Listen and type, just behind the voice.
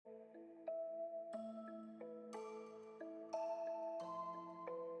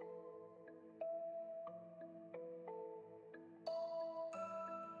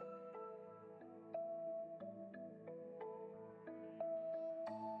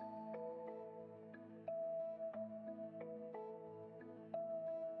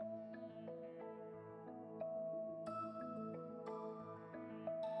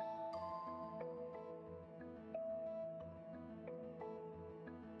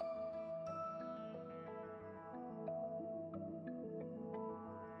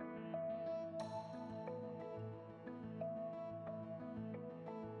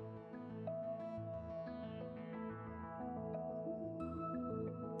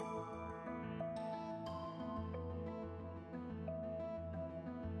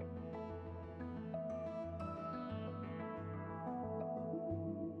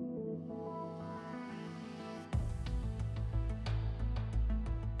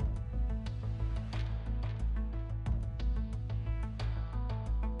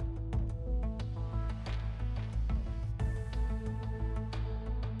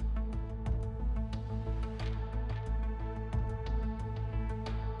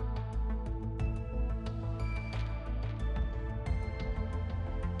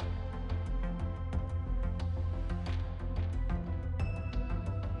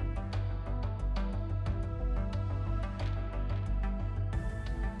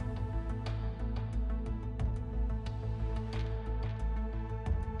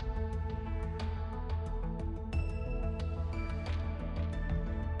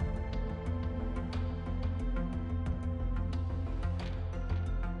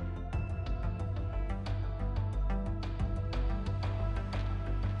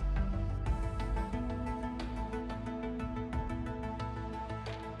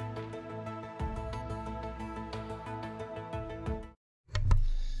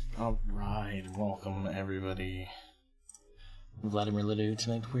Alright, welcome everybody. Vladimir Lidu.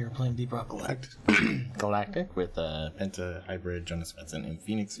 Tonight we are playing Deep Rock Galactic with Penta, Hybrid, Jonas Benson, and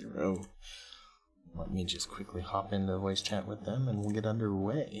Phoenix Zero. Let me just quickly hop into voice chat with them and we'll get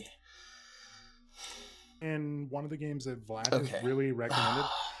underway. And one of the games that Vlad has really recommended,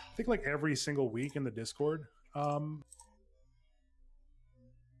 I think like every single week in the Discord.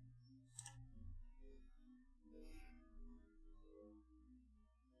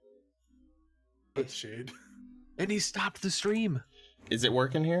 Shade. And he stopped the stream. Is it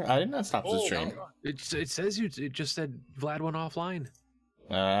working here? I did not stop the stream. It says it just said Vlad went offline.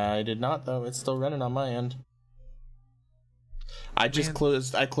 I did not though. It's still running on my end. I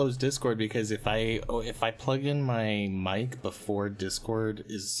closed Discord because if I plug in my mic before Discord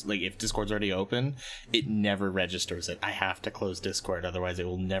is like, if Discord's already open, it never registers it. I have to close Discord, otherwise it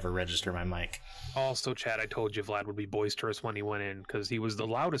will never register my mic. Also, Chad, I told you Vlad would be boisterous when he went in because he was the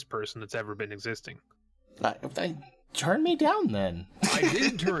loudest person that's ever been existing. Turn me down then. I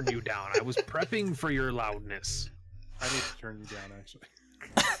didn't turn you down. I was prepping for your loudness. I need to turn you down, actually.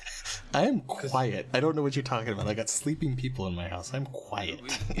 I am quiet. I don't know what you're talking about. I got sleeping people in my house. I'm quiet.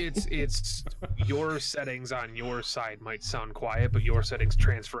 It's your settings on your side might sound quiet, but your settings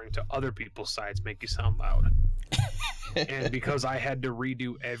transferring to other people's sides make you sound loud. And because I had to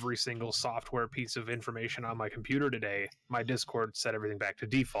redo every single software piece of information on my computer today, my Discord set everything back to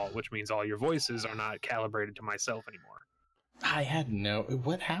default, which means all your voices are not calibrated to myself anymore. I had no...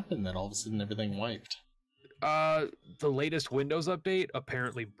 What happened that all of a sudden everything wiped? The latest Windows update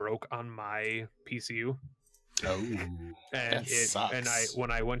apparently broke on my PCU. Oh, and sucks.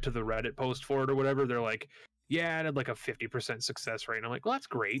 When I went to the Reddit post for it or whatever, they're like, yeah, it had like a 50% success rate. And I'm like, well, that's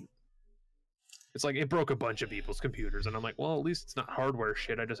great. It's like, it broke a bunch of people's computers. And I'm like, well, at least it's not hardware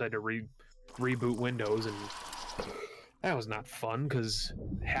shit. I just had to reboot Windows, and that was not fun because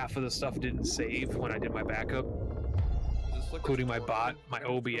half of the stuff didn't save when I did my backup, including my bot, my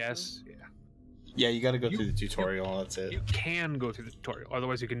OBS. Yeah, you got to go through the tutorial. That's it. You can go through the tutorial.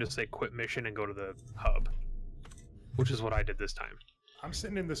 Otherwise, you can just say quit mission and go to the hub, which is what I did this time. I'm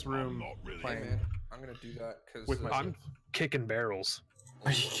sitting in this room playing. Man, I'm gonna do that because I'm kicking barrels.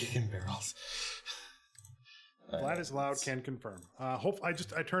 Are you kicking barrels? Vlad is loud. Can confirm. I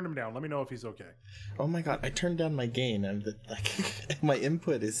turned him down. Let me know if he's okay. Oh my god! I turned down my gain, and my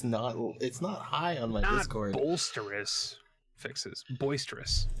input is not. It's not high on my Discord. Boisterous fixes.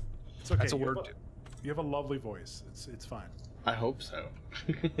 Boisterous. It's okay. That's a word. You have a lovely voice. It's fine. I hope so.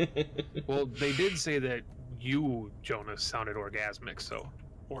 Well, they did say that you, Jonas, sounded orgasmic. So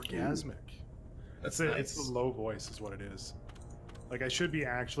orgasmic. That's it. Nice. It's the low voice, is what it is. Like, I should be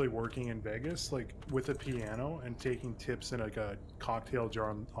actually working in Vegas, like with a piano and taking tips in like a cocktail jar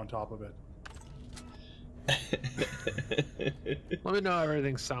on top of it. Let me know how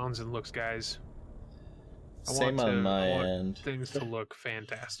everything sounds and looks, guys. Same on my end. Things to look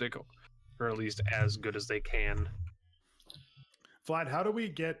fantastic, or at least as good as they can. Vlad, how do we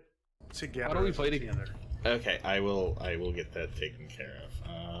get together? How do we play together? Okay, I will get that taken care of.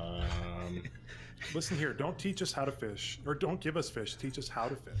 Listen here, don't teach us how to fish, or don't give us fish. Teach us how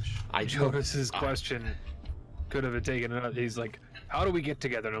to fish. Jonas's question could have been taken out. He's like, "How do we get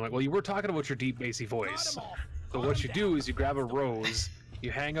together?" And I'm like, "Well, you were talking about your deep bassy voice. So what you do is you grab a rose." You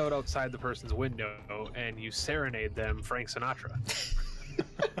hang out outside the person's window and you serenade them Frank Sinatra.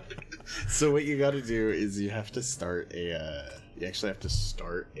 So what you got to do is you have to start a. You actually have to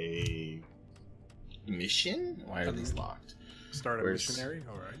start a mission. Why are these locked? Start a missionary.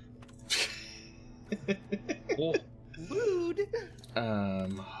 All right. Oh. Rude.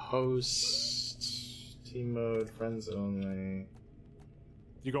 Host, team mode, friends only.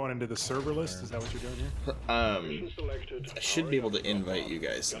 You going into the server list? Is that what you're doing here? I should be able to invite you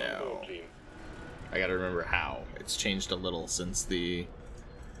guys now. I gotta remember how. It's changed a little since the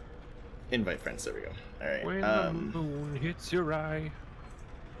invite friends. There we go. Alright. When the moon hits your eye.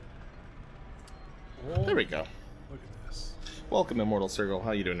 There we go. Look at this. Welcome, Immortal Circle.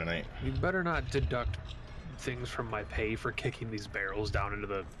 How you doing tonight? You better not deduct things from my pay for kicking these barrels down into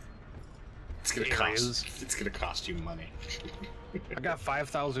the It's gonna cost you money. I got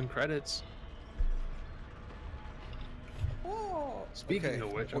 5,000 credits. Oh, Speaking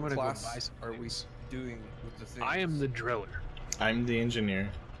of which, I'm gonna go buy some things. Are we doing with the things? I am the driller. I'm the engineer.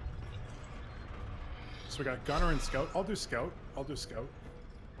 So we got gunner and scout. I'll do scout.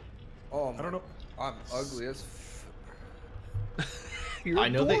 Oh, I don't know. I'm ugly as. You're a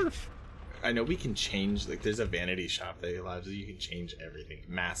dwarf. I know we can change, like, there's a vanity shop that allows you can change everything.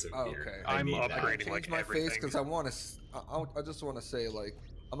 Massive beer. Okay. I'm upgrading like my everything. face because I want to. I just want to say, like,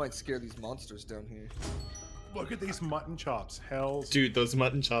 I might scare these monsters down here. Look at these mutton chops. Hell's. Dude, those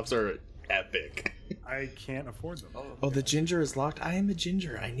mutton chops are epic. I can't afford them. Oh, the ginger is locked. I am a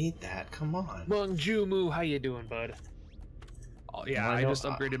ginger. I need that. Come on. Bonjour, Moo. How you doing, bud? Oh yeah, I I know- just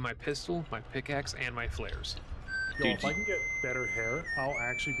upgraded my pistol, my pickaxe, and my flares. Yo, Dude, if I can get better hair, I'll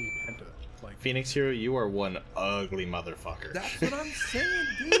actually be Penta. Like, Phoenix Hero, you are one ugly motherfucker. That's what I'm saying,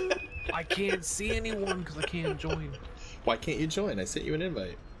 dude. I can't see anyone because I can't join. Why can't you join? I sent you an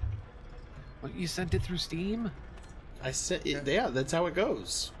invite. What, you sent it through Steam? I sent it. Yeah, that's how it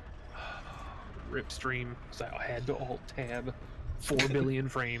goes. Rip stream. So I had to alt tab. 4 billion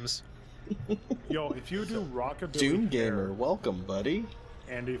frames. yo, if you do rockabilly Doom hair, Gamer, welcome, buddy.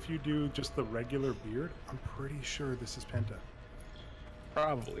 and if you do just the regular beard, I'm pretty sure this is Penta.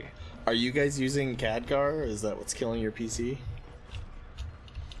 Probably. Are you guys using Khadgar? Is that what's killing your PC?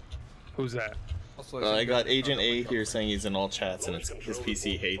 Who's that? Also, I got Agent A here saying he's in all chats and his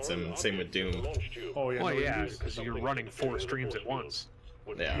PC hates him, and same with Doom. Oh yeah, Well, no, yeah, it is. because you're running 4 streams at once.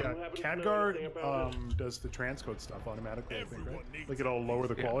 Yeah. Yeah, Khadgar does the transcode stuff automatically, I think, right? Like it'll lower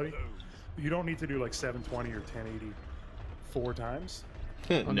the quality. You don't need to do like 720 or 1080 4 times.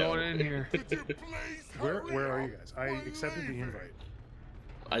 I'm No. going in here. Where are you guys? I accepted the invite.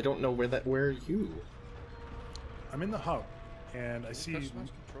 I don't know where are you? I'm in the hub, and I see. Customized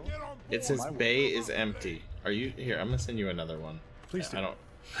control? It says bay is empty. Are you here? I'm gonna send you another one. Please do.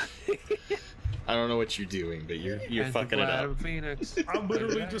 I don't know what you're doing, but you're And fucking it Vlad up. of Phoenix. I'm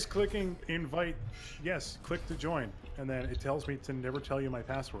literally just clicking invite. Yes, click to join, and then it tells me to never tell you my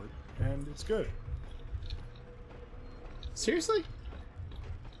password, and it's good. Seriously?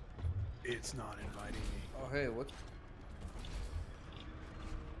 It's not inviting me. Oh, hey, what?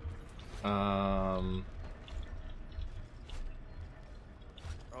 Um,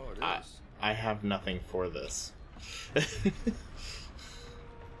 Oh, it I, is. I have nothing for this.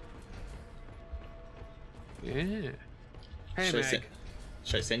 Yeah. Hey, should, I send, Mag.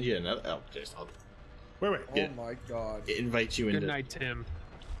 should I send you another? Oh, I'll Wait. Oh Yeah. my god. invite you Good into. night, Tim.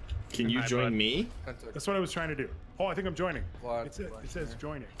 Can Good you night, join bud. me? Penta- That's what I was trying to do. Oh, I think I'm joining. Vlad, It says Vlad,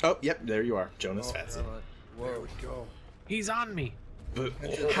 joining. Oh, yep, there you are, Jonas Oh, Fatson. God. There Whoa. we go. He's on me. But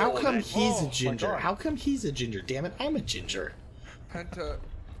how come he's Oh, a my ginger? God. How come he's a ginger? Damn it, I'm a ginger. Penta,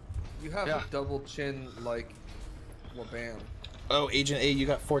 you have Yeah. a double chin like Wabam. Oh, Agent A, you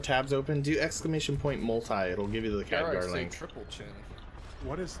got 4 tabs open. Do exclamation point multi. It'll give you the Dare I Khadgar say link. triple chin?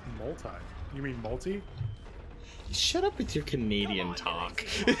 What is multi? You mean multi? Shut up with your Canadian talk.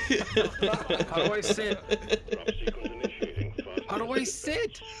 How do I sit? How do I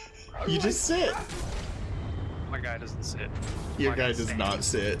sit? You just sit. My guy doesn't sit. Your My guy guy does stands. not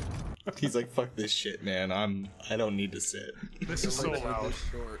sit. He's like, fuck this shit, man. I don't need to sit. This is so Legs are loud. this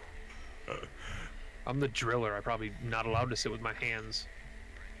short. I'm the driller. I'm probably not allowed to sit with my hands.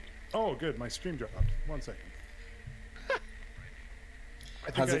 Oh, good. My stream dropped. 1 second. I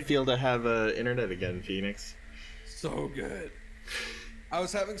think How's it feel to have internet again, Phoenix? So good. I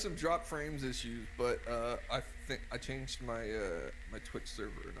was having some drop frames issues, but I think I changed my my Twitch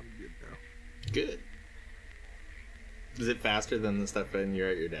server and I'm good now. Good. Is it faster than the stuff when you're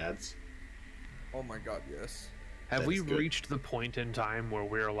at your dad's? Oh my god, yes. Have That we is good. reached the point in time where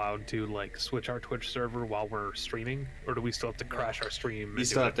we're allowed to like switch our Twitch server while we're streaming, or do we still have to crash our stream? You and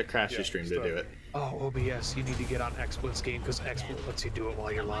still do have it? to crash Yeah, your stream to still do have it. Oh, OBS, you need to get on XSplit's game because XSplit lets you do it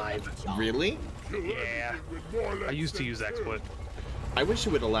while you're live. Really? Yeah, I used to use XSplit. I wish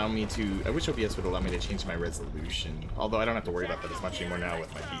it would allow me to. I wish OBS would allow me to change my resolution. Although I don't have to worry about that as much anymore now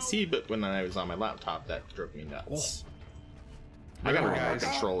with my PC. But when I was on my laptop, that drove me nuts. I got Remember, more guys,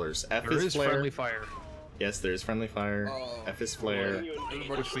 controllers. F There is is flare. friendly fire, Yes, there is friendly fire. Oh. F is flare.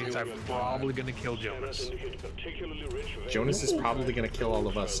 which means I'm probably gonna kill Jonas. Jonas is probably gonna kill all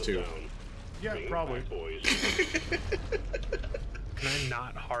of us too. Yeah, probably. Can I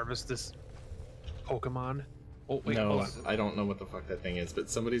not harvest this Pokemon? Oh wait, No, hold on. I don't know what the fuck that thing is, but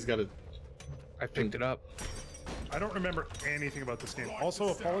somebody's got to. I picked it up. I don't remember anything about this game. Also,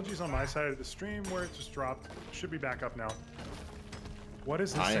 apologies on my side of the stream where it just dropped. Should be back up now. What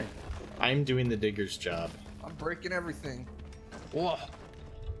is this thing? I'm doing the digger's job. I'm breaking everything. Whoa!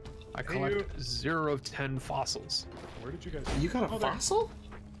 I Hey, collect 0 of 10 fossils. Where did you guys? You got a Oh, there. fossil?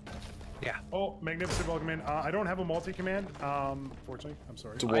 Yeah. Oh, magnificent welcome in. I don't have a multi-command. Fortunately, I'm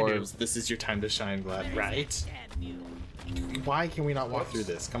sorry. Dwarves, this is your time to shine, Vlad. Right? Why can we not walk through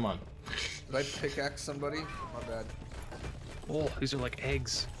this? Come on. Did I pickaxe somebody? My bad. Oh, these are like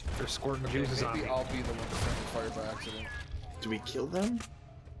eggs. They're squirting juices on Maybe me. I'll be the one to send the fire by accident. Do we kill them?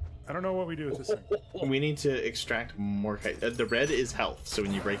 I don't know what we do with this thing. We need to extract more. The red is health, so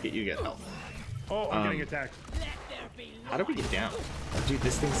when you break it, you get health. Oh, I'm getting attacked. How do we get down? Oh, dude,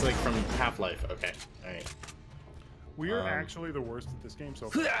 this thing's like from Half-Life. Okay, alright. We are actually the worst at this game so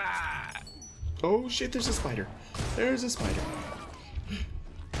far. Oh shit, there's a spider. There's a spider.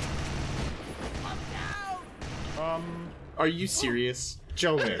 Are you serious?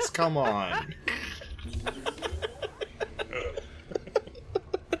 Jonas, come on.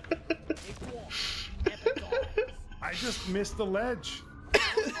 I just missed the ledge.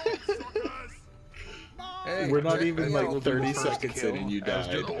 Hey, We're not even hey, like I'll 30 First seconds in kill and you as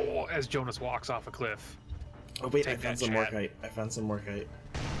died. as Jonas walks off a cliff. Oh wait, I Take found that, some more Chad. kite. I found some more kite.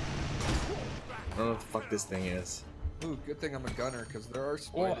 I don't know what the fuck this thing is. Ooh, good thing I'm a gunner, because there are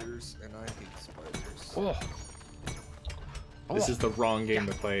spiders, and I hate spiders. Oh, This is the wrong game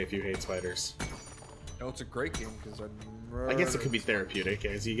to play if you hate spiders. No, it's a great game, because I guess it could be therapeutic,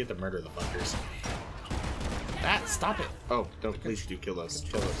 as you get to murder the fuckers. Ah, stop it! Oh, no, please do kill us.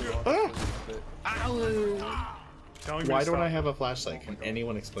 Kill us. Ah! Telling me Why to don't I stop. have a flashlight? Can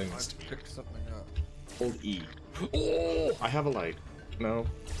anyone explain this to me? Pick something up. Hold E. Oh! I have a light. No,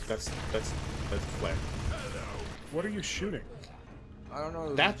 that's flare. What are you shooting? I don't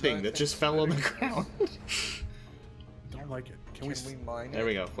know. That thing that just fell on the ground. Don't like it. Can we mine it? There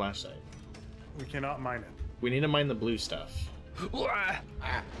we go, flashlight. We cannot mine it. We need to mine the blue stuff.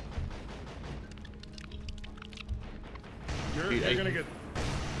 You're, Dude, you're gonna get.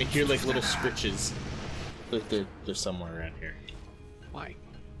 I hear like little scritches. Like they're somewhere around here. why?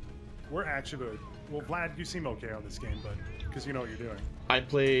 We're actually. Well, Vlad, you seem okay on this game, but because you know what you're doing. I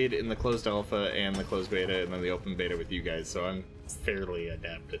played in the closed alpha and the closed beta and then the open beta with you guys, so I'm fairly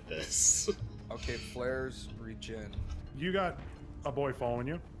adept at this. Okay, flares, regen. You got a boy following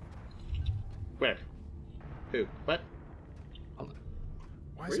you. Where? Who? What? Why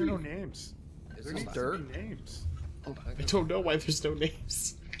Where is there are no you? names? Is There this needs to dirt? be names. I don't know why there's no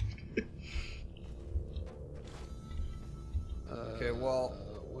names. Okay, well,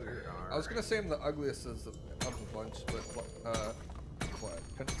 I was gonna say I'm the ugliest of the bunch, but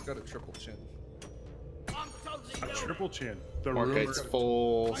Penta's got a triple chin. A triple chin. The Markite's rumor.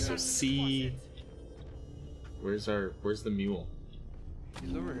 full, so C. Where's the mule?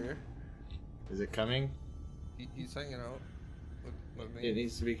 He's over here. Is it coming? He's hanging out with me. It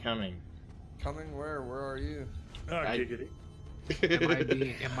needs to be coming. Coming where? Where are you? Giggity.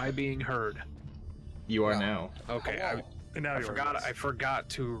 Am I being heard? You are Yeah. now. Okay, Hello. And now I you're forgot. with us. I forgot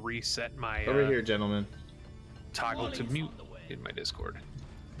to reset my Over here, gentlemen. toggle to mute in my Discord.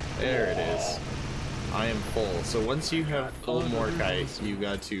 There it is. I am full. So once you have full Morkite, you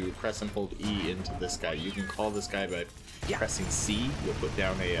got to press and hold E into this guy. You can call this guy by pressing C. You'll put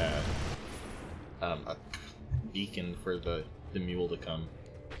down a beacon for the mule to come.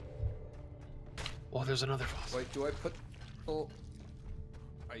 Oh, there's another fossil. Wait, do I put? Oh,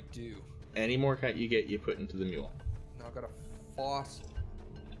 I do. Any Morkite you get, you put into the mule. Now I've got a fossil.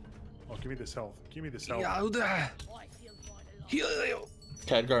 Oh, give me this health. Give me this health.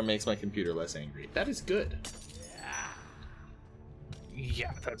 Khadgar makes my computer less angry. That is good.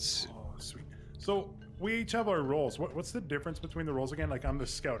 Yeah, that's. Oh, sweet. So we each have our roles. What's the difference between the roles again? Like I'm the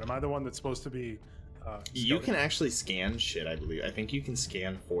scout. Am I the one that's supposed to be? You scouting? can actually scan shit, I believe. I think you can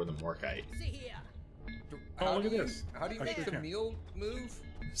scan for the Morkite. Oh, look at this. How do you I make sure the can. mule move?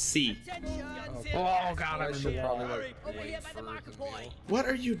 C. Oh god, I I'm in should the probably wall. like wait for the mule. What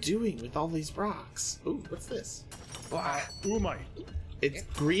are you doing with all these rocks? Ooh, what's this? Umite. It's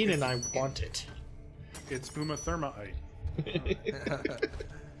green and I want it. It's umathermite.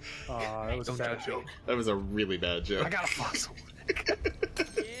 That was a Don't bad judge joke. That was a really bad joke. I got a fossil.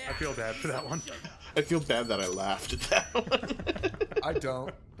 I feel bad for that one. I feel bad that I laughed at that one. I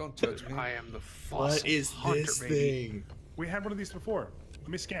don't. Don't judge me. I am the fossil What is hunter, this baby. thing? We had one of these before. Let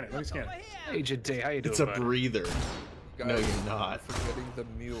me scan it. Let me scan it. Agent Day, how you doing, It's a bud? breather. Guys, No, you're not. I'm forgetting the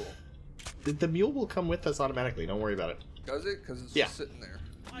mule. The mule will come with us automatically. Don't worry about it. Does it? Because it's Yeah. just sitting there.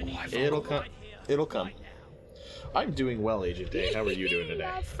 It'll come. It'll come. I'm doing well, Agent Day. How are you doing today?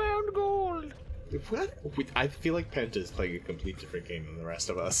 I found gold. What? I feel like Penta's playing a complete different game than the rest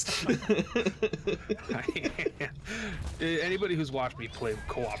of us. Anybody who's watched me play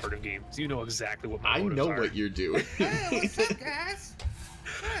cooperative games, you know exactly what my I motives know are. what you're doing. guys?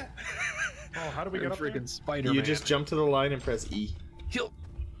 Oh, how do we I'm get up there? freaking Spider-Man. You just jump to the line and press E. He'll...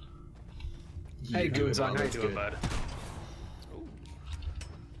 You Hey, do good it son. all, How you that's doing, good. bud?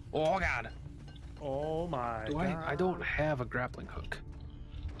 Oh god. Oh my Do god. I don't have a grappling hook.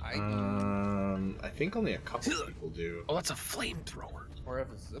 I think only a couple people do. Oh, that's a flamethrower. Or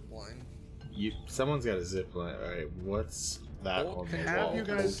have a zip line. Someone's got a zip line. All right, what's that Hold on the control. wall? Have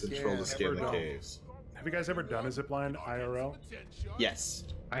you guys Hold control to scan ever the done- caves. Have you guys ever done a zipline IRL? Yes.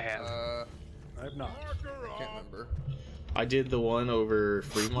 I have. I have not. I can't remember. I did the one over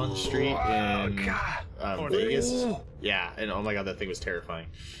Fremont Street in Vegas. Yeah, and oh my god, that thing was terrifying.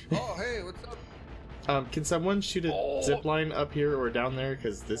 Oh, hey, what's up? Can someone shoot a zip line up here or down there?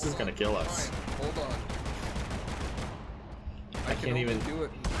 Because this is gonna kill us. Hold on. I can't even do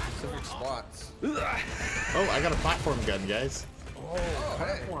it in specific spots. Oh, I got a platform gun, guys. Oh,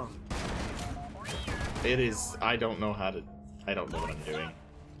 hey. It is. I don't know how to. I don't know what I'm doing.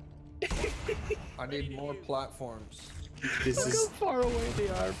 I need more platforms. This Look is how far away they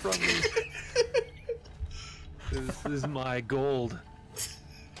are from me. This is my gold.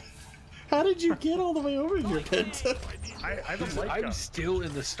 How did you get all the way over here, Penta? I'm still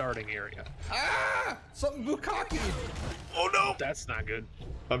in the starting area. Ah! Something bukkake! Oh no! That's not good.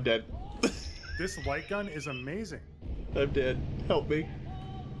 I'm dead. This light gun is amazing. I'm dead. Help me.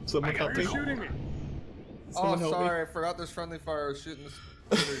 Someone help me. Shooting me. Someone help me. Sorry, I forgot there's friendly fire. I was shooting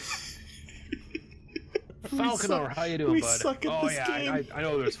the spitters. Falconer, how you doing, we bud? suck at Oh this yeah, game. I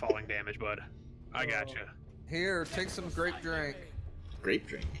know there's falling damage, bud. I gotcha. Here, take some grape drink. Grape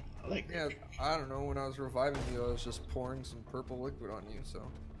drink. I like Yeah, grape drink. I don't know. When I was reviving you, I was just pouring some purple liquid on you. So.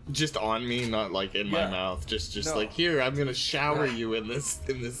 Just on me, not like in my mouth. Just No. like here. I'm gonna shower you in this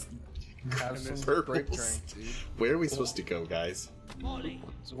Have some purples. grape drink, dude. Where are we supposed to go, guys?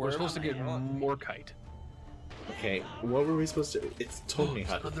 So we're supposed to get more kite. Okay, what were we supposed to? It's told me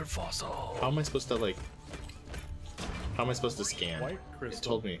how. Another fossil. How am I supposed to like? How am I supposed to scan? White It crystal.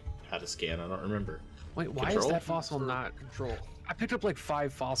 told me how to scan. I don't remember. Wait, why Control? is that fossil not? Control. I picked up like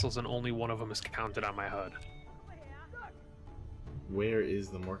 5 fossils and only one of them is counted on my HUD. Where is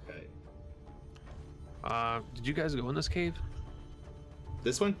the Morkite? Did you guys go in this cave?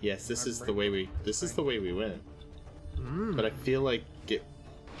 This one? Yes, this is the way we. This is the way we went. Mm. But I feel like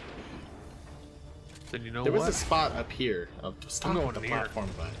Then you know there was what? a spot up here. Stop going with the in here. platform,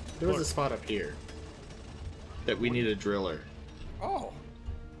 bud. There was a spot up here that we need a driller. Oh.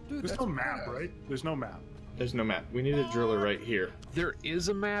 Dude, There's that's no map, badass. right? There's no map. There's no map. We need a driller right here. There is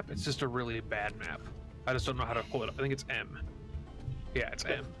a map. It's just a really bad map. I just don't know how to pull it up. I think it's M. Yeah, it's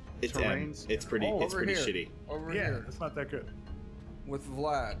M. It's Terrains? It's pretty. Oh, it's over pretty here. shitty. Over Yeah, here it's not that good. with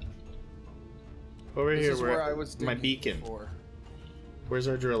Vlad. Over This here, is where I was my digging beacon. before. Where's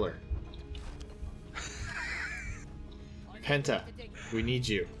our driller? Penta, we need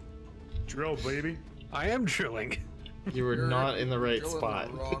you. Drill, baby. I am drilling. You were You're not in the right drilling spot.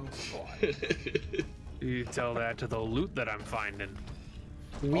 the wrong spot. You tell that to the loot that I'm finding.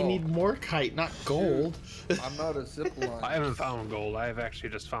 We Oh. need more kite, not gold. I'm not a zip line. I haven't found gold. I have actually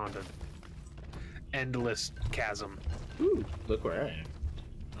just found an endless chasm. Ooh, look where I am.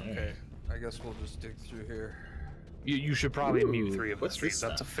 Alright. Okay, I guess we'll just dig through here. You should probably mute Ooh, 3 of the what's streams. this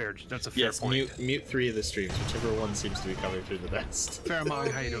That's a stuff? fair. That's a fair Yes, point. mute 3 of the streams, whichever one seems to be coming through the best.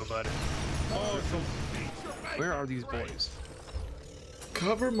 Fairmont, how you doing, bud? Where are these boys?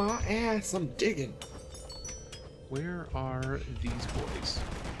 Cover my ass, I'm digging. Where are these boys?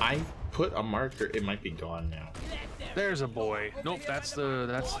 I put a marker. It might be gone now. There's a boy. Nope, that's Oh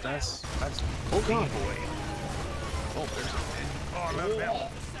god. boy. Oh, there's a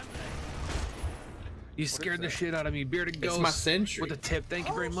You scared the shit out of me, bearded It's ghost. my sentry. With a tip. Thank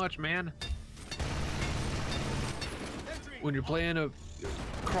you very much, man. When you're playing a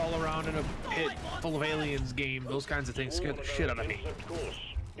crawl around in a pit full of aliens game, those kinds of things scare the shit out of me.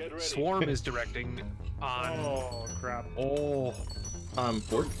 Swarm is directing on. Oh, crap. Oh,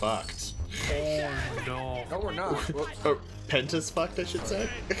 We're fucked. oh no. No, we're not. Whoops. Oh, Penta's fucked, I should say.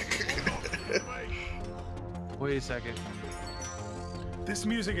 Wait a second. This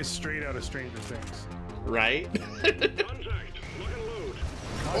music is straight out of Stranger Things. Right?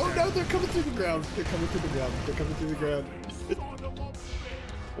 Oh no, they're coming through the ground. They're coming through the ground. They're coming through the ground.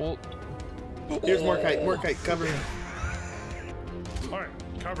 Well, Here's more kite, cover me. Alright,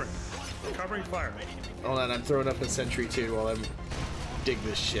 covering. Covering fire. Hold on, I'm throwing up a sentry too while I'm dig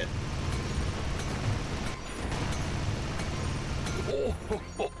this shit. oh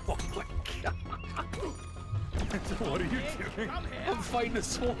my god. What are you doing? I'm fighting a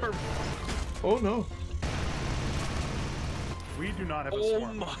swarm. Oh no. We do not have a Oh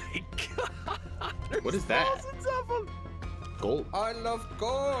swarm. my god. There's What is that? thousands of them. Gold. I love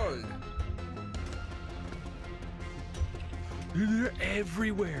gold. They're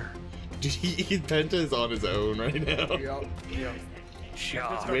everywhere. Dude, Penta is on his own right now. Yep.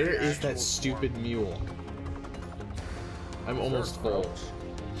 God. Where is that stupid mule? I'm almost full.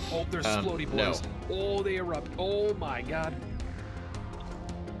 Oh, there's floaty no. boys. Oh, they erupt. Oh my god.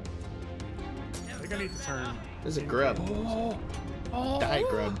 I think I need to turn There's a grub. Oh. Oh. Die,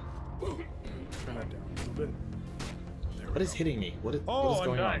 grub. that down a little bit. What is hitting me? What is Oh,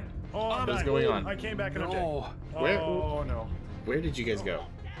 going I'm on? dying. Oh, I'm What's dying. going on? I came back in a No. Where? Oh no. Where did you guys go?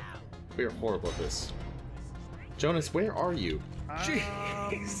 We are horrible at this. Jonas, where are you?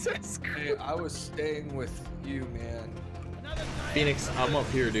 Jesus Christ. Hey, I was staying with you, man. Phoenix, I'm up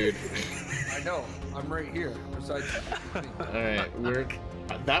here, dude. I know. I'm right here. Besides you. Alright, we're...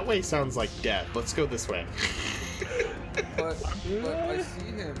 That way sounds like death. Let's go this way. But I see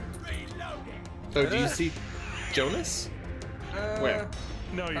him. Oh, do you see Jonas? Where?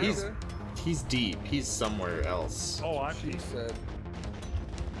 No, you. He's deep. He's somewhere else. Oh, He said.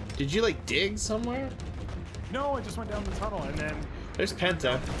 Did you, like, dig somewhere? No, I just went down the tunnel and then There's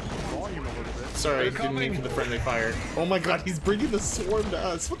Penta. volume a little bit. Sorry, They're didn't mean coming. for the friendly fire. Oh my god, he's bringing the swarm to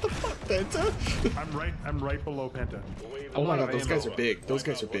us. What the fuck, Penta? I'm right below Penta. Oh my out god, of those guys are ammo. big. Those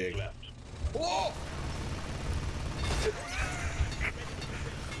guys are big. Whoa!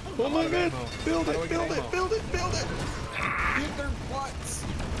 Oh my god, ammo. build How do I it, get build it, ammo? build it, build it. Get their butts!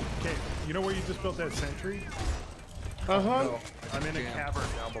 Okay, you know where you just built that sentry? Uh-huh. No. I'm in a Damn. cavern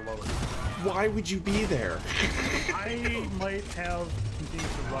down below it. Why would you be there? I might have continued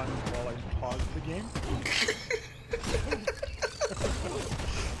to run while I paused the game.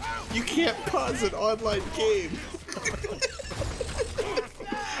 You can't pause an online game.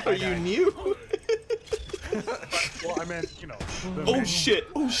 Are you new? Well, I meant, you know. the Oh menu. shit,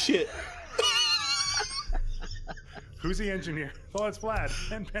 oh shit. Who's the engineer? Oh, it's Vlad.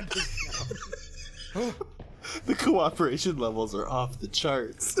 And Penta's down. The cooperation levels are off the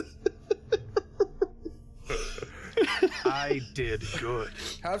charts. I did good.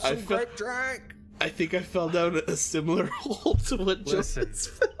 Have I some felt- grape drink! I think I fell down a similar hole to what Listen. Jonas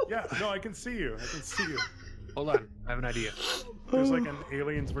fell. Yeah, no, I can see you. I can see you. Hold on. I have an idea. There's like an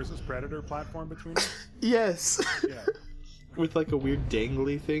Aliens versus Predator platform between us. Yes. Yeah. With like a weird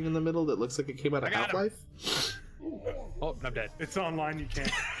dangly thing in the middle that looks like it came out of I got him. Half-Life. Oh, I'm dead. It's online, you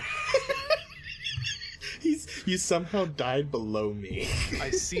can't. You somehow died below me. I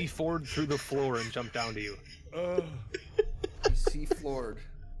C4'd through the floor and jumped down to you. He's sea-floored.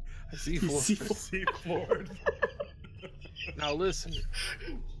 I C4. See floored. Now listen.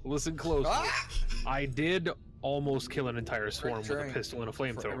 Listen closely. Ah! I did almost kill an entire swarm with a drink pistol and a for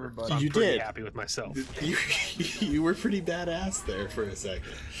flamethrower. everybody. So I'm You pretty did. happy with myself. You were pretty badass there for a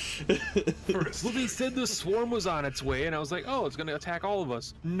second. Well, they said the swarm was on its way, and I was like, oh, it's gonna attack all of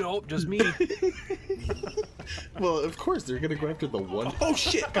us. Nope, just me. Well, of course they're gonna go after the one. Oh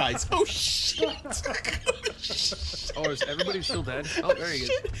shit, guys! Oh shit! Oh, is everybody still dead? Oh, there he is.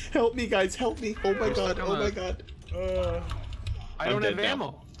 Shit. Help me, guys! Help me! Oh my god! Come Oh my on. god! I I'm don't dead have now.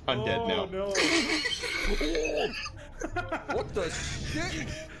 ammo. I'm dead now. No. What the shit?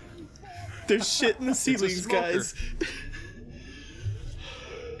 There's shit in the ceilings, smoker. guys.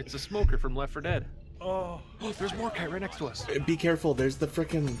 It's a smoker from Left 4 Dead. Oh. Oh, there's more kite right next to us. Be careful. There's the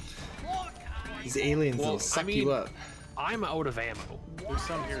frickin' these aliens Well, that'll I suck mean- you up. I'm out of ammo. There's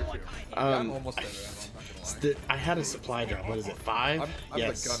some here too. I'm almost out of ammo, I'm not gonna lie. I had a supply drop. What is it? 5? I'm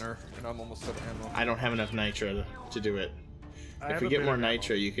yes. the gunner, and I'm almost out of ammo. I don't have enough nitro to do it. I If have we a get bit more of ammo.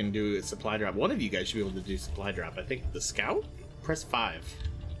 nitro, you can do a supply drop. One of you guys should be able to do supply drop. I think the scout? Press 5.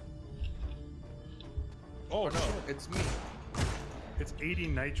 Oh no, It's me. it's 80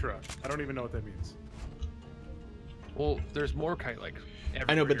 nitra. I don't even know what that means. Well, there's more kite like.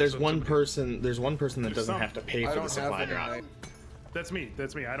 I know, but there's everywhere, so one person. There's one person that There's doesn't some. have to pay I for the don't supply have any drop. night. That's me.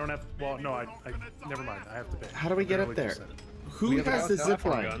 That's me. I don't have. Well, no, I never mind. I have to pay. How do we get up Literally there? just said it. Who We have has the zip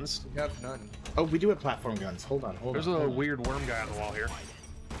platform line? guns. We have none. Oh, we do have platform guns. Hold on, hold There's on. a hold on. weird worm guy on the wall here.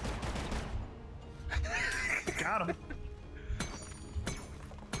 Got him.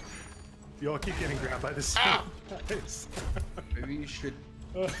 You all keep getting grabbed by this. Ow! Nice. Maybe you should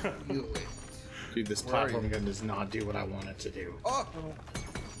heal it. Dude, this Where are platform you? gun does not do what I want it to do. Oh!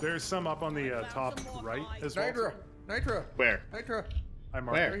 There's some up on the top right as well. Nitra! Nitra! Where? Nitra! I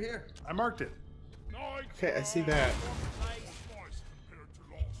marked Where? Right it. here. I marked it. Okay, I see that.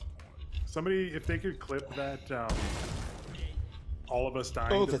 Somebody, if they could clip that, all of us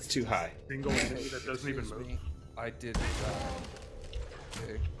dying. Oh, to that's too high. Single enemy that doesn't even Excuse move. me. I did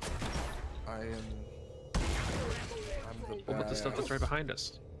okay. I'm the What about the stuff that's right behind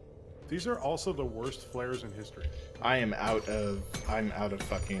us? These are also the worst flares in history. I'm out of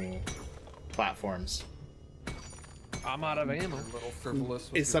fucking platforms. I'm out of ammo. A little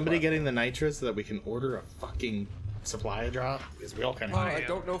frivolous. with Is your somebody platform. getting the nitro so that we can order a fucking supply drop? Because we all kind of. I I am.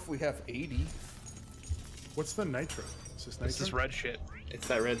 don't know if we have 80. What's the nitro? Is this nitro? This is red shit. It's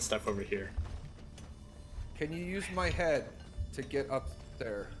that red stuff over here. Can you use my head to get up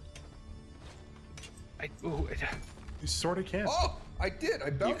there? Ooh, You sort of can. Oh! I did! I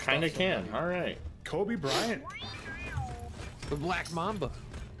You bounced kind of off can. somebody. All right. Kobe Bryant. the Black Mamba.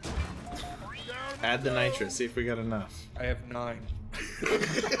 Add the nitro. See if we got enough. I have 9.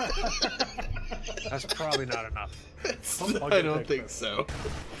 That's probably not enough. I don't think so.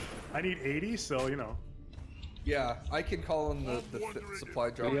 I need 80, so you know. Yeah, I can call in the supply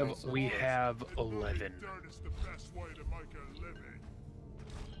drop. We have 11.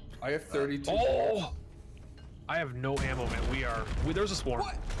 I have 32. Oh! I have no ammo, man. There's a swarm.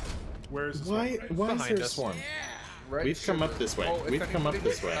 What? Where's Why is Behind there a us. swarm? Red We've come up sugar. this way. Oh, if We've come up anybody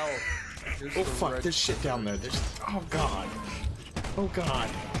this way. needs health, here's Oh the fuck, red there's shit down there. There's... Oh god. Oh god.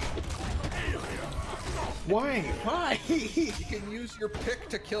 Why? Why? You can use your pick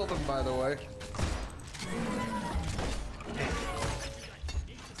to kill them, by the way.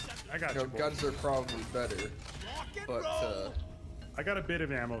 I got You know, you. guns are probably better, but I got a bit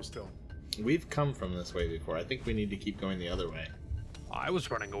of ammo still. We've come from this way before. I think we need to keep going the other way. I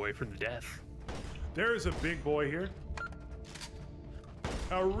was running away from death. There is a big boy here.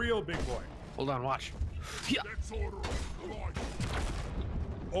 A real big boy. Hold on, watch. Yeah.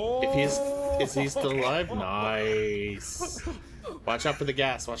 Oh! Is he still alive? Nice. Watch out for the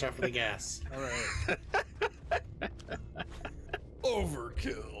gas. Watch out for the gas. all right.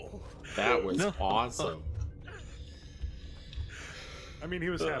 Overkill. That was awesome. I mean, he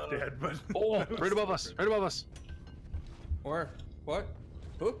was half dead, but... Oh, right above us. Right above us. Where? What?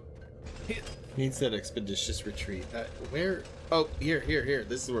 Who? He said expeditious retreat. Where? Oh, here.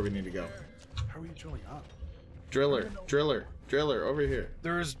 This is where we need to go. How are you drilling up? Driller, over here.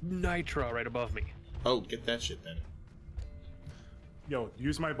 There's nitro right above me. Oh, get that shit then. Yo,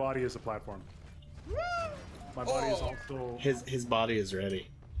 use my body as a platform. My body is also... His body is ready.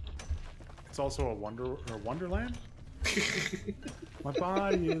 It's also a wonderland? My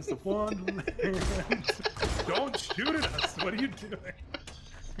body is the wonderland. Don't shoot at us! What are you doing?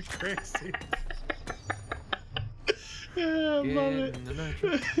 You're crazy. Yeah, I love it. In the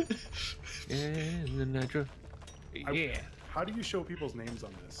nitro. In the nitro. Yeah. How do you show people's names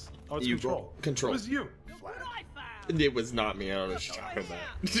on this? Oh, it's You control. roll. Control. It was you. Flat. It was not me. I don't know what you're talking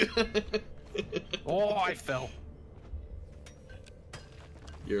about. Oh, I fell.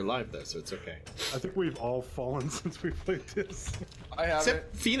 You're alive though, so it's okay. I think we've all fallen since we played this. I have it.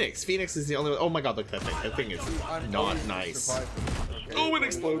 Except Phoenix. Phoenix is the only one. Oh my god, look at that thing. That thing is I'm not always nice. surviving. Oh, it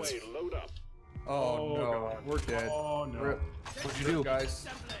explodes. Oh, no, God. we're dead. Oh no. Rip. What'd you do? Guys.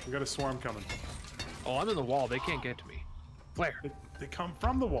 We got a swarm coming. Oh, I'm in the wall. They can't get to me. Flare. They come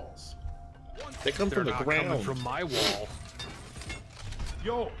from the walls. They come They're from the not ground. coming from my wall.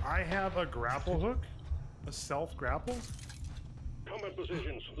 Yo, I have a grapple hook. A self grapple. Combat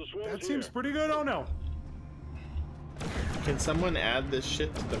positions. The swarm's That seems here. pretty good. Oh no. Can someone add this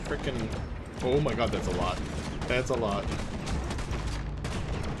shit to the frickin'... Oh my god, that's a lot. That's a lot.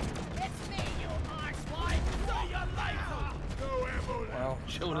 Wow.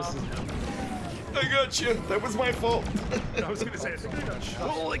 Jonas is down. I got you. That was my fault. I was gonna say I think I got shot.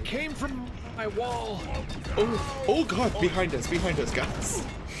 Oh, it came from my wall. Oh god, behind us, guys.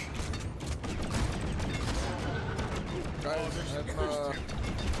 Guys,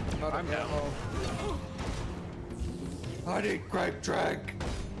 I'm down. ammo. I need grape drink.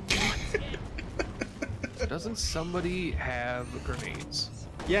 Doesn't somebody have grenades?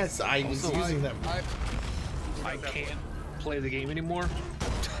 Yes, I was Also, using them. I can't play the game anymore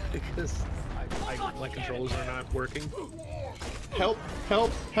because my controls are not working. Help,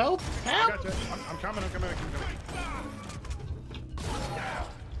 help, help, I help! got you. I'm coming.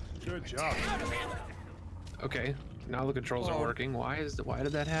 Good job. Okay, now the controls are working. Why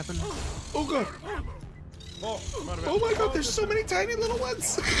did that happen? Oh god! Oh, I'm out of Oh my god, there's so many tiny little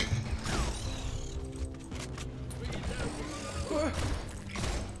ones!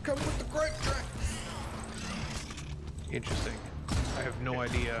 Come with the grape drink. Interesting. I have no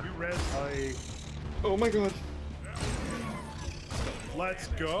idea. You res Oh my god. Let's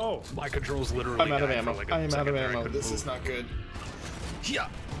go. My controls literally. I'm out of died ammo. for like a I am out second of there. I ammo. couldn't This is move. not good. Yeah.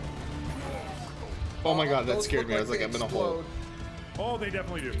 Oh my god, that Those scared look me. I was like, they I'm in a hole. explode. Oh, they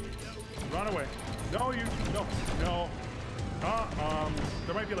definitely do. Run away. No, no.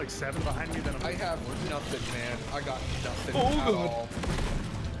 There might be like 7 behind me. Then I'm I have nothing, man. I got nothing Oh, at God. all.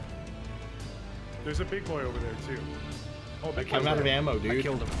 There's a big boy over there too. Oh, big I'm out of boy. ammo, I dude.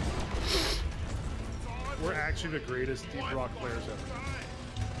 killed him. We're actually the greatest Deep Rock players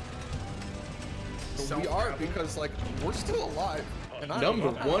ever. We are because like we're still alive. And I Number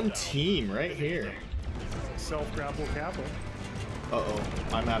one team right here. Self grapple capital. Uh-oh.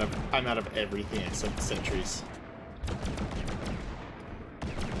 I'm out of everything except sentries.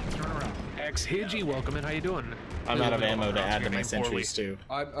 Turn around. X Hidgy, welcome in. How you doing? I'm out of Really ammo don't to pronounce add your to my name poorly. sentries too.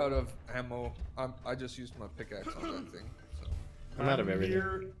 I'm out of ammo. I just used my pickaxe on that thing. So. I'm out of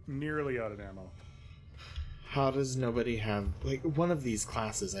everything. Nearly out of ammo. How does nobody have like one of these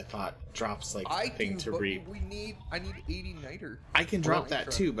classes? I thought drops like I thing do, to but read. I need 80 niter. I can drop Or that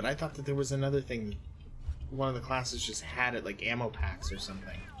nitro. too, but I thought that there was another thing. One of the classes just had it like ammo packs or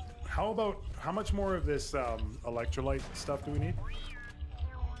something. How much more of this electrolyte stuff do we need?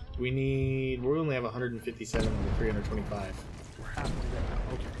 We only have 157 of the 325. We're halfway there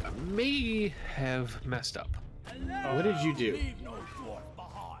now. Okay. I may have messed up. What did you do?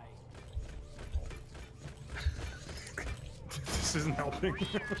 This isn't helping.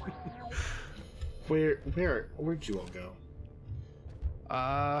 Where'd you all go?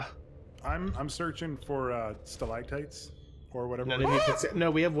 I'm searching for stalactites or whatever. None of you can say,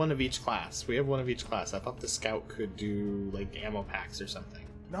 no, we have one of each class. I thought the scout could do like ammo packs or something.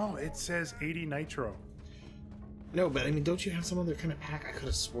 No, it says 80 nitro. No, but I mean, don't you have some other kind of pack? I could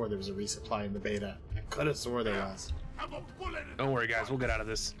have swore there was a resupply in the beta. I could have swore there was. Don't worry, guys. We'll get out of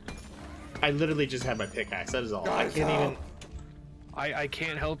this. I literally just had my pickaxe. That is all. I Guys, can't even. I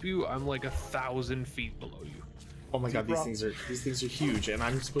can't help you. I'm like 1,000 feet below you. Oh my god, these things are huge, and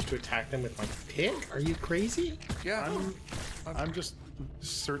I'm supposed to attack them with my pick? Are you crazy? Yeah, I'm just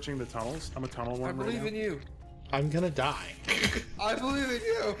searching the tunnels. I'm a tunnel I worm right believe now. in you. I'm gonna die. I believe in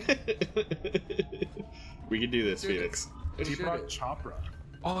you. We can do this, Dude, Phoenix. Deep Rock Chopra.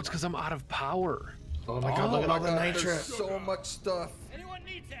 Oh, it's because I'm out of power. Oh my god, look at all the nitro. There's so much stuff.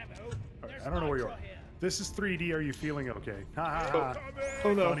 I don't know where you are. This is 3D. Are you feeling okay? Ha ha ha.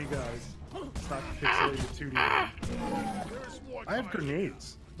 Oh no. Funny guys. It's not pixelated 2D. I have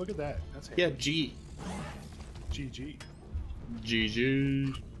grenades. Look at that. That's Yeah, G. GG.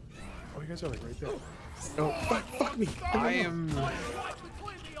 GG. Oh, you guys are like right there. Oh, fuck me. I am.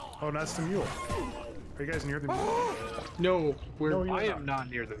 Oh, and that's the mule. Are you guys near the mule? No, No, you're I not. am not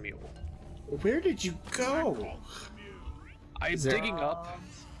near the mule. where did you go? I'm there- digging up.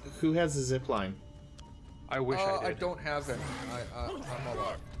 Who has the zip line? I wish I I did. don't have any. I'm all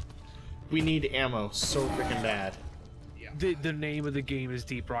out. We need ammo so freaking bad. The name of the game is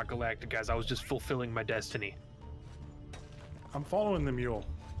Deep Rock Galactic, guys. I was just fulfilling my destiny. I'm following the mule.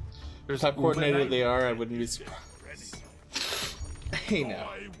 There's How coordinated they are, I wouldn't be surprised. Hey now.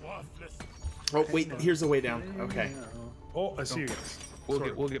 Oh wait, here's the way down. Okay. Oh, I see you guys.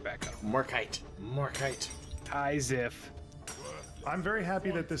 We'll get back up. Markite. Markite. Hi, Ziff. I'm very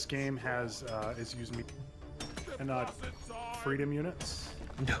happy that this game has is using me and not freedom units.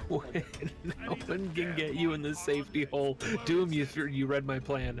 No one can get you in the safety hole. Doom, you read my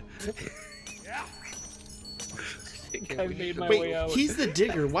plan. I think I made my way Wait, out. he's the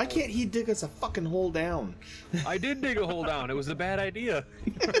digger. Why can't he dig us a fucking hole down? I did dig a hole down. It was a bad idea.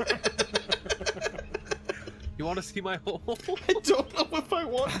 You want to see my hole? I don't know if I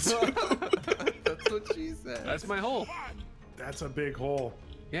want to. That's what she said. That's my hole. That's a big hole.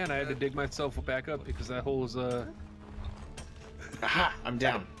 Yeah, and I had to dig myself back up because that hole was Aha, I'm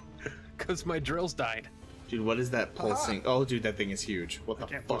down. because my drills died. Dude, what is that pulsing? Oh, dude, that thing is huge. What the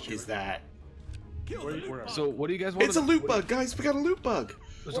can't push fuck you is right now. that? Where So what do you guys want? It's a loot bug, guys. We got a loot bug.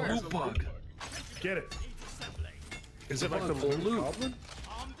 There's a loot bug. Get it. Is it Come like the on, full loot loot. goblin?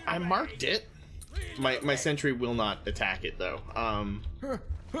 I marked it. My sentry will not attack it though.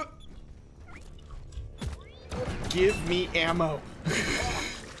 Give me ammo.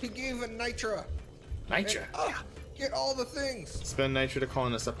 He gave a nitra. Nitra. Get all the things. Spend nitro to call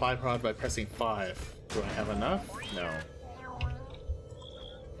in a supply pod by pressing 5. Do I have enough? No.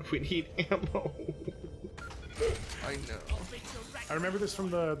 We need ammo. I know. I remember this from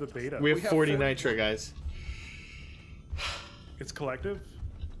the beta. We have have 40 40. nitro, guys. It's collective.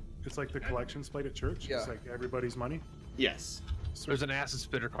 It's like the collections played at church. Yeah. It's like everybody's money. Yes. There's an acid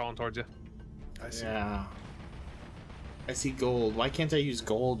spitter crawling towards you. I see. Yeah. I see gold. Why can't I use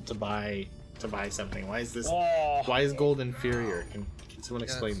gold to buy something? Why is this? Oh, Why is gold inferior? Can someone Yeah,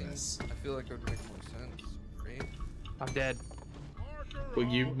 explain it this? seems- I feel like it would make more sense. Right? I'm dead. Well,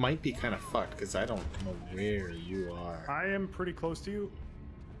 you might be kind of fucked because I don't know where you are. I am pretty close to you.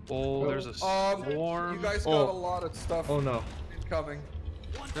 Oh, there's a swarm. You guys got Oh. a lot of stuff Oh no! incoming.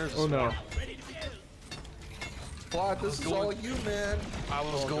 There's a Oh no! Vlad, this is all you, man. I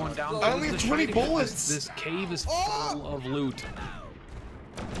was going down. I only this have 20 shiny- bullets. This cave is Oh! full of loot.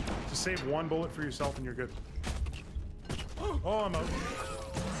 Just save one bullet for yourself and you're good. Oh, I'm out.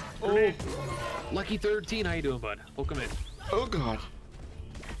 Oh, Lucky 13, how you doing, bud? Welcome in. Oh god!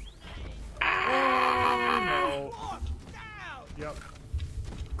 Oh, yep.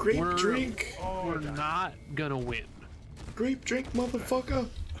 Grape We're- drink! Oh, We're I died. not gonna win. Grape drink, motherfucker!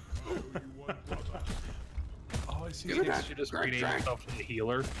 Oh, I see. You should just rename yourself to the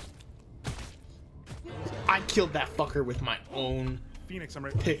healer. I killed that fucker with my own Phoenix, I'm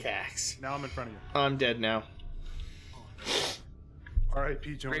right. pickaxe. Now I'm in front of you. I'm dead now.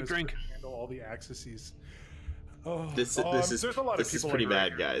 R.I.P. Jonas. Great drink. Handle all the accesses. Oh, This is there's a lot this of is people pretty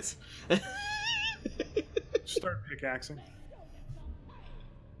like bad, guys. Start pickaxing.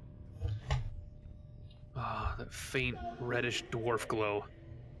 Ah, that faint reddish dwarf glow.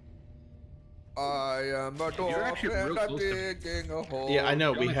 I am a You're dwarf actually and real I'm close to me. digging a hole. Yeah, I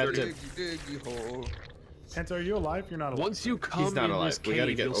know. We only had 30. to. Diggy come Penta, are you alive? You're not alive. Once you come not in alive. this We gotta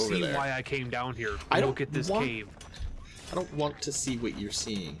cave, get you'll over see there. why I came down here. I don't Look at this want- cave. I don't want to see what you're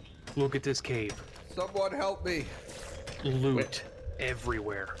seeing. Look at this cave. Someone help me. Loot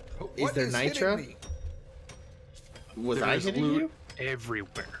everywhere. What there is nitro? hitting me? Was There I is hitting loot you?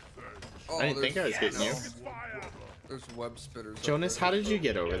 everywhere. Oh, I didn't think I was there's- hitting you. There's web spitters. up Jonas, there. how did you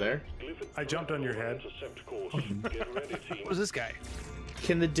get over there? I jumped on your head. What is this guy?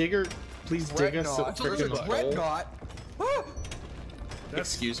 Can the digger please dig us a Dreadnought. There's a freaking hole? dreadnought. Ah!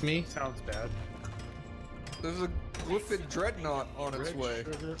 That's- Excuse me? Sounds bad. There's a glyphid dreadnought on its way.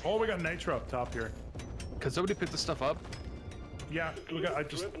 Sugar. Oh, we got nitro up top here. Can somebody pick this stuff up? Yeah, we got. I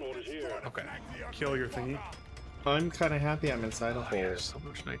just Okay. kill your thingy. I'm kind of happy I'm inside a Oh, hole. there's so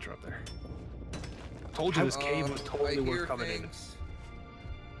much nitro up there. Told you this cave was totally I worth hear coming in. things.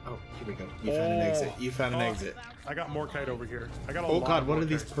 Oh, here we go. You found an exit. You found an Oh. exit. I got more kite over here. I got a Oh lot god, of what more are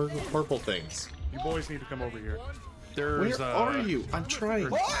these kite. purple things? You boys need to come over here. There's Where are you? I'm trying.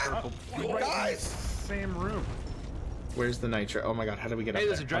 What? Right in Guys! the same room. Where's the nitro? Oh my god, how do we get Hey, up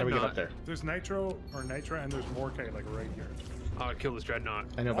there's there? a How do we get up dreadnought. there? There's nitro or nitra, and there's more kite like right here. Oh, I killed this dreadnought.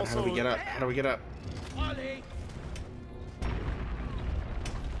 I know, but how do we Also- get up? How do we get up?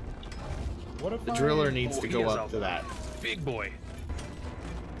 What if The I- driller needs Oh, to he go is up a to that. Big boy.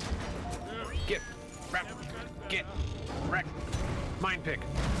 Get. Wreck. Get. Wreck. Mind pick.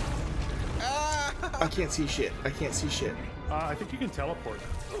 Ah! I can't see shit. I can't see shit. I think you can teleport.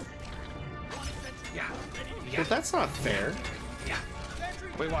 Yeah. But that's not fair. Yeah.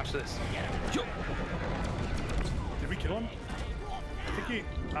 Wait, watch this. Yo. Did we kill him? I think he.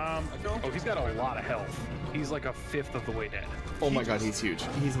 Oh, he's got a lot of health. He's like a fifth of the way dead. Oh my god, he's huge.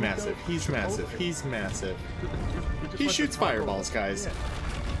 He's massive. He's massive. He's massive. just He went shoots to top fireballs, over. guys. Yeah.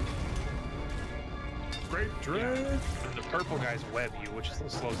 Great drift. And the purple guys web you, which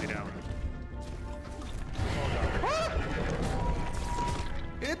slows you down.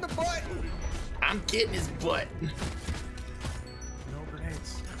 In the butt! I'm getting his butt. No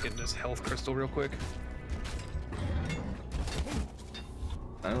grenades. Getting this health crystal real quick.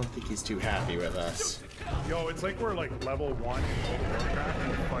 I don't think he's too happy with us. Yo, it's like we're like level 1 in World of Warcraft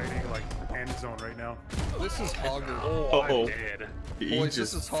and fighting like end zone right now. This is Hogger. Oh, Uh-oh. I'm dead. He Boys,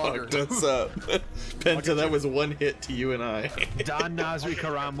 just this is Hogger. fucked us up. Penta, that was one hit to you and I. Don Nasri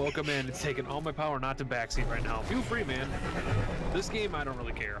Karam, welcome in. It's taking all my power not to backseat right now. Feel free, man. This game, I don't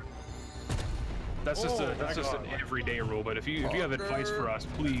really care. That's just Oh, that's my just God. an everyday rule. But if you have advice for us,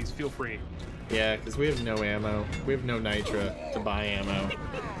 please feel free. Yeah, because we have no ammo. We have no nitra to buy ammo.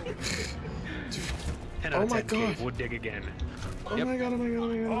 10 out Oh of my 10 God. cave would dig again. Oh Yep. my god, oh my god, oh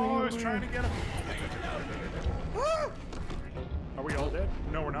my god. Oh, I was trying to get him. Are we all dead?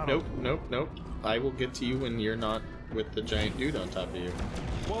 No, we're not. Nope, nope, nope. I will get to you when you're not with the giant dude on top of you.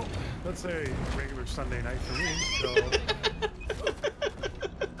 All. Well, that's a regular Sunday night for me. So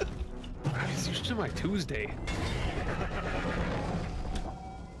It's usually my Tuesday.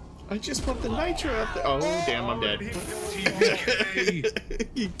 I just want the nitro out there. Oh, damn, I'm dead. TPK.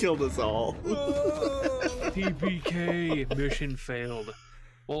 He killed us all. TPK. Mission failed.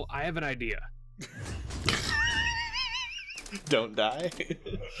 Well, I have an idea. Don't die.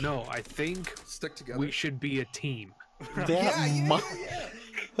 No, I think Stick together. we should be a team. That yeah.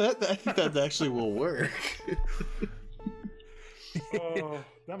 I think that actually will work. oh,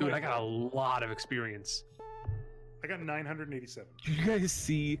 that Dude, might I got a lot of experience. I got 987. Did you guys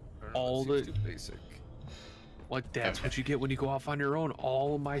see all Seems the too basic. like that's what you get when you go off on your own?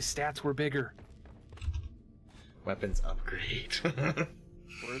 All of my stats were bigger. Weapons upgrade.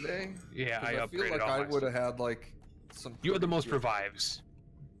 Were they? Yeah, 'Cause I feel upgraded like all I my would have stuff. had like some. You had the pretty most good- revives.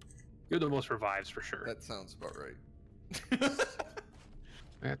 You're the most revives for sure. That sounds about right.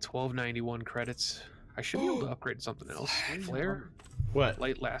 I got 1291 credits. I should be able to upgrade to something else. Flare, What?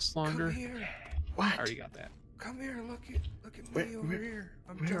 light lasts Come longer. here. I What? already got that. Come here. Look at Where- me over where- here.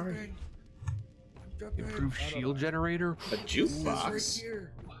 I'm where are jumping. I'm jumping. Improved shield generator. A This is right jukebox?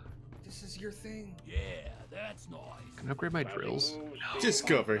 here. This is your thing. Can I upgrade my drills?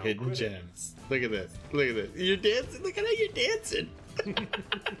 Discover hidden gems. Look at this. Look at this. You're dancing. Look at how you're dancing.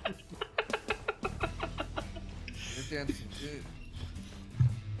 You're dancing good.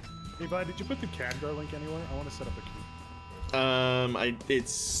 Hey, Vi, did you put the Cadgar link anywhere? I want to set up a queue.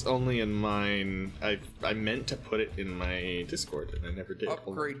 It's only in mine. I meant to put it in my Discord and I never did.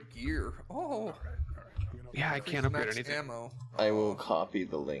 Upgrade gear. Oh. Yeah, I can't upgrade Max anything. ammo. I will copy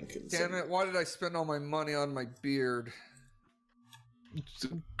the link. And Damn it! Why did I spend all my money on my beard? It's a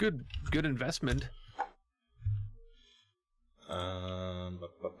good investment.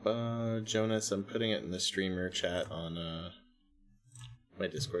 Jonas, I'm putting it in the streamer chat on my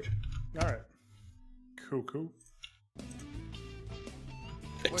Discord. All right. Cool.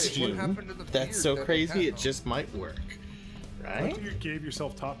 Wait, what happened to the That's beard so that crazy. they It had? just might work, I right? think you gave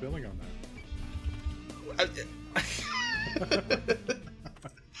yourself top billing on that.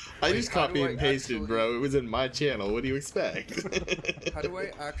 I just how do copy I and pasted, actually- bro. It was in my channel. What do you expect? How do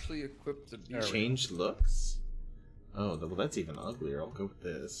I actually equip the beard? Change looks? Oh, well, that's even uglier. I'll go with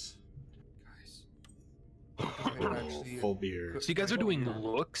this. Guys. How do I actually Full beard. So you guys are doing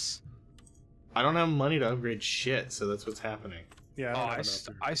looks? I don't have money to upgrade shit, so that's what's happening. Yeah. Oh, I don't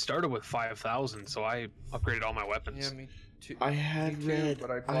know. I started with 5,000, so I upgraded all my weapons. Yeah, me too. I had Me too, red. but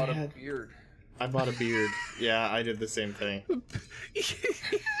I bought a beard. I bought a beard. Yeah, I did the same thing.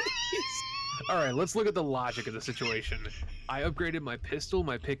 All right, let's look at the logic of the situation. I upgraded my pistol,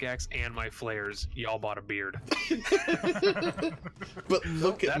 my pickaxe, and my flares. Y'all bought a beard. But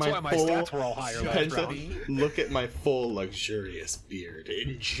look at That's my why my full stats were all higher last Penta, round. look at my full luxurious beard.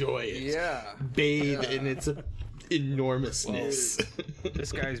 Enjoy it. Yeah. Bathe in its enormousness.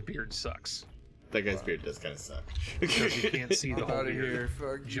 This guy's beard sucks. That guy's beard does kind of suck. Because you can't see the I'm whole out of beard. here.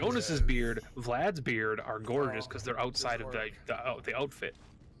 Fuck you Jonas's guys. beard, Vlad's beard are gorgeous because they're outside of the outfit.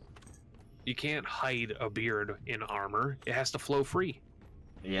 You can't hide a beard in armor. It has to flow free.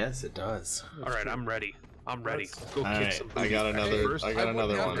 Yes, it does. All right, I'm ready. I'm ready. That's- Go kick Alright, some I got booty. another. First, I got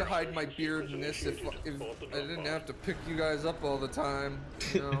another wouldn't one. have to hide my beard in this if I didn't have to pick you guys up all the time.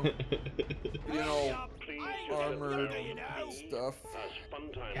 You know, armored stuff.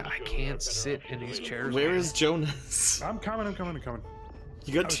 Yeah, I can't sit in these chairs. Where man. is Jonas? I'm coming.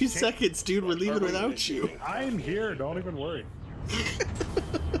 You got I was 2 cha- seconds, dude. We're leaving without you. I'm here. Don't even worry.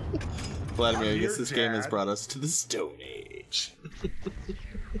 Vladimir, I I'm guess here, this game has Dad. brought us to the Stone Age.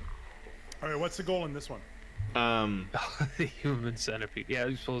 All right. What's the goal in this one? The human centipede? Yeah,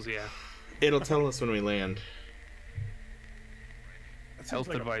 I suppose. Yeah. It'll tell us when we land. That seems Health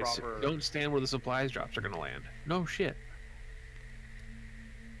like a advice: proper- don't stand where the supplies drops are gonna land. No shit.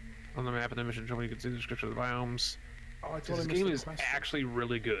 On the map of the mission, you can see the description of the biomes. Oh, I This totally game missed is the question. actually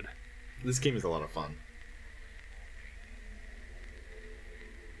really good. This game is a lot of fun.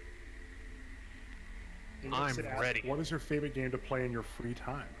 I'm Sid asked, ready. What is your favorite game to play in your free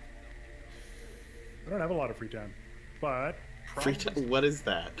time? I don't have a lot of free time, but Free time? What is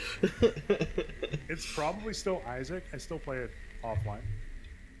that? it's probably still Isaac. I still play it offline.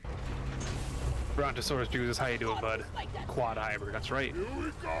 Brontosaurus Jesus, how you doing, bud? Quad hybrid, that's right.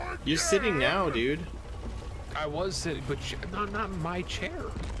 You're sitting now, dude. I was sitting, but not in my chair.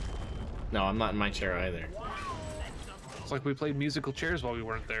 No, I'm not in my chair either. It's like we played musical chairs while we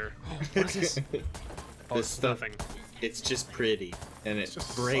weren't there. What is this? Oh, This it's stuff, nothing. it's just pretty, and it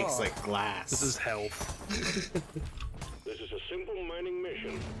just breaks soft. like glass. This is health. This is a simple mining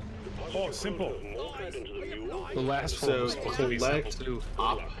mission. Deposit Oh, your simple. quotas of morphite into the mule. The last one So was supposed to be simple collect too.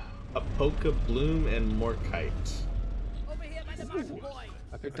 Apoca Bloom and Morkite.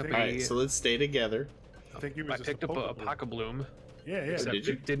 I picked up All right, so let's stay together. I think it was I just picked up a Pokeball. Poca Bloom, Yeah. except did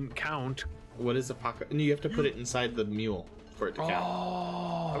you? it didn't count. What is Apoca? And you have to put it inside the mule for it to count.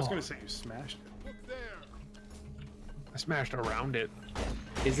 Oh, I was gonna say you smashed it. I smashed around it.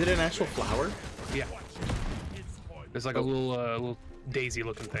 Is it an actual flower? Yeah. It's like a little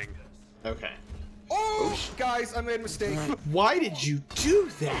daisy-looking thing. Okay. Oh, guys, I made a mistake. Why did you do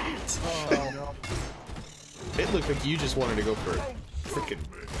that? Oh no. It looked like you just wanted to go for freaking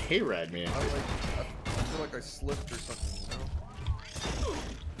hayride, man. I feel like I slipped or something. You know?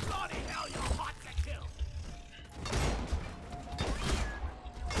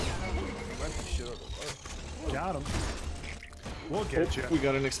 Might be shit out of luck. Got him. We'll get you. We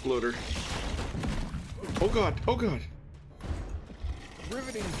got an exploder. Oh god! Oh god!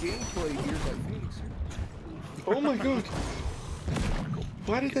 Riveting gameplay here by Phoenix. Oh my god!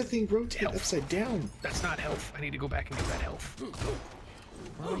 Why did that thing rotate upside down? That's not health. I need to go back and get that health.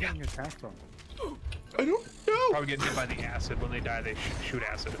 Where are we getting attacked from? I don't know. Probably getting hit by the acid. When they die, they shoot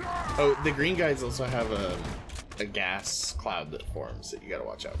acid. Oh, the green guys also have a gas cloud that forms that you gotta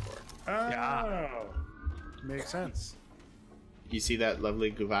watch out for. Oh, Yeah. makes sense. You see that lovely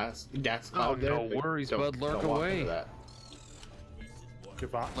gas cloud there? no worries, bud, lurk don't walk away. into that.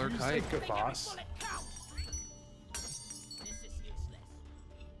 Gavas. Lurk You say height. Gavas.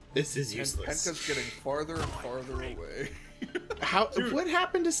 This is And useless. Penka's getting farther and farther away. How? What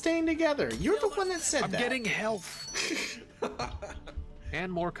happened to staying together? You're the one that said I'm that. getting health.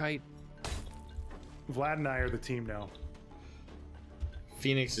 And more kite. Vlad and I are the team now.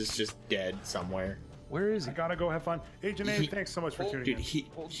 Phoenix is just dead somewhere. Where is I he? gotta go have fun. Agent A, thanks so much for tuning Dude, in.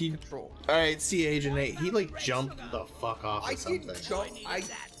 he. Control. All right, see Agent 8. He like jumped the fuck off I of something. didn't jump. I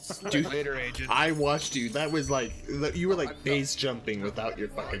Dude, Later, agent. I watched you. That was like you were like base jumping without your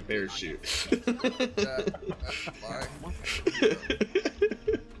fucking parachute. That's fine.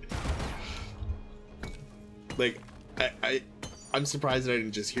 Like I'm surprised that I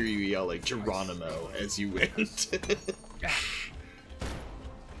didn't just hear you yell like Geronimo as you went.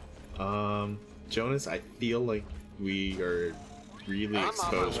 Jonas, I feel like we are really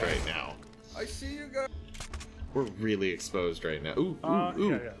exposed right now. I see you guys. We're really exposed right now. Ooh,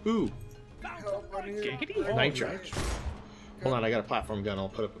 yeah. ooh. Help, I need Giggity. Nitro. Hold on, I got a platform gun. I'll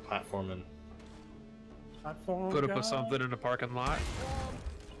put up a platform and Platform Put up guy. a something in a parking lot.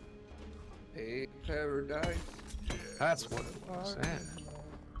 Hey, paradise. That's what it was.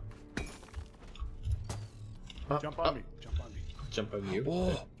 Jump on me. Jump on me. jump on you.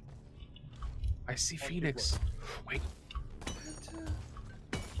 Oh, I see Phoenix. Wait,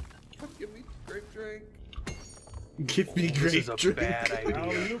 Give me grape drink. Give me this great is a drink. bad idea.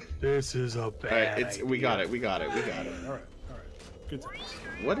 Alley-oop. This is a All bad right, idea. we got it. All right. Good times.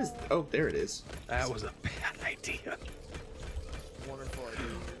 What is? Oh, there it is. That was a bad idea. Wonderful idea.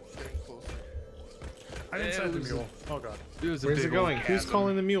 Getting closer. I didn't It set the was- mule. Oh god. It was a Where's big it going? old Who's chasm.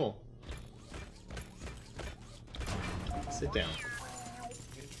 calling the mule? Sit down.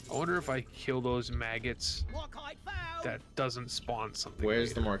 I wonder if I kill those maggots, that doesn't spawn something.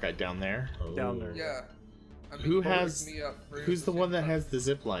 Where's the later. Morkite? Down there? Down there. Yeah. I mean, Who pick has? me up for Who's the zip one that line. has the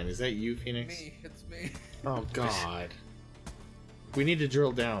zip line? Is that you, Phoenix? Me. It's me. Oh God. We need to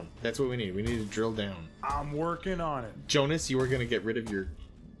drill down. That's what we need. We need to drill down. I'm working on it. Jonas, you are gonna get rid of your.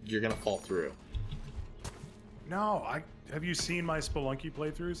 You're gonna fall through. No, have you seen my Spelunky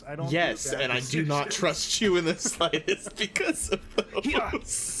playthroughs? I don't. do Yes, bad and I do not decisions. trust you in the slightest because of Yeah.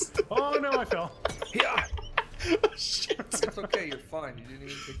 those. Oh no, I fell. Yeah. Oh, shit. It's okay. You're fine. You didn't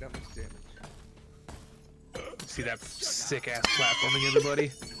even take that much damage. See that sick ass platforming,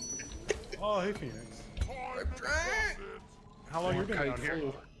 everybody? Oh hey Phoenix. Grape drink. How long you been down here?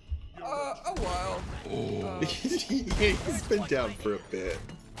 A while. He's been down for a bit.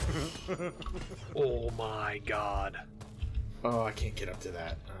 Oh my god. Oh, I can't get up to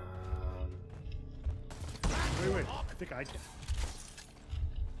that. Wait. I think I can.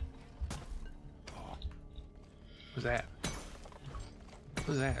 What's that?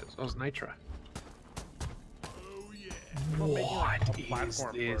 What's that? Oh, it's Nitra. We're making What a is platform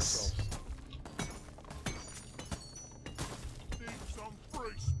for this? ourselves.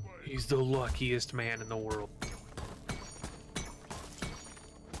 He's the luckiest man in the world.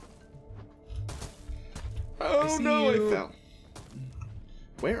 Oh see no, you. I fell.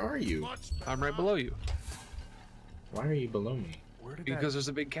 Where are you? I'm right below you. Why are you below me? Where did Because there's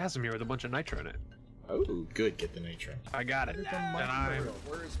a big chasm here with a bunch of nitro in it. Oh, good. Get the nitro. I got it. that And might be I'm... real?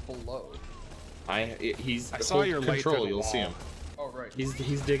 Where is below? He's I saw hold your light control. through the You'll see wall. him. Oh right.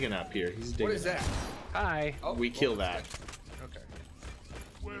 He's digging up here. He's digging. What is up. that? Hi. Oh, We kill that. Okay.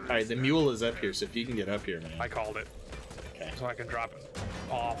 All right, the mule is up here, so if you can get up here, man. I called it. Okay. So I can drop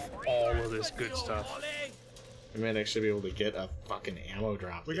off all of this good stuff. I might actually be able to get a fucking ammo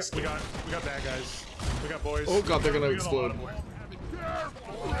drop. We this got bad guys. We got boys. Oh, God, they're gonna We got a lot explode. of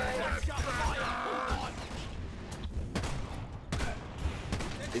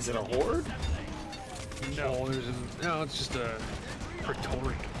Is it a horde? No, no, it's just a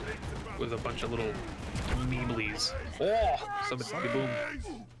Praetorian with a bunch of little meeblies. Oh, somebody boom.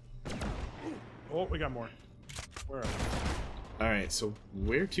 Oh, we got more. Where are they? All right, so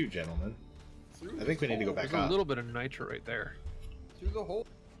where to, gentlemen? I think we need to go back There's a up. little bit of nitro right there. Through the hole.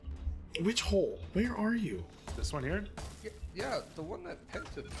 Which hole? Where are you? This one here? Yeah, the one that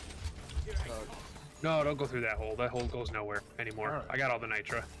Penta. No, don't go through that hole. That hole goes nowhere anymore. Alright. I got all the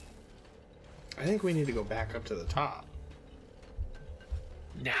nitro. I think we need to go back up to the top.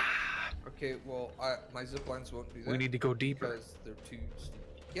 Nah. Okay, well, my zip lines won't do that. We need to go deeper. because they're too.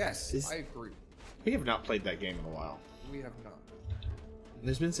 Yes, Is- I agree. We have not played that game in a while. We have not.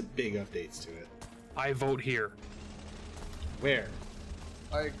 There's been some big updates to it. I vote here. Where?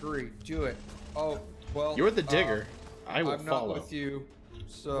 I agree. Do it. Oh well. You're the digger. I will I'm follow. not with you.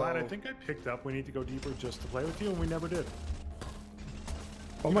 So. Glad I think I picked up. We need to go deeper just to play with you, and we never did.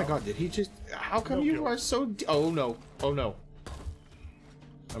 Oh my God! Did he just? How come No you kills. are so? Oh no! Oh no!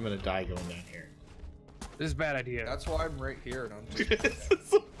 I'm gonna die going down here. This is a bad idea. That's why I'm right here, and I'm just. This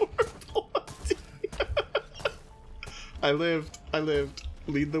is a horrible idea. I lived.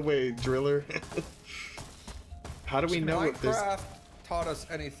 Lead the way, driller. How do we know if this? Minecraft taught us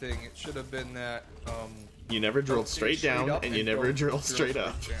anything, it should have been that You never drilled don't dig straight down, up and you never drill don't straight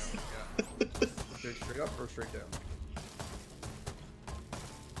up. down. Yeah. Dig straight up or straight down.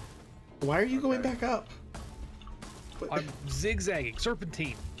 Why are you going back up? I'm zigzagging,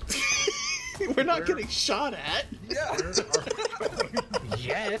 serpentine. We're not getting shot at. Yeah.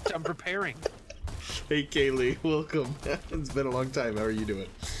 Yet, I'm preparing. Hey, Kaylee, welcome. It's been a long time. How are you doing?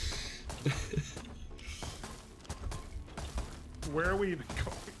 Where are we even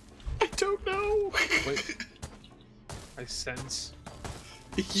going? I don't know. Wait. I sense.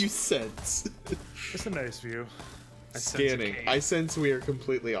 You sense. It's a nice view. I sense a Scanning. cave. I sense we are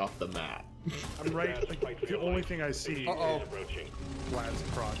completely off the map. I'm right. Like, the only thing I see Uh-oh. is Vlad's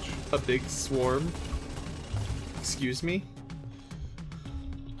crotch. A big swarm. Excuse me?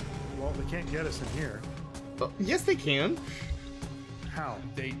 Well, they can't get us in here. Yes, they can. How?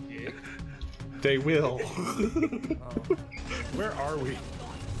 They dig. They will. Where are we?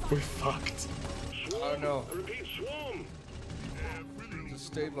 We're fucked. Oh no. Repeat, swarm. Just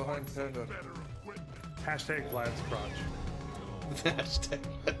stay behind Panda. Hashtag Vlad's crotch. Hashtag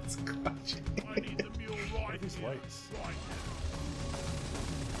that's crotching. What are these lights?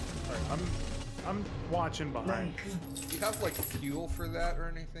 Alright, I'm watching behind. Do you have like fuel for that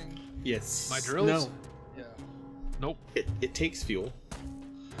or anything? Yes. My drills? No. Yeah. Nope. It takes fuel.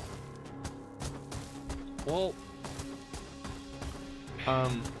 Well,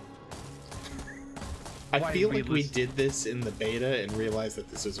 I Why feel did we like we lose? did this in the beta and realized that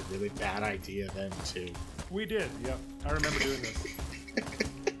this was a really bad idea then too. We did, yep. I remember doing this.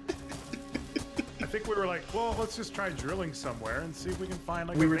 I think we were like, well, let's just try drilling somewhere and see if we can find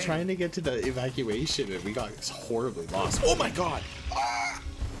like We a were vein. trying to get to the evacuation and we got horribly lost. Oh my god!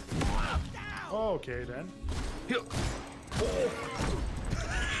 Oh, okay then.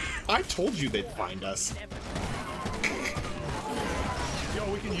 I told you they'd find us.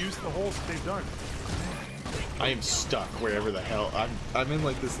 Yo, we can use the holes that they've done. I am stuck wherever the hell I'm in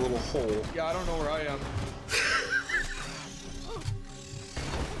like this little hole. Yeah, I don't know where I am.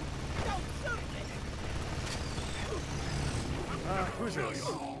 Who's this?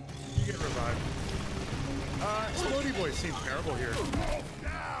 You get revived. Explodey boy seems terrible here.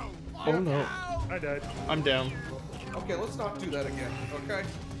 Oh no. I died. I'm down. Okay, let's not do that again, okay?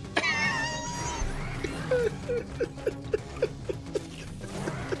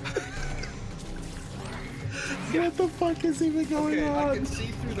 What the fuck is even going Okay, I on? can see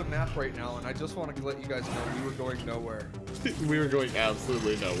through the map right now, and I just want to let you guys know we were going nowhere. We were going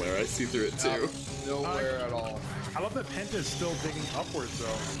absolutely nowhere. I see through it too. Nowhere at all. I love that Penta's still digging upwards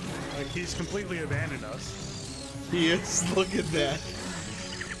though. Like he's completely abandoned us. He is. Look at that.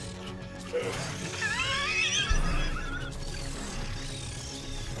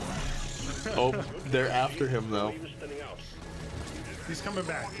 Oh, they're after him though. He's coming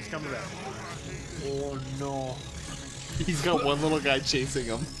back. He's coming back. oh no. He's got one little guy chasing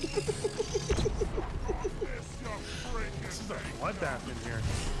him. This is a bloodbath in here.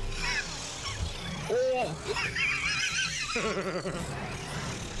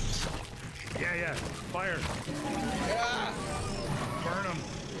 Yeah. Fire. Yeah! Burn him.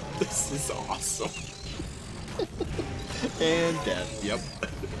 This is awesome. And dead. Yep.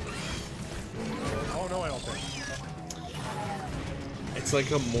 Oh no, I don't think. It's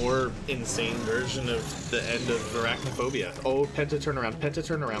like a more insane version of the end of Arachnophobia. Oh, Penta, turn around. Penta,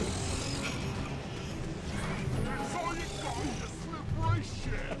 turn around.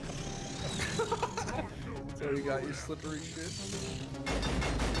 So you got your slippery shit?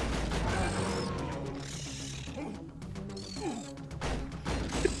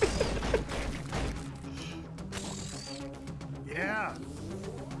 Yeah.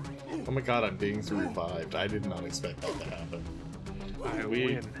 Oh my god, I'm being revived. I did not expect that to happen. I We-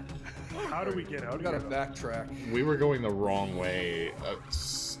 win. How do we get out We of gotta here? backtrack. We were going the wrong way.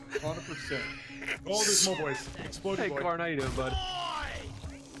 100%. Oh, there's more boys. Exploding Hey, boy. Clarn, how you doing, bud?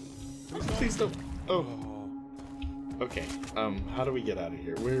 Please don't. Oh. Okay. How do we get out of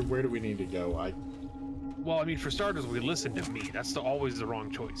here? Where do we need to go? Well, I mean, for starters, we listened to me. That's always the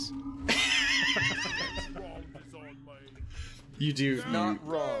wrong choice. You do. Not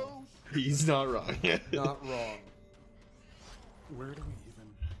wrong. He's not wrong. Not wrong. Where do we even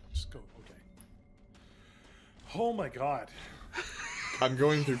just go? Okay. Oh my god. I'm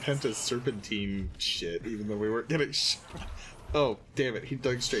going through Penta's serpentine shit, even though we weren't getting shot. Oh, damn it. He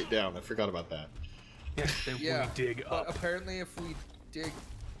dug straight down. I forgot about that. Yeah, then Yeah, we dig but up. apparently if we dig,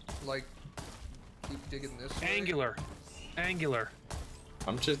 like, keep digging this way. Angular.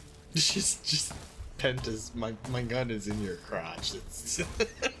 I'm just Penta's my gun is in your crotch. It's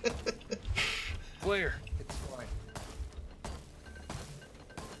Flare. It's fine.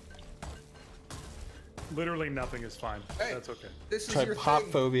 Literally nothing is fine. Hey. That's okay. This is your thing.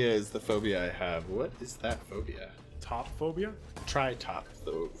 Tripophobia is the phobia I have. What is that phobia? Top phobia?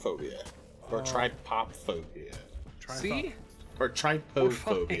 Phobia. Or tripophobia. See? Or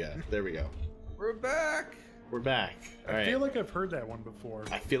tripophobia. There we go. We're back. We're back. All I right. feel like I've heard that one before.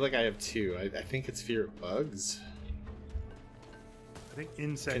 I feel like I have two. I think it's fear of bugs. I think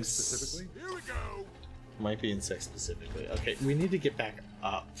insects 'Cause- specifically. Might be insects specifically. Okay, we need to get back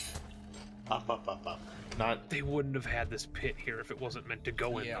up. Up. Not. They wouldn't have had this pit here if it wasn't meant to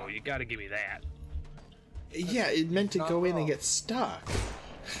go in, Yeah. though. You gotta give me that. Yeah, it meant to not go in and wrong. get stuck.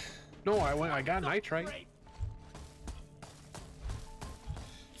 No, I got nitrite.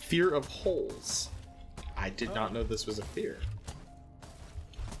 Fear of holes. I did not know this was a fear.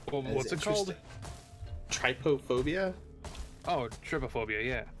 Well, That is what's it called? interesting. Tripophobia? Oh, trypophobia,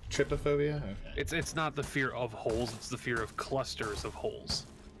 yeah. Tripophobia? Okay. It's not the fear of holes, it's the fear of clusters of holes.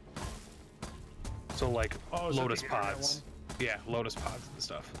 So like Oh, is that lotus the internet pods. Yeah, lotus pods and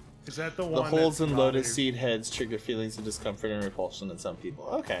stuff. Is that the The one? holes that's in not lotus a- seed heads trigger feelings of discomfort and repulsion in some people.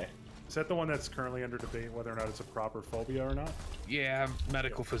 Okay. Is that the one that's currently under debate whether or not it's a proper phobia or not? Yeah,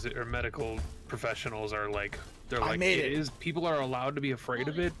 medical professionals are like they're I like made it it. is people are allowed to be afraid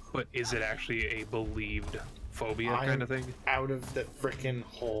of it, but is it actually a believed phobia kind of thing? Out of the frickin'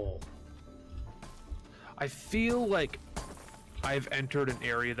 hole. I feel like I've entered an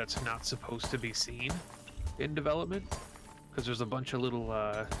area that's not supposed to be seen in development because there's a bunch of little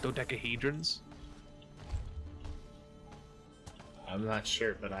dodecahedrons. I'm not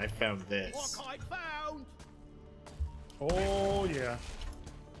sure, but I found this. Oh yeah.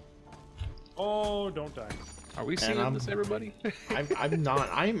 Oh, don't die. Are we seeing I'm- this, everybody? I'm not.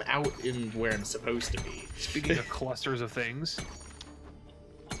 I'm out in where I'm supposed to be. Speaking of clusters of things,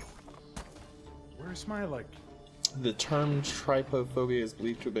 Where's my like? The term tripophobia is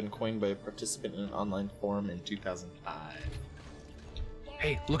believed to have been coined by a participant in an online forum in 2005.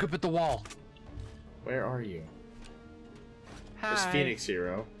 hey, look up at the wall. Where are you? Hi. There's Phoenix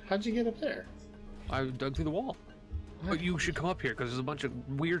Hero. How'd you get up there? I dug through the wall. But you should come up here because there's a bunch of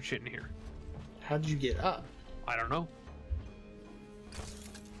weird shit in here. How'd you get up? I don't know.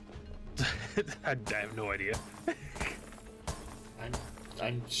 I have no idea.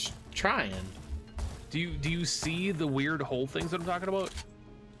 I'm trying. Do you see the weird hole things that I'm talking about?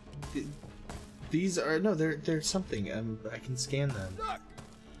 These are no, they're something. I can scan them.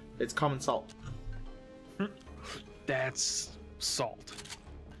 It's common salt. That's salt.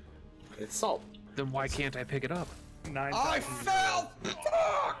 It's salt. Then why can't I pick it up? 9,000 I fell.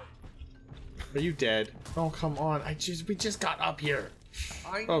 Fuck! Are you dead? Oh come on! We just got up here.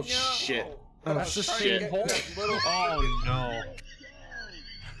 I Oh know. shit! But Oh I was trying to shit! get that little Oh no.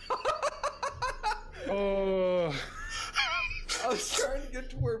 Oh. I was trying to get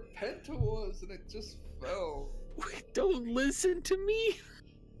to where Penta was, and it just fell. Don't listen to me.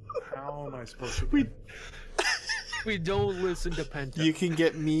 How am I supposed to? We don't listen to Penta. You can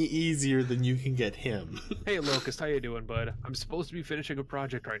get me easier than you can get him. Hey Locust, how you doing, bud? I'm supposed to be finishing a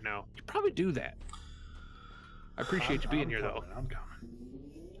project right now. You probably do that. I appreciate you being here though. I'm coming.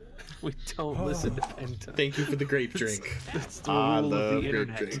 We don't listen to Penta. Thank you for the grape drink. That's the I rule of love the grape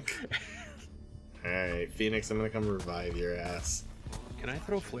internet. drink. Alright, Phoenix, I'm gonna come revive your ass. Can I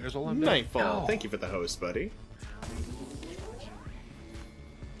throw flares while I'm down? Nightfall, Ow. thank you for the host, buddy.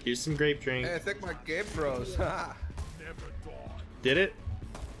 Here's some grape drink. Hey, I think my game froze. Ha. Did it?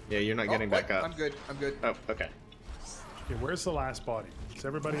 Yeah, you're not getting back wait, up. I'm good. I'm good. Oh, okay. Okay, where's the last body? Is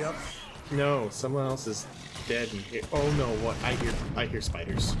everybody up? No, someone else is dead in here. Oh no, what? I hear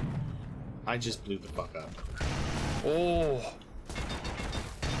spiders. I just blew the fuck up. Oh.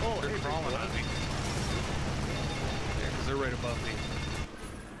 Oh, they're crawling on me. Yeah, because they're right above me.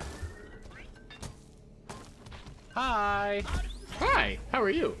 Hi. Hi, how are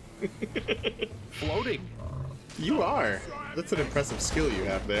you? Floating. You are. That's an impressive skill you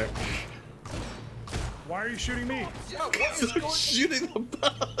have there. Why are you shooting me? Yeah, what is going Shooting the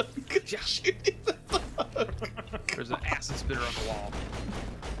bug. Shooting the bug. There's an acid spitter on the wall.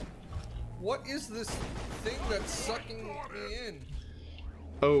 What is this thing that's sucking me in?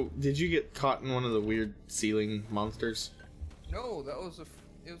 Oh, did you get caught in one of the weird ceiling monsters? No, that was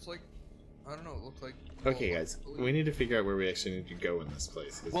it was like, I don't know, it looked like... Okay, guys, we need to figure out where we actually need to go in this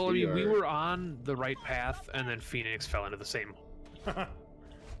place. 'Cause Well, I mean, we are- were on the right path, and then Phoenix fell into the same.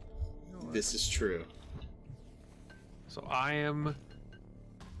 This is true. So I am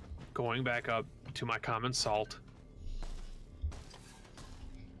going back up to my common salt.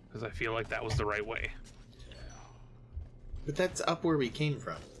 because I feel like that was the right way. But that's up where we came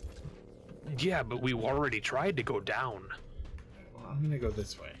from. Yeah, but we already tried to go down. Well, I'm gonna go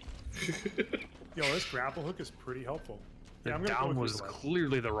this way. Yo, this grapple hook is pretty helpful. The Yeah, I'm gonna go down with was you, Wes.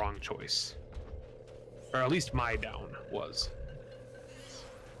 clearly the wrong choice. Or at least my down was.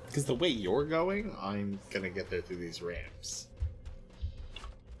 Because the way you're going, I'm gonna get there through these ramps.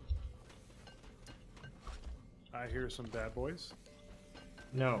 I hear some bad boys.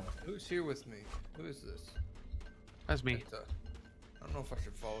 No. Who's here with me? Who is this? That's me. I don't know if I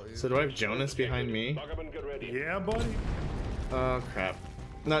should follow you. So do I have Jonas behind me? Lock up and get ready. Yeah, buddy. Oh crap.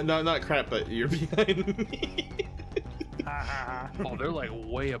 Not crap, but you're behind me. Oh, they're like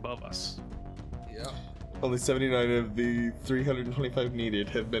way above us. Yeah. Only 79 of the 325 needed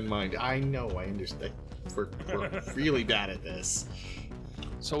have been mined. I know, I understand. We're really bad at this.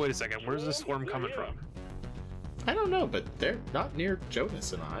 So wait a second, where's this swarm coming from? I don't know, but they're not near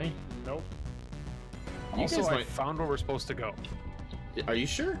Jonas and I. Nope. You Also, guys I might... found where we're supposed to go. Are you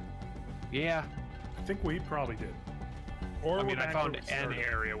sure? Yeah. I think we probably did. Or I we're mean, I back found where we an started.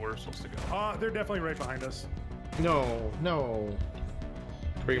 area where we're supposed to go. They're definitely right behind us. No, no.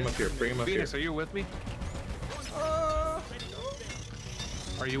 Bring him up here, bring him up Phoenix, here. are you with me?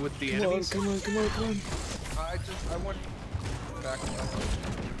 Are you with the Come on, enemies? come on, come on, come on. I went back.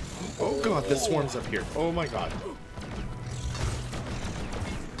 Oh god, this swarm's up here. Oh my god.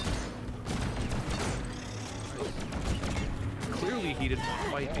 Clearly he didn't want to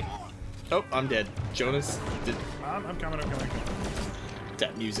fight me. Oh, I'm dead. Jonas did I'm coming.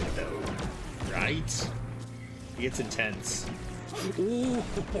 that music though. Right? It gets intense. Ooh.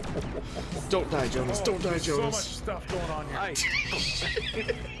 Don't die, Jonas. Don't die, There's so much Jonas. stuff going on here. Nice.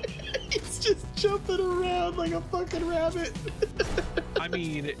 He's just jumping around like a fucking rabbit. I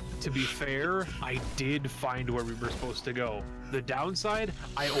mean, to be fair, I did find where we were supposed to go. The downside,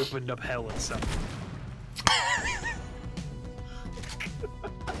 I opened up hell itself.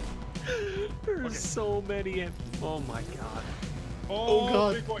 There's so many. Oh my god. Oh,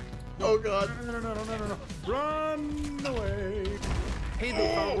 God. Big boy. Oh god. No. Run away. Hey,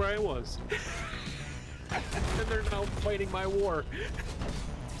 they found where I was. And they're now fighting my war.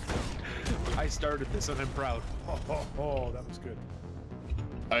 I started this and I'm proud. Oh, that was good.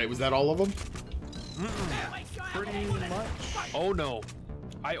 Alright, was that all of them? Pretty much. Oh no.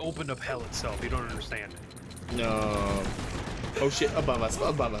 I opened up hell itself. You don't understand. No. Oh shit, above us,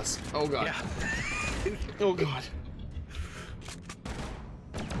 above us. Oh god. Yeah. Oh god.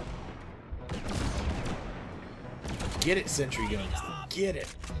 Get it, sentry guns. Get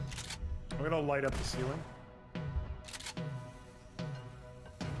it. I'm gonna light up the ceiling.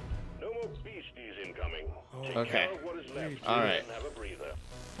 No more beasties incoming. Take Okay. care of what is left. All right. And have a breather.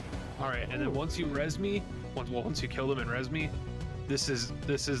 Alright, and then once you res me, once you kill them and res me, this is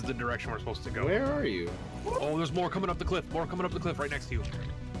the direction we're supposed to go. Where are you? Oh, there's more coming up the cliff. More coming up the cliff right next to you.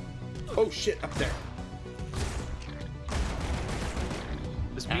 Oh shit, up there.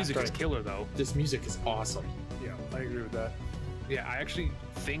 This music is After- killer though. This music is awesome. Yeah, I agree with that. Yeah, I actually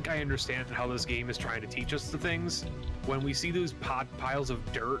think I understand how this game is trying to teach us the things. When we see those piles of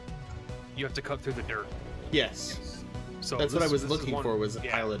dirt, you have to cut through the dirt. Yes. So That's what I was this is looking one- for, was a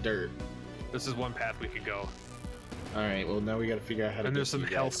yeah, pile of dirt. This is one path we could go. Alright, well now we gotta figure out how to And get there's some to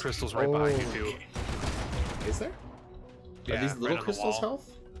you health guys. crystals right behind you too. Is there? Yeah, Are these right little on the crystals wall.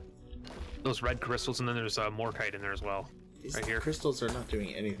 health? Those red crystals, and then there's morkite in there as well. These Right here. crystals are not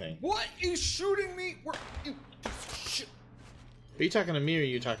doing anything. What? You shooting me? Where? You shit. Are you talking to me or are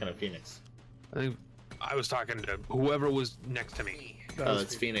you talking to Phoenix? I think I was talking to whoever was next to me. That Oh, was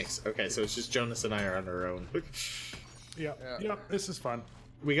it's Phoenix. Okay, so it's just Jonas and I are on our own. Yeah. This is fun.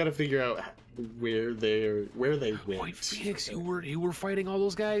 We gotta figure out where they Wait, went. Phoenix, you were fighting all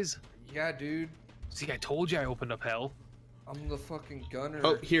those guys? Yeah, dude. See, I told you I opened up hell. I'm the fucking gunner.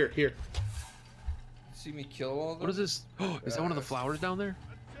 Oh, here. See me kill all of them? What is this? Oh, is that one of the flowers down there?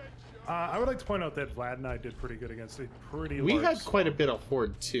 I would like to point out that Vlad and I did pretty good against a pretty We large had quite a bit of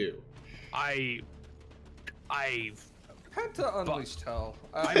horde too. I Penta unleashed hell.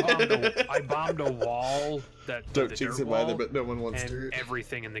 I bombed a wall that Don't the jinx dirt him either, wall, but no one wants and to.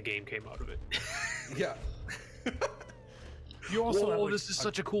 everything in the game came out of it. Yeah. You also have, Whoa, like, this is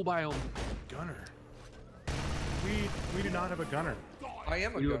such a cool biome. gunner. We do not have a gunner. I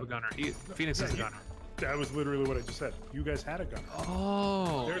am a You gunner. have a gunner. Phoenix is a gunner. That was literally what I just said. You guys had a gunner.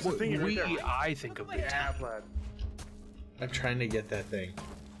 Oh, There's a thing right there. I think of it. Yeah, Vlad. I'm trying to get that thing.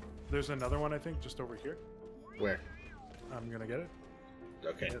 There's another one I think just over here. Where? I'm gonna get it.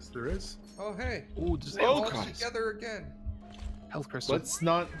 Okay. Yes, there is. Oh, hey. Ooh, just Oh, All Christ. together again. health crystal. Let's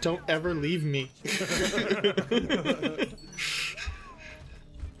not. Don't ever leave me.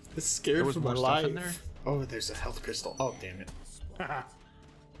 This is scared was for my more stuff in there? life. Oh, there's a health crystal. Oh, damn it.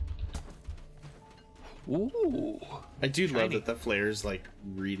 Ooh. I do love Shiny. that the flares like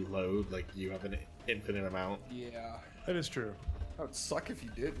reload, like you have an infinite amount. Yeah. That is true. That would suck if you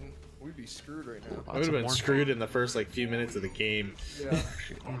didn't. We'd be screwed right now. I would have been screwed in the first like few minutes of the game. Yeah.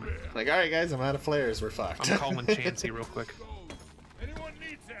 Like, all right, guys, I'm out of flares. We're fucked. I'm calling Chansey real quick.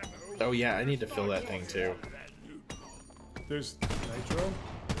 Oh yeah, I need to fill that thing too. There's nitro.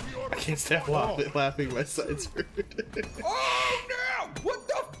 I can't stop laughing. My sides hurt. Oh no! What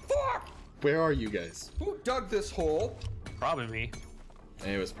the fuck? Where are you guys? Who dug this hole? Probably me.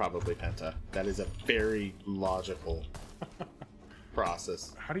 It was probably Penta. That is a very logical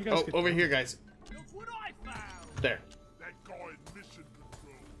process. How do you guys Oh, get over down? here, guys. There.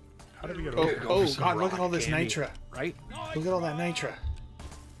 How did we get Oh, over here? oh some God! Look rock at all this candy. nitra. Right? Look at all that nitra.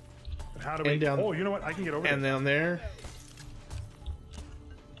 And how do we? and down- Oh, you know what? I can get over And there. down there.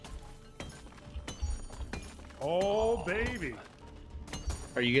 Oh baby.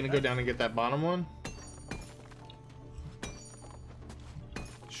 Are you gonna go down and get that bottom one?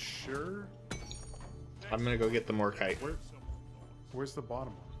 Sure. I'm gonna go get the Morkite. Where's the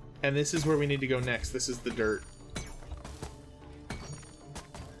bottom one? And this is where we need to go next. This is the dirt.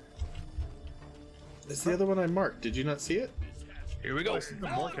 It's the other one I marked. Did you not see it? Here we go. This is the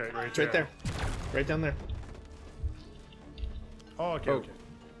Morkite right It's right there. Right down there. Oh, okay, Oh. okay.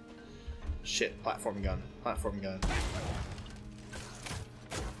 Shit. Platform gun. Platform gun.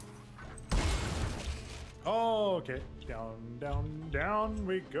 Oh, okay. Down, down, down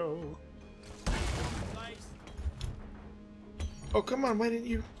we go. Oh, come on. Why didn't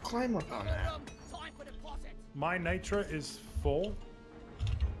you climb up on that? My nitra is full.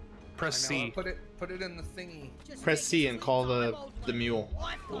 Press I know, C. put it in the thingy. Press C and call the mule.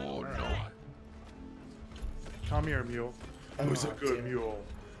 Oh no. Come here, mule. Who's a good mule?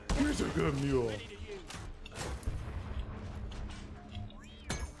 Who's a good mule?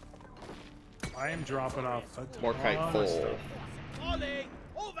 I am dropping off a ton Morkite of full. stuff.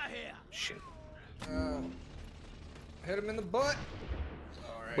 Shit. Hit him in the butt.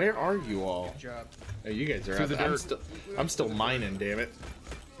 All right. Where are you all? Good job. Oh, you guys are Through out the there. dirt. I'm still mining, damn it.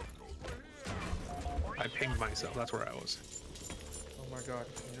 I pinged myself. That's where I was. Oh my god.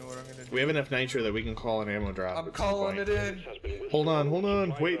 You know what I'm gonna do? We have enough nitro that we can call an ammo drop. I'm at some calling point. it in. Hold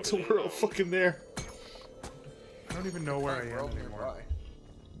on. Wait till we're all fucking there. I don't even know where I am World anymore. nearby.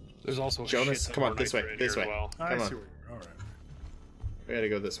 There's also a Jonas, shit come on, ton this more way, nitro in this here way. as well. I Come see on. where you're. Alright. We gotta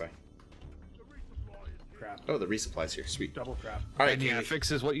go this way. Crap. Oh, the resupply's here. Sweet. Double crap. All right, And yeah, Katie. it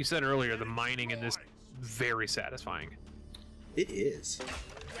fixes what you said earlier. The mining in this very satisfying. It is.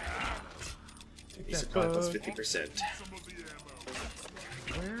 Take Resupply that plus bug. 50%.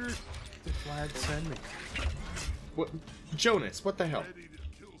 Where did Vlad send me? What? Jonas, what the hell?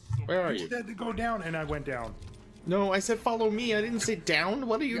 Where are You you? said to go down, and I went down. No, I said follow me. I didn't say down.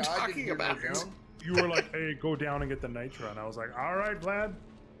 What are you Yeah, I didn't talking hear about? go down. You were like, "Hey, go down and get the nitro," and I was like, "All right, Vlad.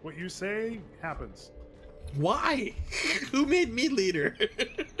 What you say happens." Why? Who made me leader?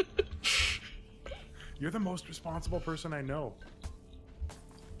 You're the most responsible person I know.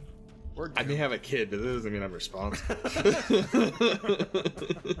 We're I may doomed. have a kid, but that doesn't mean I'm responsible.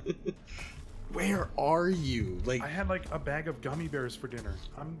 Where are you? Like I had like a bag of gummy bears for dinner.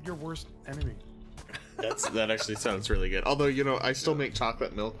 I'm your worst enemy. that actually sounds really good. Although, you know, I still make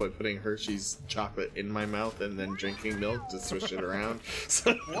chocolate milk by putting Hershey's chocolate in my mouth and then drinking milk to swish it around.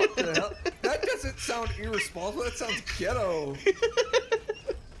 So What the hell? That doesn't sound irresponsible. That sounds ghetto.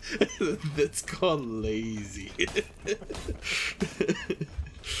 that's called lazy.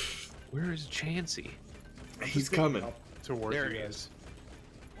 Where is Chansey? He's coming. Up towards There you he guys.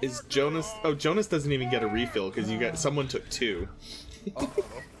 is. Is Jonas? Oh, Jonas doesn't even get a refill because you got someone took 2. Uh-oh.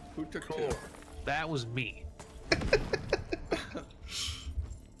 Who took two? That was me.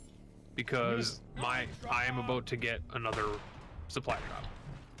 Because I am about to get another supply drop.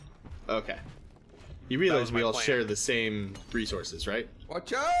 Okay. You That realize was we my all plan. share the same resources, right?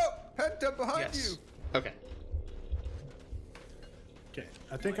 Watch out! Penta behind Yes. you. Okay. Okay,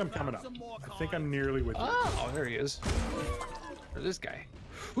 I think I'm coming up. I think I'm nearly with you. Oh, there he is. There's this guy.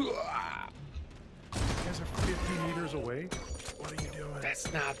 You guys are 50 meters away. What are you doing?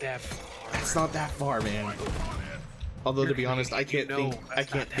 That's not that far. It's not that far, man. Although to be honest, I can't No, think. I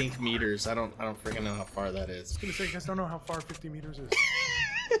that's can't not that think meters. I don't freaking know how far that is. I was gonna say, you guys don't know how far 50 meters is.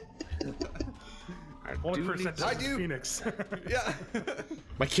 I Only do for a need second, to- I do. Phoenix. Yeah.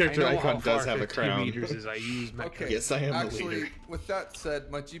 My I character know icon how far does have a 50 crown. meters is. I use my Okay. Yes, I am the Actually, leader. with that said,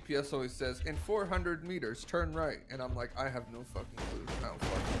 my GPS always says in 400 meters, turn right, and I'm like, I have no fucking clue how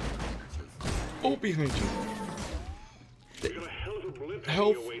far 400 meters is. Oh, behind you.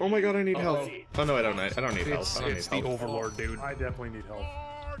 Health. Oh my god, I need health. Oh no, I don't need health. I don't need It's the health. Overlord, dude. I definitely need help.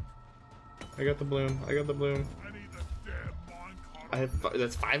 I got the bloom. I got the bloom. I have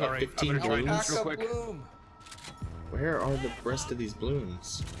that's 5 of 15 I'm gonna try blooms. this real quick. Bloom. Where are the rest of these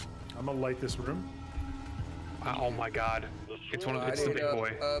blooms? I'm gonna light this room. Oh my god. It's one of it's the Light big it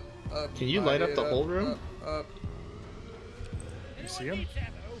boy. up, Can you light up it the whole room? Up. You see him?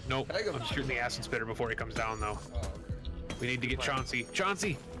 Nope. Tag him. I'm shooting the acid spitter before he comes down though. Oh, okay. We need to get Chauncey.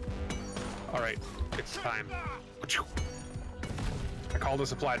 Chauncey! Alright, it's time. I called a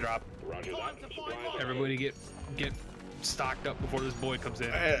supply drop. Roger that. Supplies on Everybody get stocked up before this boy comes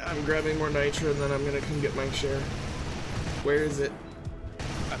in. I'm grabbing more nitro and then I'm gonna come get my share. Where is it?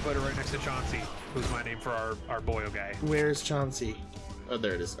 I put it right next to Chauncey, who's my name for our boyo guy. Where's Chauncey? Oh,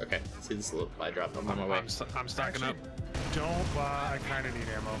 there it is. Okay. See this little supply drop. I'm on my way. I'm stocking up. Don't buy. I kind of need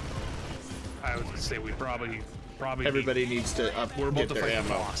ammo. I was gonna say we probably Everybody needs to we're about get to their fight the ammo.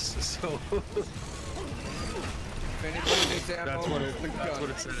 boss. So If anybody needs ammo, that's what the it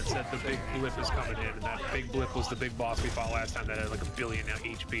gun. said. It said the big blip is coming in, and that big blip was the big boss we fought last time that had like 1 billion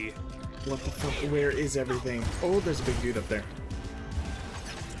HP. What the fuck? Where is everything? Oh, there's a big dude up there.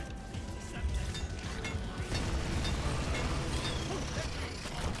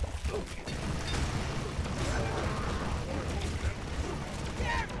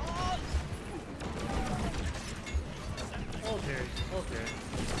 Okay.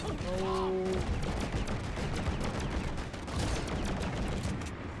 Oh.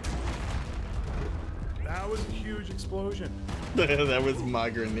 That was a huge explosion. That was my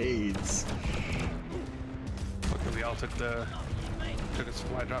grenades. Okay, we all took a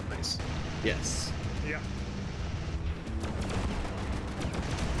supply drop base. Yes. Yeah.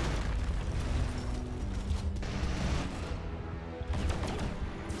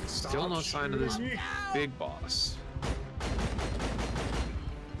 Still no sign of this shooting me. big boss.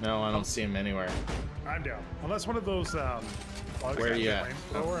 No, I don't see him anywhere. I'm down. Unless one of those bugs Where got you at?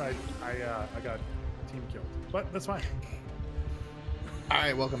 flamethrower, I got team killed. But that's fine.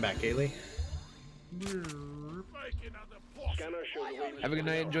 Alright, welcome back, Kaylee. Scanner shows away. Have a good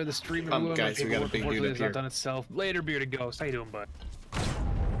night. Enjoy the stream. Guys, we got a big dude up It's here. not done itself. Later, bearded ghost. How you doing, bud?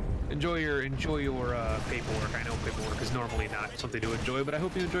 Enjoy your paperwork. I know paperwork is normally not something to enjoy, but I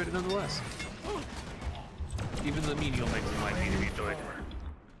hope you enjoyed it nonetheless. Even the menial things in life need to be enjoyed.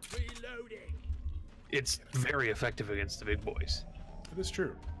 It's very effective against the big boys. It is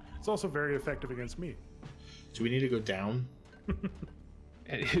true. It's also very effective against me. Do we need to go down?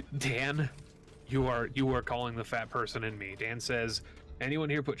 Dan, you are calling the fat person in me. Dan says, anyone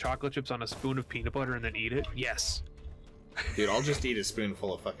here put chocolate chips on a spoon of peanut butter and then eat it? Yes. Dude, I'll just eat a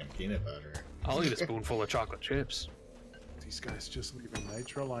spoonful of fucking peanut butter. I'll eat a spoonful of chocolate chips. These guys just leaving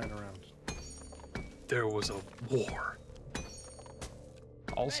nitro lying around. There was a war.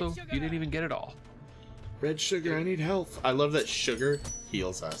 Also, you didn't even get it all. Red sugar, I need health. I love that sugar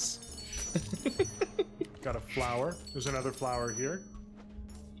heals us. Got a flower. There's another flower here.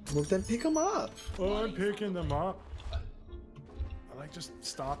 Well, then pick them up. Oh, I'm picking them up. I like just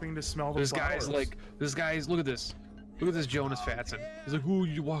stopping to smell the This flowers. guy's, look at this. Look at this Jonas Fatson. He's like, ooh,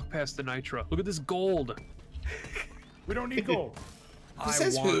 you walk past the nitro. Look at this gold. We don't need gold. I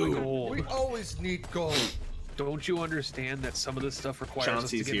says want who? gold. We always need gold. Don't you understand that some of this stuff requires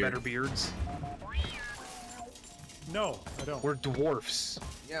Chauncey's us to get here. better beards? No, I don't. We're dwarfs.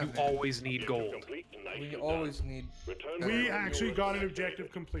 Yeah, You man. always need gold. Complete. We Nicely always need. Return We to actually your got an work.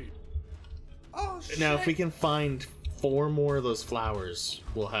 objective complete. Oh shit! Now, if we can find 4 more of those flowers,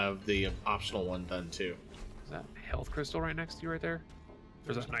 we'll have the optional one done too. Is that health crystal right next to you right there?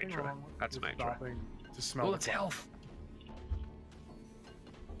 Or is that Nothing nitro? wrong That's with nitro. Stopping to smell. Well, the it's flowers. health.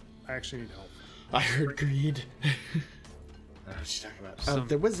 I actually need help. I heard greed. I don't know what you're talking about. Some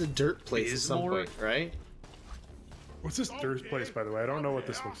There was a dirt place at some Bismore? point, right? What's this dirt place, by the way? I don't know what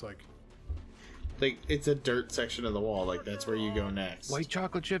this looks like. Like, it's a dirt section of the wall. Like, that's where you go next. White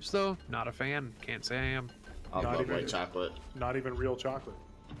chocolate chips, though? Not a fan. Can't say I am. I Not love even- white chocolate. Not even real chocolate.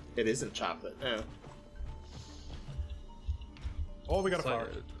 It isn't chocolate. No. Oh, we got a It's like,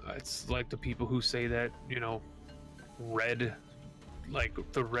 flower. it's like the people who say that, you know, red, like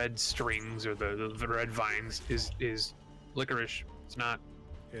the red strings or the red vines is licorice. It's not.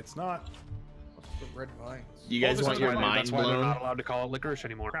 It's not. The red vines. You guys this want is your why- mind That's why they're blown? not allowed to call it licorice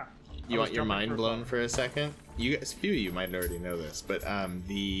anymore. Crap. You I was want your jumping mind for a blown flower. for a second? You guys, few of you might already know this, but I'm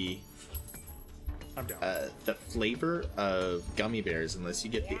down. the flavor of gummy bears, unless you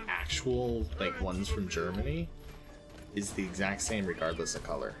get the actual like ones from Germany, is the exact same regardless of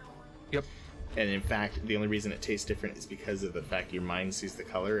color. Yep. And in fact, the only reason it tastes different is because of the fact your mind sees the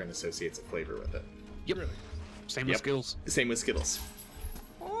color and associates a flavor with it. Yep. Really? Same with Skittles. Same with Skittles.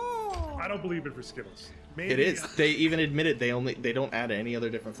 I don't believe it for Skittles. Maybe, It is. They even admitted they don't add any other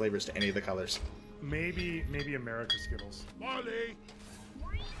different flavors to any of the colors. Maybe America Skittles.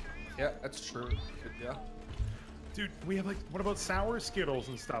 Yeah, that's true. Yeah. Dude, we have like, what about sour Skittles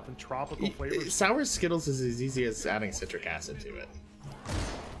and stuff and tropical flavors? Sour Skittles is as easy as adding citric acid to it.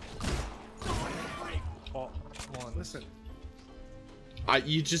 Oh, listen.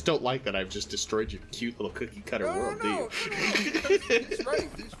 You just don't like that I've just destroyed your cute little cookie cutter world, do you? He's right.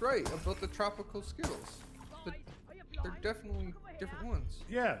 He's right about the tropical Skittles. They're definitely different ones.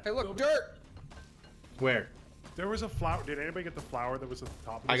 Yeah. Hey, look, dirt. Where? There was a flower. Did anybody get the flower that was at the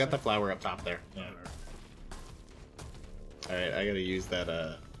top of I got the thing? flower up top there. Yeah. Alright, I gotta use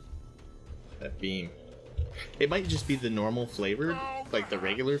that beam. It might just be the normal flavored, like the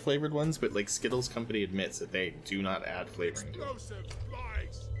regular flavored ones, but like Skittles Company admits that they do not add flavoring to them.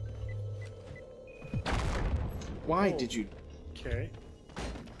 Why did you... Okay.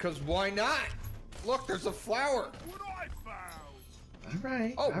 Because why not? Look, there's a flower.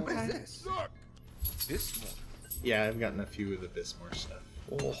 Alright, Oh, alright. what is this? Look. This one. Yeah, I've gotten a few of the Bismore stuff.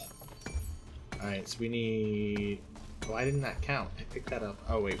 Oh. Alright, so we need... Why didn't that count? I picked that up.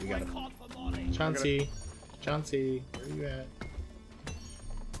 Oh wait, we got it. Chauncey! Chauncey, where are you at?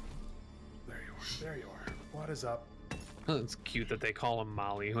 There you are. There you are. What is up? Oh, it's cute that they call him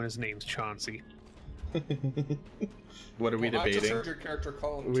Molly when his name's Chauncey. What are we Well, I just debating? heard your character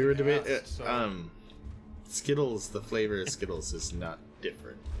call him We were Jimmy debating. Ass, so- Skittles, the flavor of Skittles is not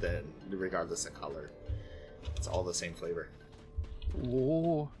different than regardless of color. It's all the same flavor.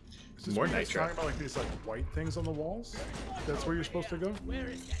 Oh. Is this More what you guys nitro. talking about, like these like white things on the walls? That's where you're supposed to go?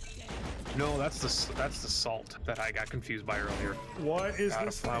 No, that's the salt that I got confused by earlier. What is Got a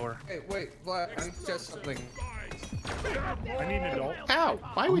this thing? flower. Hey, wait, Vlad, I need to test something. I need an adult. Ow!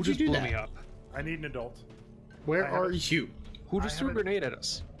 Why Who would you just do blew that? me up? I need an adult. Where I are haven't- you? Who just I threw a haven't- grenade at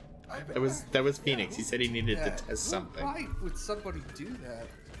us? That was Phoenix. He said he needed to test something. Why would somebody do that?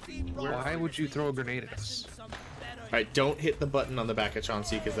 Why would you throw a grenade at us? Alright, don't hit the button on the back of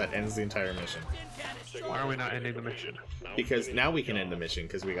Chauncey because that ends the entire mission. Why are we not ending the mission? Because now we can end the mission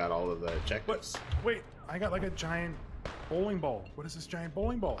because we got all of the But objectives. wait, I got like a giant bowling ball. What is this giant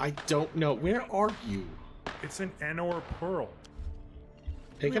bowling ball? I don't know. Where are you? It's an Enor pearl.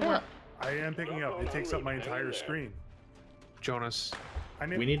 Pick it up. I am picking it up. It takes up my entire screen. Jonas.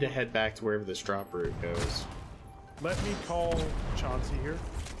 We need to head back to wherever this drop route goes. Let me call Chauncey here,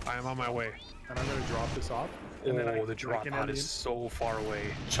 I am on my way. and I'm gonna drop this off. And then Oh, the drop can pod end is so far away.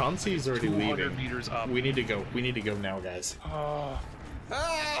 Chauncey's already 200 leaving. meters up. We need to go. We need to go now, guys. Help!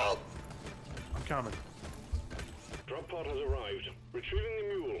 I'm coming. Drop pod has arrived. Retrieving the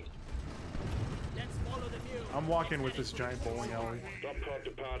mule. I'm walking with this giant bowling alley. Drop pod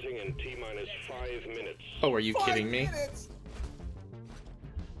departing in T-minus 5 minutes. Oh, are you kidding me? 5 minutes.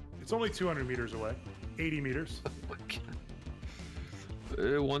 It's only 200 meters away. 80 meters.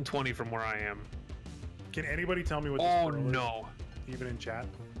 120 from where I am. Can anybody tell me what this Oh pearl is? no. Even in chat?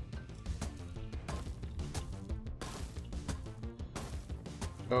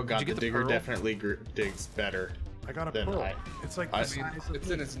 Oh god, you the get the digger pearl? definitely digs better. I got a Then pearl. I- It's like I the mean, size of It's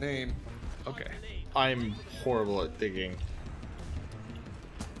in its name. Okay. I'm horrible at digging.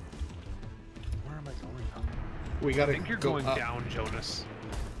 Where am I going now? We I gotta think you're go going up. down, Jonas.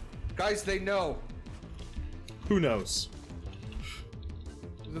 Guys, they know. Who knows?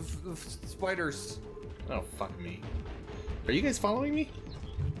 The spiders. Oh fuck me. Are you guys following me?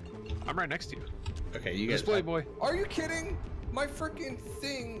 I'm right next to you. Okay, you guys. Display boy. Are you kidding? My freaking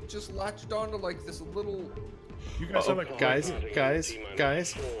thing just latched onto like this little. You guys are like guys, Departing in guys, T-minus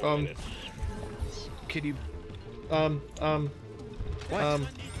guys. 4 minutes. Kid, you. What?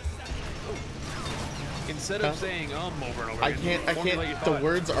 Instead of saying over and over I again, can't. formulate your The thought.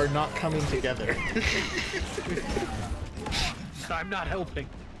 words are not coming together. I'm not helping.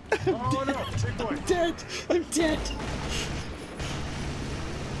 Oh no, big boy. Dead. I'm dead.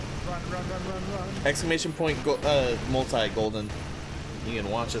 Run. Exclamation point! Multi golden. You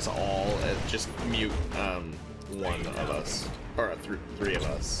can watch us all and just mute one of us or three of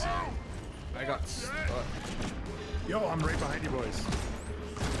us. I got stuck. Yo, I'm right behind you boys.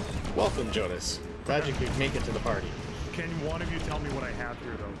 Welcome, Jonas. Glad you could make it to the party. Can one of you tell me what I have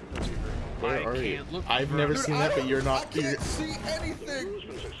here though? That'd be great. Where I are you? can't look I've for never it. seen I that, but don't- you're I not. can't see anything. Mule's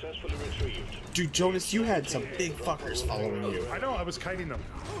been successfully retrieved. Dude, Jonas, you had some big fuckers following you. I know, I was kiting them.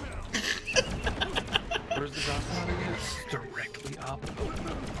 Where's the drop pod again? Directly up.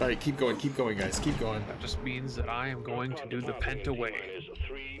 All right, keep going, guys, keep going. That just means that I am going to do the pentaway. T-minus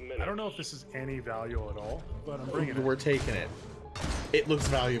 3 minutes. I don't know if this is any value at all, but I'm bringing it. We're taking it. It looks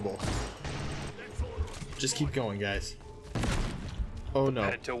valuable. Just keep going, guys. Oh no.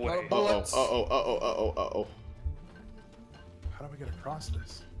 Penta way. Uh-oh. How do we get across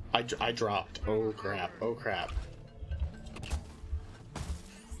this? I dropped. Oh crap. Oh crap.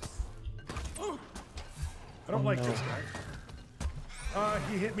 I don't like this guy.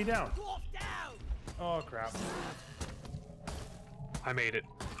 He hit me down. Oh crap. I made it.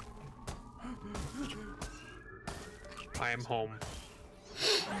 I am home.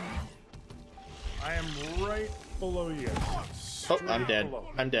 I am right below you. Oh, I'm dead. Below.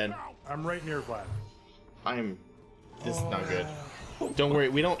 I'm dead. I'm right near Vlad. This is not good. Don't worry,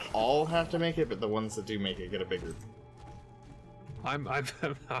 we don't all have to make it, but the ones that do make it get a bigger. I'm at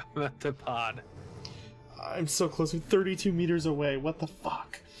the pod. I'm so close. We're 32 meters away. What the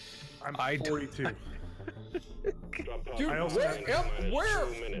fuck? I'm I don't- 42. Dude, I also where? have- Where?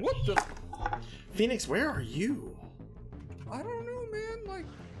 What the? Phoenix, where are you? I don't know, man. Like,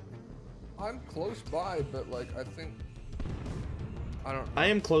 I'm close by, but like, I think I don't. I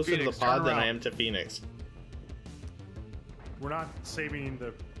am closer Phoenix, to the pod turn than I around. am to Phoenix. We're not saving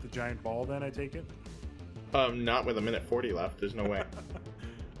the giant ball then, I take it? Not with a minute 40 left. There's no way.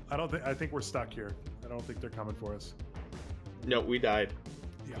 I think we're stuck here. I don't think they're coming for us. No, we died.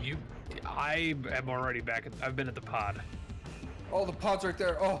 I am already back. I've been at the pod. Oh, the pod's right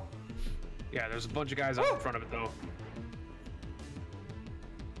there. Oh, Yeah, there's a bunch of guys out in front of it though.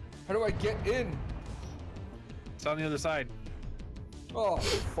 how do I get in? It's on the other side. Oh,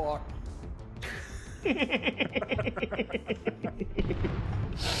 fuck.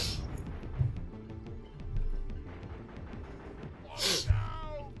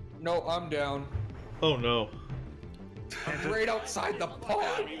 No, I'm down. Oh no. I'm right outside the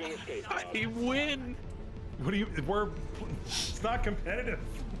pod. I win. What do you? It's not competitive.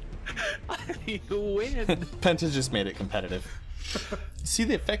 I win. Penta just made it competitive. See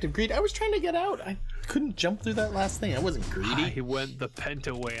the effect of greed? I was trying to get out. I couldn't jump through that last thing. I wasn't greedy. I went the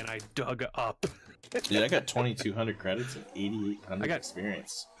Penta way and I dug up. Dude, I got 2,200 credits and 8,800 I got-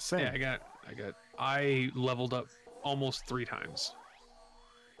 experience. Same. Yeah, I leveled up almost 3 times.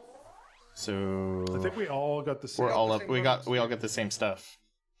 So I think we all got the same. we're all the up. same We bonus. all got the same stuff.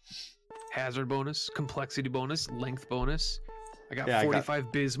 Hazard bonus, complexity bonus, length bonus. I got Yeah, I got-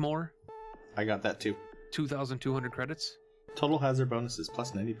 45 biz more, I got that too. 2,200 credits. Total hazard bonus is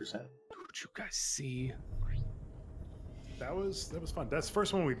plus 90%. Did you guys see? That was fun. That's the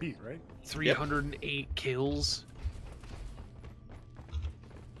first one we beat, right? 308 kills.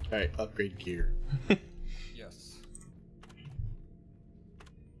 All right, upgrade gear. Yes.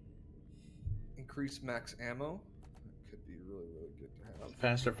 Increase max ammo. That could be really, really good to have.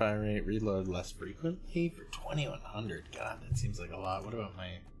 Faster fire rate, reload less frequently for 2,100. God, that seems like a lot. What about my?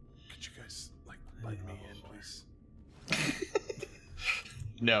 Could you guys let me in, please?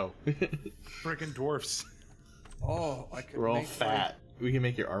 No. Freaking dwarfs. Oh, I could We're all make fat. We can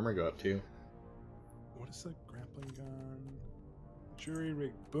make your armor go up too. What is the grappling gun? Jury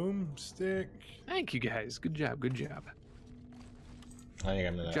rig boomstick. Thank you guys. Good job. Good job. I think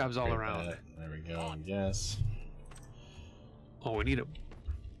I'm gonna. Jobs all upgrade around. that. There we go. Yes. Oh,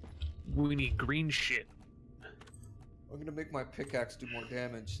 we need green shit. I'm gonna make my pickaxe do more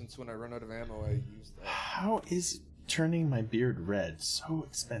damage since when I run out of ammo, I use that. How is turning my beard red so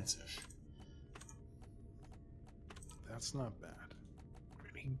expensive? That's not bad.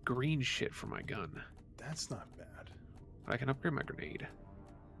 I need green shit for my gun. That's not bad. I can upgrade my grenade.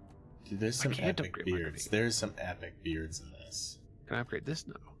 Dude, there's I some can't epic upgrade my beards. grenade. There's some epic beards in this. Can I upgrade this?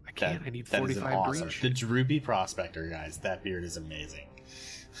 No, I can't. I need that is 45 awesome. green The shit. Droopy Prospector, guys. That beard is amazing.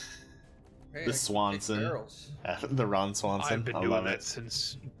 Hey, I The can Swanson. take barrels. The Ron Swanson. I've been I doing love that it.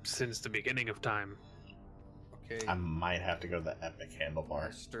 since the beginning of time. Okay. I might have to go to the epic handlebar.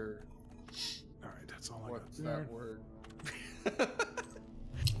 Master. All right, that's all I What's got there. that word?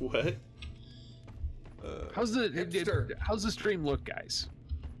 What? How's hipster. how's the stream look, guys?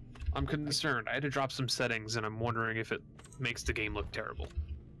 I'm concerned. I had to drop some settings, and I'm wondering if it makes the game look terrible.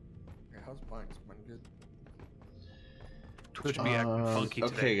 Hey, how's mine? Is mine good? Twitch be acting funky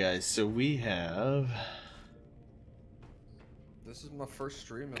okay, today. guys. So we have. This is my first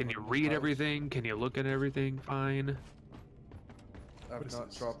stream. in Can you my read house. everything? Can you look at everything fine? What I've is not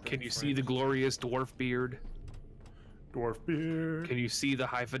this? dropped Can any you see the frames. glorious dwarf beard? Dwarf beard. Can you see the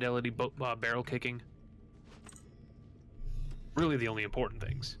high fidelity barrel kicking? Really the only important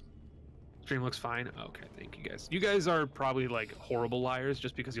things. Stream looks fine. Okay, thank you guys. You guys are probably like horrible liars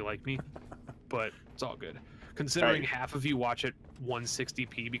just because you like me, but it's all good. Considering Right. half of you watch it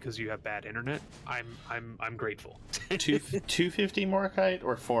 160p because you have bad internet, I'm grateful. 250 Morkite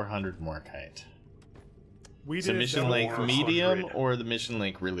or 400 Morkite? We So did mission double length 400. medium or the mission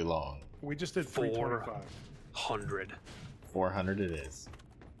length really long? We just did 325. 400. 400 it is.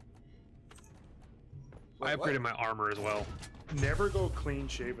 I upgraded my armor as well. Never go clean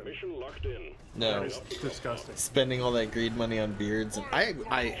shaven. Mission locked in. No. That is disgusting. Spending all that greed money on beards, and I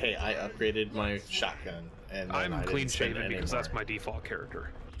upgraded my shotgun, and then I'm clean shaven because that's my default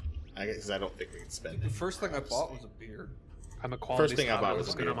character. I guess I don't think we can spend The it. first thing I bought was a beard. I'm a quality. First thing I bought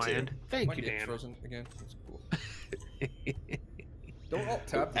was a good on beard, my too. end. Thank My you, dick's Dan. frozen again. That's cool. Don't alt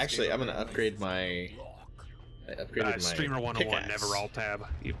tab. this Actually, game. I'm gonna upgrade my. I upgraded my Streamer 101, pickaxe. never alt tab,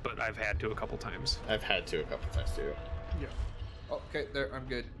 but I've had to a couple times. I've had to a couple times too. Yeah. Oh, okay, there. I'm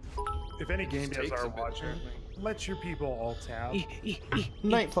good. If any game devs Takes are a bit, watching, apparently. let your people all tab.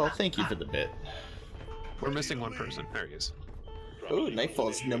 Nightfall, thank you for the bit. We're missing one person. There he is. Oh,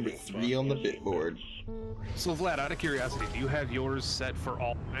 Nightfall's number 3 on the bit board. So Vlad, out of curiosity, do you have yours set for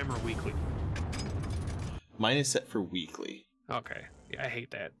all time or weekly? Mine is set for weekly. Okay. Yeah, I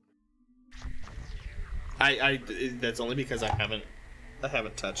hate that. That's only because I haven't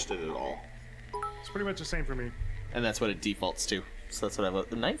touched it at all, It's pretty much the same for me. and that's what it defaults to. So that's what I vote.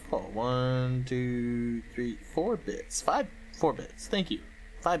 The Nightfall. 1, 2, 3, 4 bits. 4 bits. Thank you.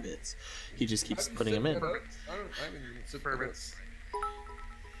 5 bits. He just keeps putting them in. I haven't even sit there. Perfect.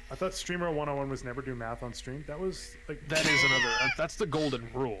 I thought Streamer 101 was never do math on stream. That was like That is another. That's the golden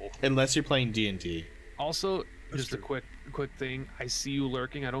rule. Unless you're playing D&D. Also, That's just a true. quick thing. I see you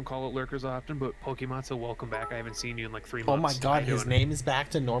lurking. I don't call it lurkers often, but Pokemon, so welcome back. I haven't seen you in like 3 months. Oh my How god, you his doing? name is back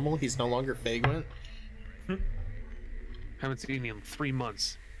to normal. He's no longer Figment. Haven't seen you in 3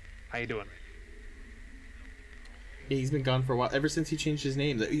 months. How you doing? Yeah, he's been gone for a while. Ever since he changed his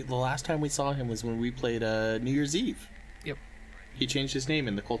name. The last time we saw him was when we played New Year's Eve. Yep. He changed his name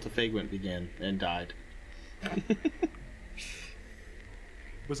and the Cult of Figment began and died.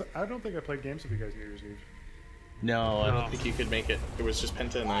 I don't think I played games with you guys New Year's Eve. No, I No. don't think you could make it. It was just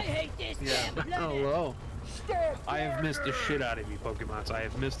Penta and I. Hello. I have missed the shit out of you, Pokemon. I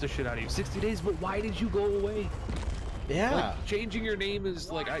have missed the shit out of you. 60 days, but why did you go away? Yeah. Like, changing your name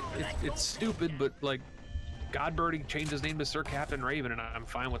is like it's stupid, but like Godbirdie changed his name to Sir Captain Raven, and I'm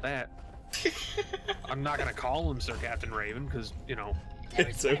fine with that. I'm not gonna call him Sir Captain Raven because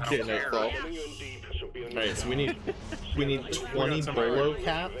It's okay, Nightfall. Coming in deep, so be on Alright, so we need 20 some bolo Veins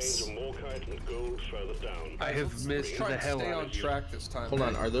caps. of Morkite and gold further down. I have Let's missed try the and hell stay out on of you. track this time. Hold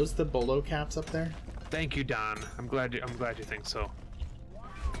on, are those the bolo caps up there? Thank you, Don. I'm glad you think so.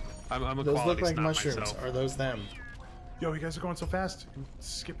 I'm a Those quality look like snob mushrooms. myself. Are those them? Yo, you guys are going so fast. I'm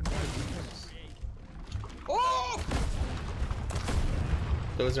skipping by weekends. Oh!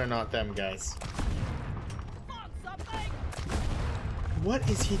 Those are not them, guys. What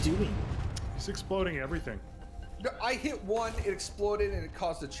is he doing? He's exploding everything. No, I hit one, it exploded, and it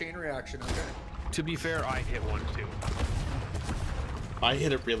caused a chain reaction. Okay. To be fair, I hit one too. I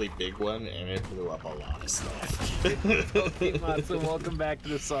hit a really big one and it blew up a lot of stuff. Pokemon, so welcome back to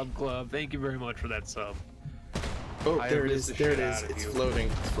the sub club. Thank you very much for that sub. Oh, I there it missed is. the There it shit is. out of It's you. floating.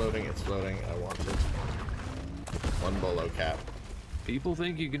 It's floating. It's floating. I want it. One bolo cap. People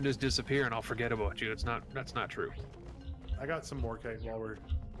think you can just disappear and I'll forget about you. That's not true. I got some Morkite while we're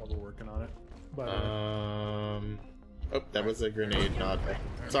working on it. But Oh, that was a grenade. Not.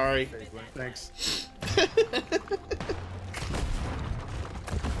 Sorry. thanks.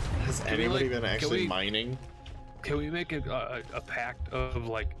 Has Can we, anybody like- been can actually we- mining? Can we make a pact of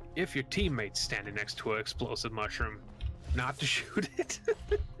like if your teammate's standing next to an explosive mushroom, not to shoot it?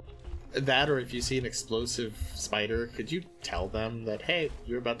 That, or if you see an explosive spider, could you tell them that, hey,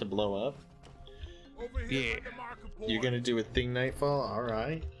 you're about to blow up? Yeah. You're gonna do a thing, Nightfall?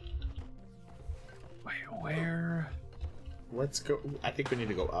 Alright. Wait, where? Let's go. I think we need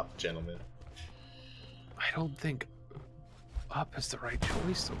to go up, gentlemen. I don't think up is the right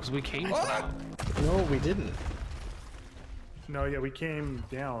choice though, because we came What? down. No, we didn't. No, yeah, we came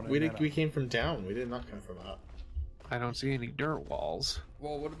down. We and did. then We came from down. We did not come from up. I don't see any dirt walls.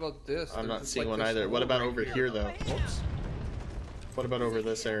 Well, what about this? I'm There's not just, seeing like, one this either. What hole about right over here, though? Whoops. What about over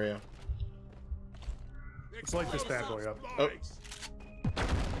this area? Let's light this bad boy up. Oh.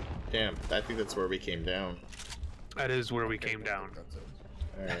 Damn, I think that's where we came down. That is where we came down. That's it.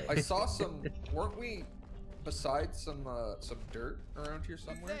 Alright. I saw some. Weren't we beside some dirt around here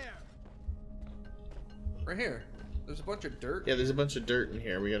somewhere? Right here. There's a bunch of dirt. Yeah, there's a bunch of dirt in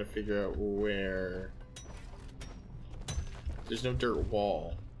here. We gotta figure out where. There's no dirt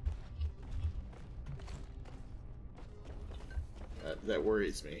wall. That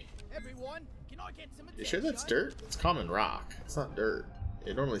worries me. Everyone, can I get some You sure that's dirt? It's common rock. It's not dirt.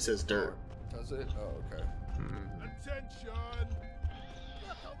 It normally says dirt. Does it? Oh, okay. Look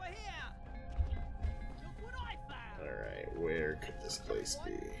over here. Look what I found. Alright, where could this place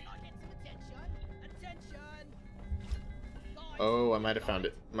be? Can I get some Oh, I might have found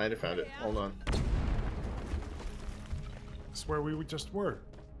it. Might have found it. Hold on. It's where we just were.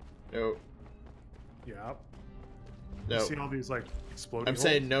 No. Yeah. No. You see all these like exploding I'm holes?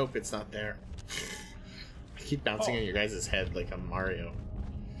 saying nope, it's not there. I keep bouncing on your guys' head like I'm Mario.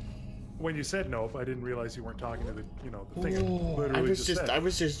 When you said nope, I didn't realize you weren't talking to the, you know, the thing Oh, I literally said. I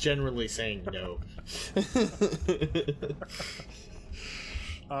was just generally saying no.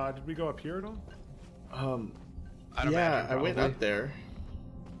 Did we go up here at all? I'd Yeah, imagine I went probably. up there.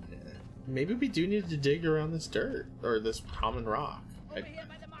 Maybe we do need to dig around this dirt or this common rock. Over here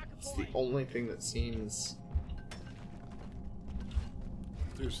by the marker It's the point. only thing that seems.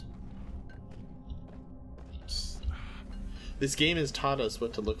 There's... This game has taught us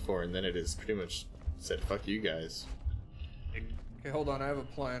what to look for, and then it has pretty much said, "Fuck you guys." Okay, hold on. I have a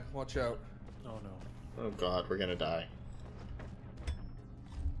plan. Watch out. Oh no. Oh God, we're gonna die.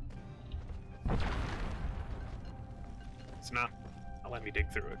 It's not. Let me dig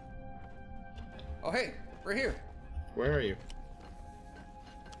through it. Oh, hey, we're here. Where are you?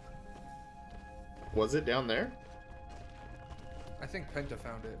 Was it down there? I think Penta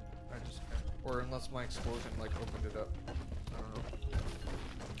found it. I just, or unless my explosion like opened it up. I don't know.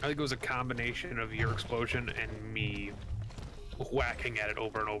 I think it was a combination of your explosion and me whacking at it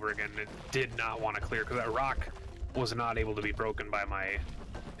over and over again. It did not want to clear because that rock was not able to be broken by my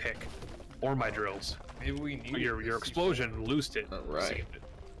pick or my drills. Maybe we need Your explosion loosed it. Oh, right. saved it.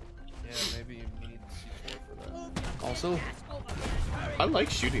 Yeah, maybe you need C4 for that. Also, I like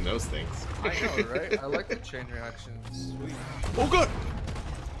shooting those things. I know, right? I like the chain reactions. Sweet. Oh God!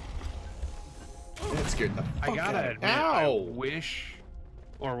 That scared the I fuck gotta out of admit, me. I Ow! wish,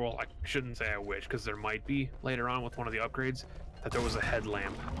 or well, I shouldn't say I wish, because there might be later on with one of the upgrades that there was a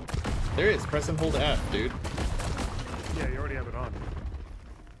headlamp. There is. Press and hold F, dude. Yeah, you already have it on.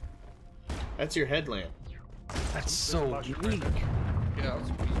 That's your headlamp. That's so much right weak. there. Yeah, it's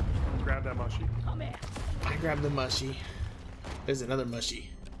sweet. Grab that mushy. Come here. I grabbed the mushy. There's another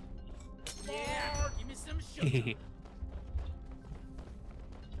mushy. Yeah. Give me some sugar.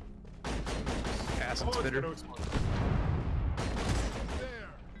 Acid Oh, it's spitter. gonna explode.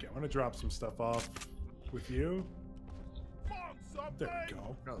 Okay, I'm gonna drop some stuff off with you. There we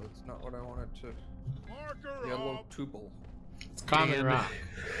go. No, that's not what I wanted to. Yellow tubal. It's common Damn. rock.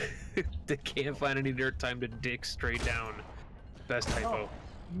 They can't find any dirt time to dig straight down. Best typo. Oh,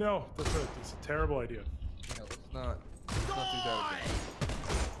 no, that's a terrible idea. Yeah, let's not do that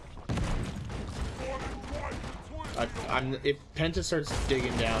again. I'm. If Penta starts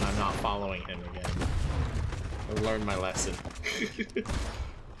digging down, I'm not following him again. I learned my lesson.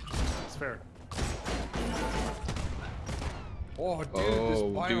 It's fair. Oh, dude,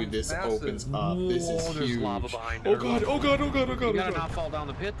 Oh, dude, biome's this massive. opens up. This Whoa, is there's huge. lava behind Oh it. God! Oh God! Oh God! Oh God! You Oh gotta God! not fall down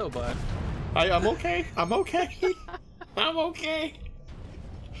the pit though, bud. I'm okay. I'm okay. I'm okay.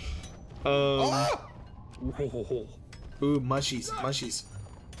 Ah! Whoa. Ooh, mushies, mushies.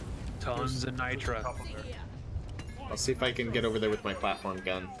 Tons of nitra. Couple there. I'll see if I can get over there with my platform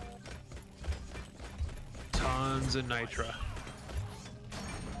gun. Tons of nitra.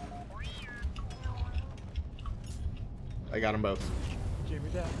 I got them both. Give me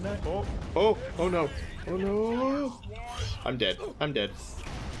that knife. Oh, Oh! Oh no! Oh no! I'm dead. I'm dead.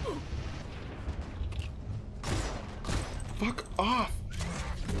 Fuck off!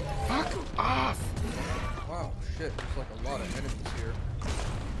 Fuck off! Wow, shit, there's like a lot of enemies here.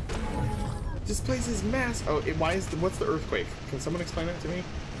 This place is mass. Oh, why is what's the earthquake? Can someone explain that to me?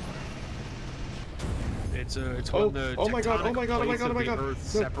 It's Oh, when the oh my God, oh my God, oh my tectonic God, oh my plates of God. the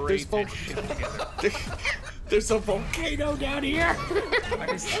Earth No, separate there's and folk- shift together. There's a volcano down here.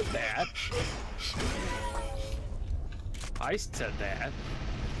 I said that. I said that.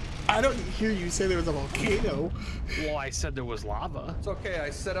 I don't hear you say there was a volcano. Well, I said there was lava. It's okay, I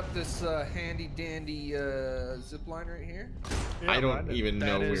set up this handy dandy zip line right here. yeah, I don't mine did. even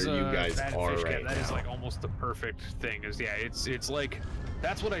know That is, where you guys that are fish right cam, That now. is like almost the perfect thing. Is yeah, it's like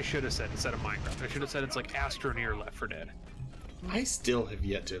that's what I should have said instead of Minecraft. I should have said it's like Astroneer Left 4 Dead. I still have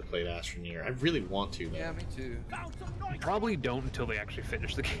yet to play Astroneer. I really want to though. Yeah, me too. Probably don't until they actually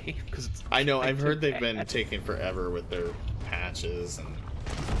finish the game because it's. I know. I've heard they've bad. been taking forever with their patches, and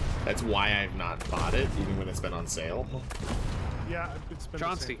that's why I've not bought it, even when it's been on sale. Yeah, it's been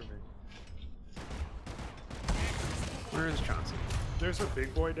Chauncey. the same for me. Where is Chauncey? There's a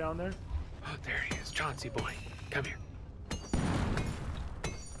big boy down there. Oh, there he is, Chauncey boy. Come here.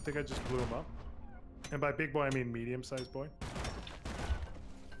 I think I just blew him up. And by big boy, I mean medium-sized boy.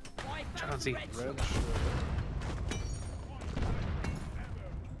 Chauncey. Red shirt.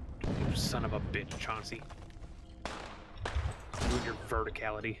 You son of a bitch, Chauncey. You and your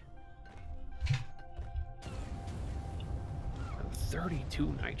verticality. 32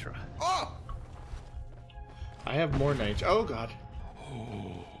 nitra. Oh! I have more nitro. Oh god.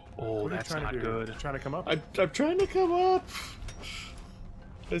 Oh, What are you that's trying not to do? good. Trying to come up? I'm trying to come up.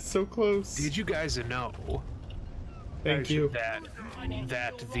 It's so close. Did you guys know Thank you.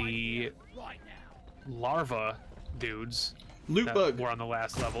 that the larva dudes Loot that bug. were on the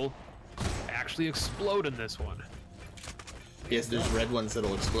last level actually explode in this one? Yes, there's red ones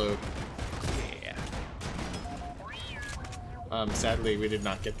that'll explode. Yeah. Sadly, we did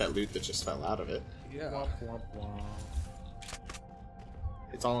not get that loot that just fell out of it. Yeah. Womp, womp, womp.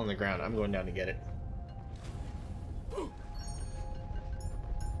 It's all on the ground. I'm going down to get it.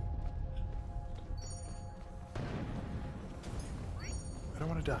 I don't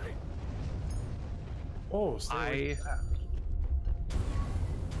want to die. Oh, stay away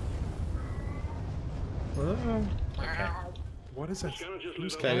from that. Okay. What is that? Challenges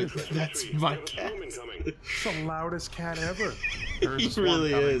Whose lit cat up is that? That's street. my We have a cat. storm incoming. It's the loudest cat ever. There's a He swarm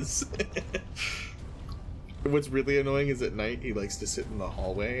really coming. is. What's really annoying is at night he likes to sit in the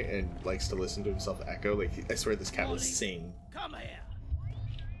hallway and likes to listen to himself echo. Like I swear this cat would sing. Come here.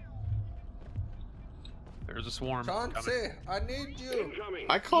 There's a swarm coming. Chauncey, I need you. Incoming.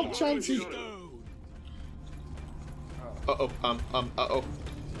 I called Chauncey. Uh oh.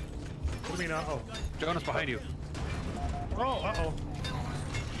 What do you mean, uh-oh? Jonas, behind you. Oh, uh-oh.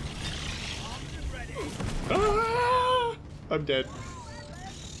 Ah! I'm dead.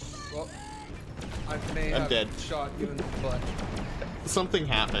 Well, I may I'm have dead. shot you in the butt. Something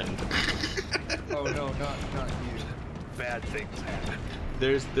happened. Oh no, not you. Bad things happen.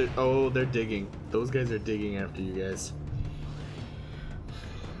 They're digging. Those guys are digging after you guys.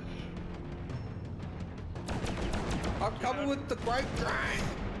 I'm coming with the right drive.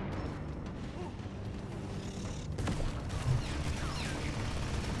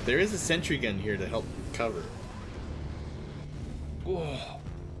 There is a sentry gun here to help cover. Oh,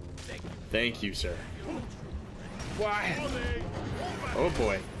 Thank you, sir. why? Oh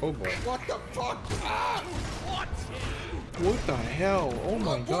boy. Oh boy. What the fuck? Ah! What the hell? Oh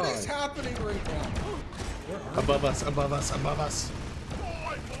my What is god. happening right now? Above us, above us, above us.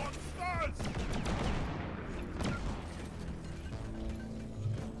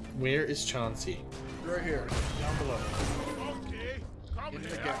 Where is Chauncey? Right here. Down below. In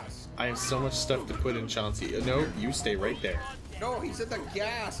the gas. I have so much stuff to put in Chauncey. No, you stay right there. No, he's in the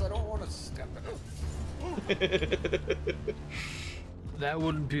gas. I don't want to step in it. That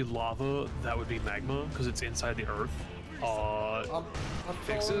wouldn't be lava, that would be magma, because it's inside the earth. I'm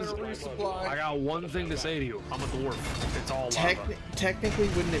Fixes? calling a resupply. I got one thing to say to you. I'm a dwarf. It's all lava. Technically,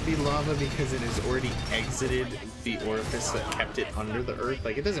 wouldn't it be lava because it has already exited the orifice that kept it under the earth?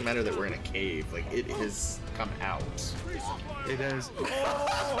 Like, it doesn't matter that we're in a cave. Like, it has come out. It has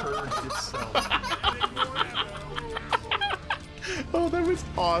purged itself. Oh, that was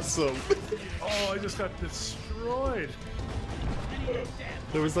awesome. Oh, I just got destroyed.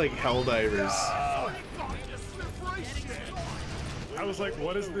 There was like hell divers. I was like,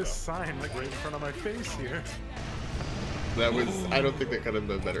 what is this sign like right in front of my face here? That was. I don't think that could have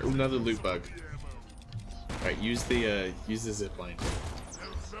been better. Ooh, another loot bug. All right, use the zip line.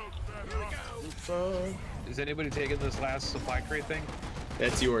 Is anybody taking this last supply crate thing?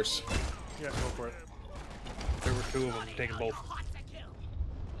 That's yours. Yeah, go for it. There were two of them. I'm taking both.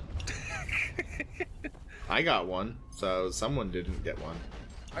 I got one, so someone didn't get one.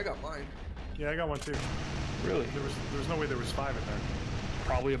 I got mine. Yeah, I got one too. Really? There was no way there was 5 in there.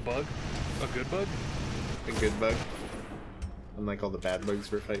 Probably a bug. A good bug? A good bug. Unlike all the bad bugs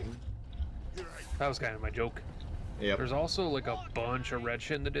we're fighting. That was kind of my joke. Yep. There's also like a bunch of red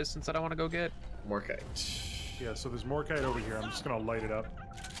shit in the distance that I want to go get. Morkite. Yeah, so there's more kite over here. I'm just gonna light it up.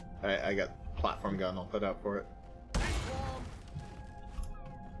 I got platform gun. I'll put out for it.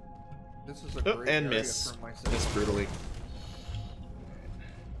 This is a Oh, great and area miss. for myself. Miss brutally.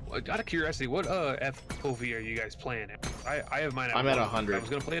 Out of curiosity, what FOV are you guys playing at? I have mine at I'm at 100. 100. I was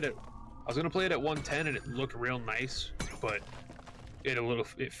gonna play it at 110 and it looked real nice, but it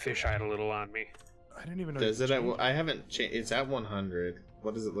fisheyed a little on me. I didn't even know. Does you it at? changed I haven't changed. It's at 100.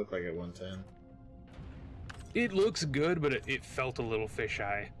 What does it look like at 110? It looks good, but it felt a little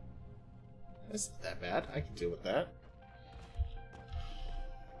fisheye. That's not that bad. I can deal with that.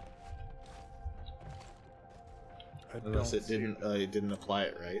 I Unless don't it see didn't apply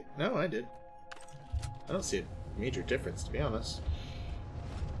it right. No, I did. I don't see a major difference, to be honest.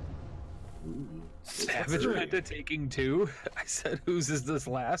 Ooh. Savage Three. went to taking 2. I said, "Whose is this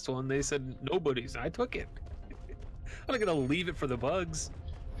last one?" They said, "Nobody's." I took it. I'm not gonna leave it for the bugs.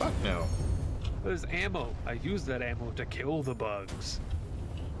 Fuck no. There's ammo. I used that ammo to kill the bugs.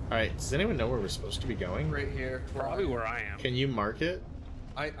 Alright, does anyone know where we're supposed to be going? Right here. Probably where I am. Can you mark it?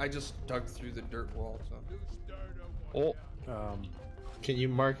 I just dug through the dirt wall, so. Oh, Can you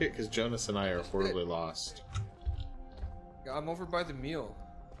mark it? Because Jonas and I are horribly lost. Yeah, I'm over by the meal.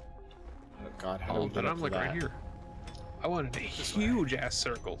 Oh god, how do we get but up I'm to like that? right here. I wanted a huge ass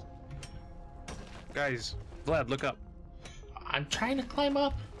circle. Guys, Vlad, look up. I'm trying to climb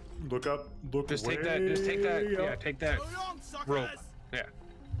up. Look up. Look. Just take that. Just take that. way Yeah, up. take that So long, suckers. rope. Yeah.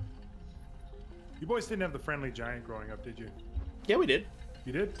 You boys didn't have the friendly giant growing up, did you? Yeah, we did.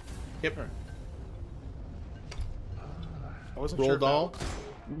 You did? Yep. Alright. I wasn't Roll sure. doll.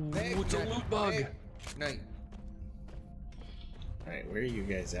 Hey, Ooh, it's a hey, loot bug. hey. Night. Alright, where are you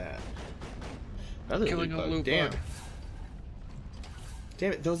guys at? Another Killing loot a bug. loot Damn. bug.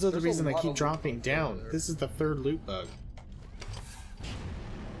 Damn it, those are the There's a reason I lot keep of loot dropping bugs down. over there. This is the third loot bug.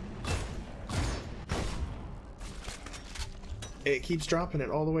 It keeps dropping it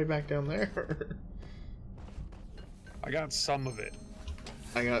all the way back down there. I got some of it.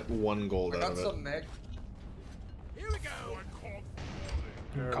 I got 1 gold I out got of it. some Meg. Here we go.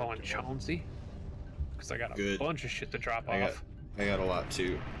 I'm calling Chauncey. Because I got a Good. bunch of shit to drop I off. got a lot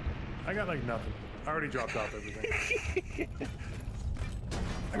too. I got like nothing. I already dropped off everything.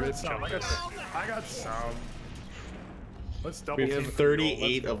 I Rip got some. I got some. Let's double We team have the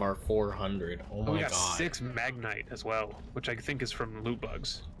 38 control. of our 400. Oh we my got god. 6 Magnite as well, which I think is from loot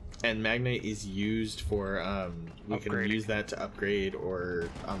bugs. And Magnite is used for we can Upgrading. use that to upgrade or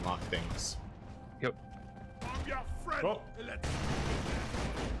unlock things. Yep. I'm your friend. Oh. Let's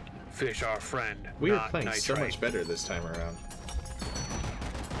Fish our friend. We are not playing so nitrate. much better this time around.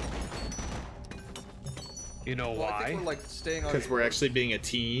 You know Well, I why? think we're like staying on. Because we're actually being a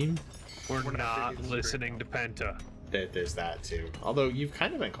team. We're not not taking the listening to Penta. There's that too. Although you've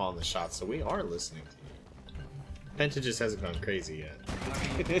kind of been calling the shots, so we are listening to you. Penta just hasn't gone crazy yet.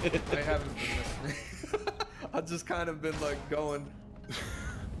 I haven't been listening. I've just kind of been like going.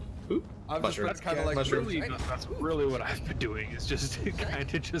 Oop, I've mushroom. just been kind of like Mushroom. Really, that's really what I've been doing. Is just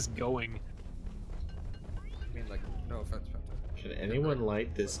kind of just going. I mean, like, no offense, Penta. Can anyone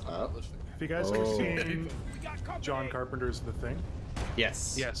light this I'm up? not listening. If you guys Oh. have seen we got company. John Carpenter's The Thing,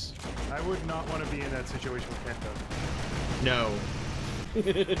 Yes. Yes. I would not want to be in that situation with Penta. No. You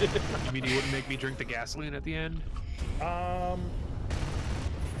mean you wouldn't make me drink the gasoline at the end?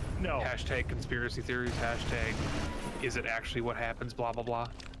 No. Hashtag conspiracy theories. Hashtag is it actually what happens? Blah blah blah.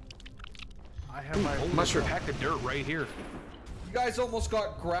 I have my Oh, mushroom. Pack of dirt right here. You guys almost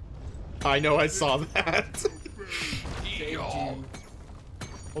got grabbed. I know, I saw that. Yo.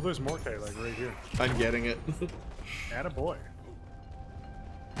 Oh, there's more K, like right here. I'm getting it. Attaboy.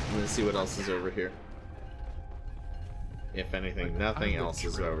 I'm gonna see what else is over here. If anything, nothing I'm else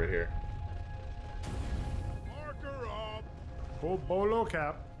is legit- over here. Marker up. Oh, bolo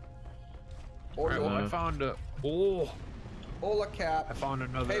cap. Alright, well, I Uh, found a. Oh, Ola cap. I found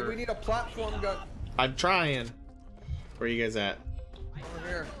another. Hey, we need a platform gun I'm trying. Where are you guys at? over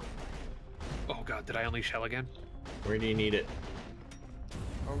here. Oh god, did I unleash hell again? Where do you need it?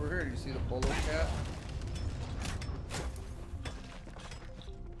 Over here. Do you see the bolo cap?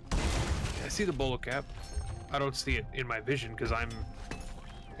 I see the bolo cap. I don't see it in my vision because I'm.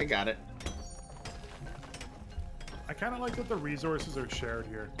 I got it. I kind of like that the resources are shared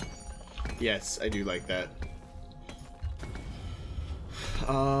here. Yes, I do like that.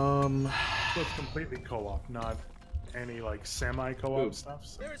 So it's completely co-op, not any like semi-co-op Ooh. stuff.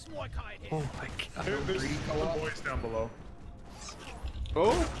 So. There's more kite here. Oh my god. There's Greedy the co-op. boys down below.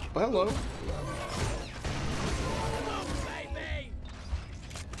 Oh, hello. Come, baby.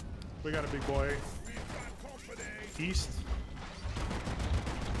 We got a big boy. East.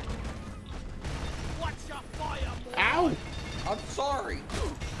 Watch your fire, boy. Ow! I'm sorry.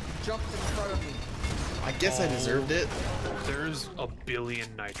 You jumped in front of me. I guess I deserved it. There's a billion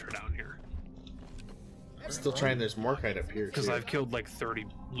nitra down here Still trying. There's more kite up here. because too. I've killed like 30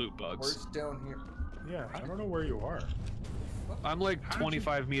 loot Where's bugs. down here? Yeah, I don't know where you are. I'm like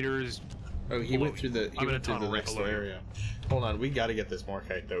 25 meters. Oh, he went through the. He I'm in a went through the tunnel right next below you. area. Hold on, we got to get this more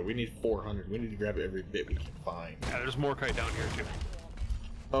kite though. We need 400. We need to grab every bit we can find. Yeah, there's more kite down here too.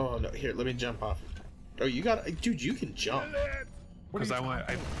 Oh no! Here, let me jump off. Oh, you got, dude. You can jump. What are Because you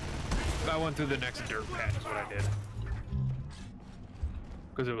I went through the next dirt patch is what I did.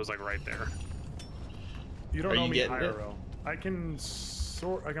 Because it was like right there. You don't Are know you me getting it? IRL. I can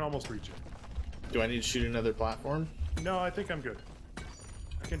I can almost reach it. Do I need to shoot another platform? No, I think I'm good.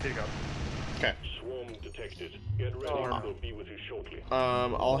 I can dig up. Okay. Swarm detected. Get ready. Oh. We'll be with you shortly.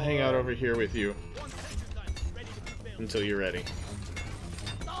 I'll hang out over here with you One section gun ready to be built. until you're ready.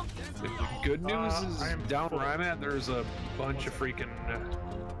 The good news is I am down full. where I'm at, there's a bunch of freaking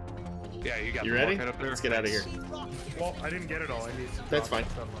Yeah, you got You the ready? bulkhead up there. Let's get out of here. Well, I didn't get it all. I need to. That's drop fine.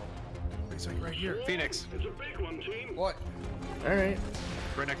 some low. It's like right here. Phoenix, It's a big one, team. What? All right.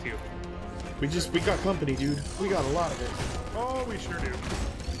 right next to you. We got company, dude. We got a lot of it. Oh, we sure do.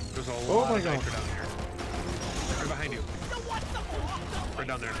 There's a Oh lot my of God. nitro down here. Right behind you. Right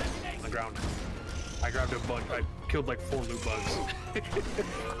down there, on the ground. I grabbed a bunch. I killed like 4 loot bugs.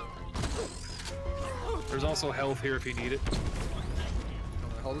 There's also health here if you need it.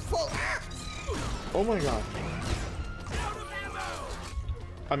 How this fall? Oh my god.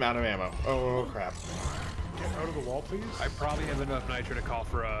 I'm out of ammo. Oh crap. Get out of the wall, please. I probably have enough nitro to call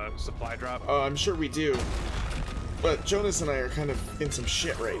for a supply drop. I'm sure we do. But Jonas and I are kind of in some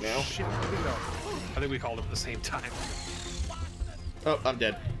shit right now. Shit, where did it go? I think we called it at the same time. Oh, I'm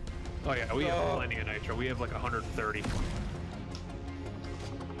dead. Oh yeah, we have plenty of nitro. We have like 130.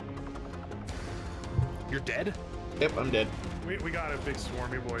 You're dead? Yep, I'm dead. We got a big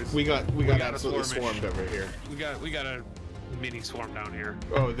swarmy, boys. We got got a absolutely swarmish. swarmed over here. We got a mini swarm down here.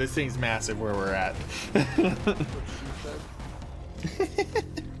 Oh, this thing's massive where we're at.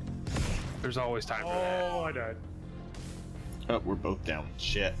 There's always time for that. Oh, I died. Oh, we're both down.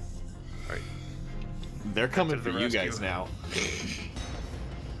 Shit. Right. They're coming to for the you rescue. guys now.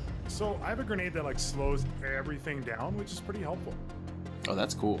 So I have a grenade that like slows everything down, which is pretty helpful. Oh,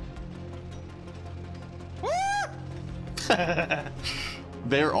 that's cool.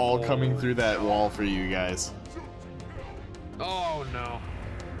 They're all coming through that wall for you guys. Oh no.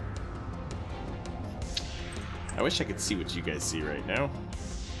 I wish I could see what you guys see right now.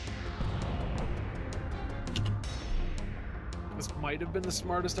 This might have been the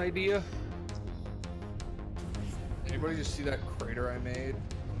smartest idea. Anybody just see that crater I made?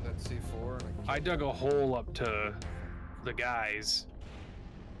 That C4? And I dug a hole up to the guys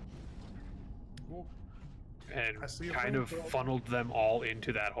and I see a kind of flamethrower. funneled them all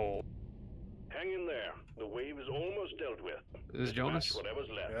into that hole. Hang in there. The wave is almost dealt with. This is Jonas? Whatever's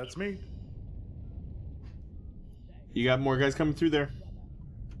left. Yeah, that's me. You got more guys coming through there?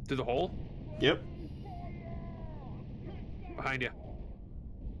 Through the hole? Yep. Behind you.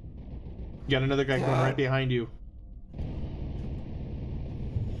 You got another guy coming right behind you.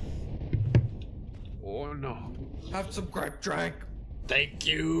 Oh no. have some grape drink. Thank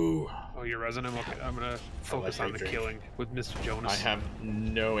you. Oh, you're resin? Okay, I'm gonna focus like on the drink. killing with Mr. Jonas. I have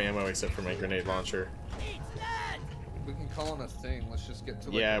no ammo except for my grenade launcher. We can call on a thing. Let's just get to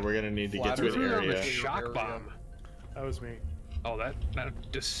like Yeah, we're gonna need to get to an Threw it on the area. shock bomb. That was me. Oh, that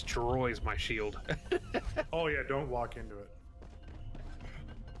destroys my shield. Oh yeah, don't walk into it.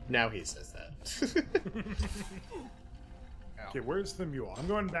 Now he says that. Okay, where's the mule? I'm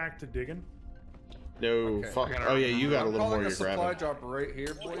going back to digging. No, Okay. fuck. I gotta Oh yeah, you got a I'm little calling more a you're supply grabbing. drop right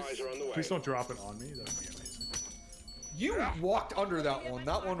here, boys. Supplies are on the way. Please don't drop it on me. That would be amazing. You walked under that one.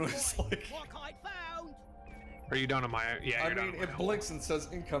 That one was like. What I found! Are you down on my? Yeah, I you're down mean, on my it hole. blinks and says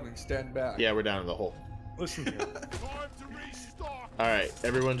incoming. Stand back. Yeah, we're down in the hole. Listen here. All right,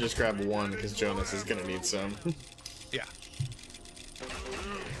 everyone just grab one because Jonas is gonna need some. Yeah.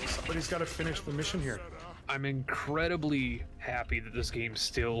 Somebody's got to finish the mission here. I'm incredibly happy that this game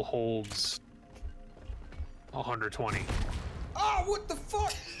still holds 120. Oh, what the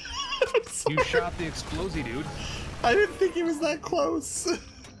fuck? You shot the explosive, dude. I didn't think he was that close.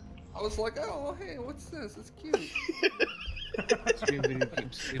 I was like, oh, hey, what's this? It's cute. Stream video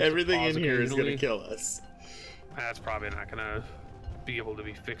keeps Everything pause in here is gonna occasionally. kill us. That's probably not gonna be able to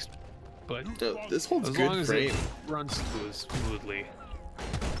be fixed, but This holds as long good as frame. it runs smoothly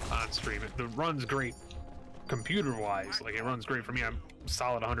on stream, it runs great computer-wise. Like it runs great for me. I'm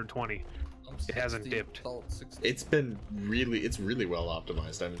solid 120. I'm It hasn't 60, dipped. solid 60. It's really well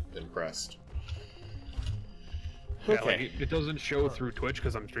optimized. I'm impressed. Yeah, like Okay. it doesn't show through Twitch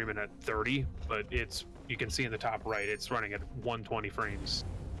because I'm streaming at 30, but it's you can see in the top right it's running at 120 frames.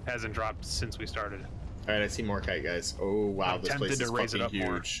 Hasn't dropped since we started. All right, I see more kite guys. Oh wow, I'm this place tempted is to raise it fucking up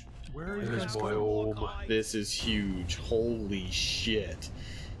more. huge. Where are you There's guys my going? home. This is huge. Holy shit.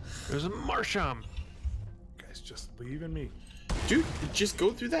 There's a Marsham. You guys just leaving me. Dude, just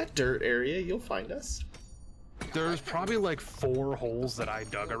go through that dirt area. You'll find us. There's probably like 4 holes that I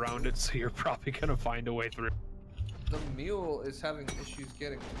dug around it, so you're probably gonna find a way through. The mule is having issues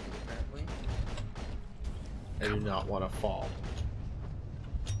getting to me, apparently. I do not want to fall.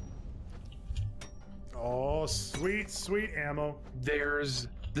 Oh, sweet, sweet ammo. This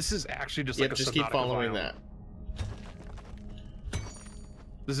is actually just Yep, like a just keep Subnautica following biome. that.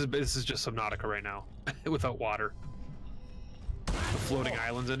 This is just Subnautica right now, without water. The floating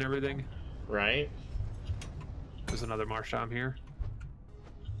islands and everything. Right? There's another Marsham here.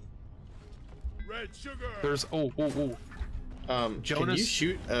 Red sugar! There's oh. Can you Jonas-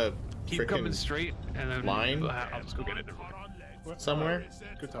 shoot a Keep coming frickin' straight, and then line? I'll just go get it. somewhere?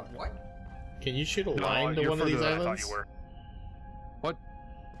 Good talk. What? Can you shoot a No, line to you're one of further these than I thought islands? you were. What?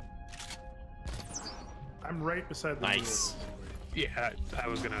 I'm right beside the Nice. wheel. Yeah, I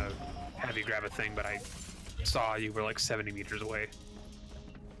was gonna have you grab a thing, but I saw you were like 70 meters away.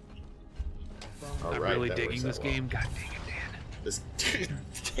 All I'm right, really that digging works this out well. game. God dang it, Dan. This.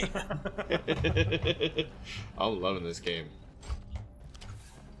 I'm loving this game.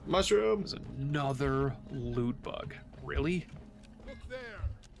 Mushrooms. There's another loot bug. Really? Look there.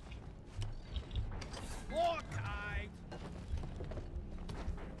 Okay.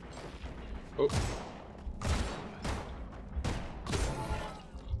 Oh,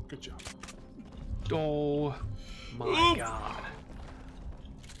 Good job. Oh my god.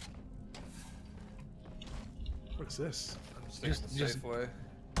 What's this? Just Safeway.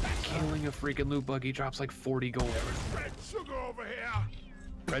 killing a freaking loot bug. He drops like 40 gold. Red sugar over here.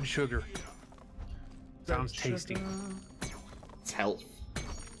 Red sugar. Sounds tasty. it's health.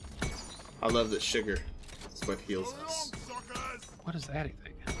 I love that sugar. It's what heals us. Suckers. What is that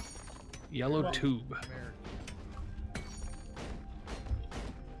anything? Yellow tube.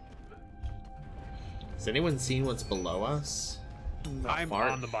 Has anyone seen what's below us? I'm far.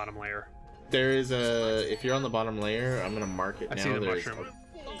 on the bottom layer. There is a. If you're on the bottom layer, I'm gonna mark it I now. see the There's mushroom.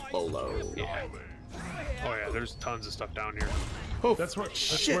 a below. Yeah. Oh yeah, there's tons of stuff down here. Oh, That's where. That's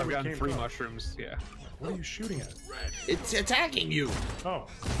shit! where I've we gotten came 3 from. mushrooms. Yeah. What are you shooting at? It's attacking you. Oh.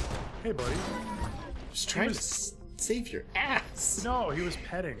 Hey, buddy. Just trying to save your ass. No, he was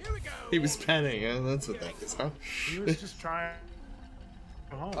petting. Here we go. He was petting. That's what that is, huh? He was just trying.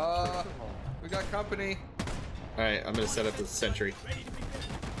 Oh, We got company. All right, I'm gonna set up the sentry.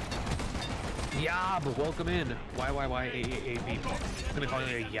 Yob, welcome in. YYYAAAB. I'm gonna call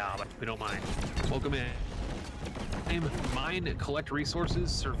you a Yob. We don't mind. Welcome in. Mine, collect resources,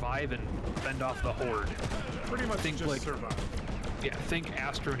 survive, and fend off the horde. pretty much think just like- survive. Yeah, think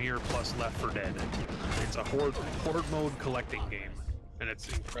Astroneer plus Left 4 Dead. It's a horde mode collecting game, and it's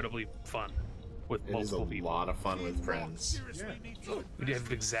incredibly fun with It is a multiple people. lot of fun with friends. We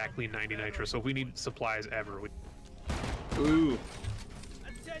have exactly 90 nitro, so if we need supplies ever, Ooh,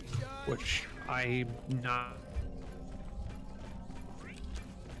 Attention. which I'm not.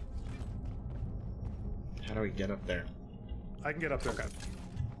 how do we get up there? I can get up there. Okay.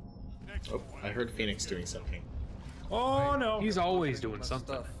 Oh, I heard Phoenix doing something. Oh no! He's always doing My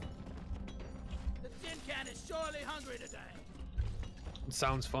something. stuff. The tin can is surely hungry today.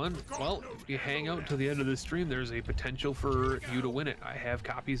 Sounds fun. Well, if you hang out till the end of the stream, there's a potential for you to win it. I have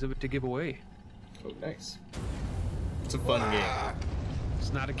copies of it to give away. Oh, nice. It's a fun game.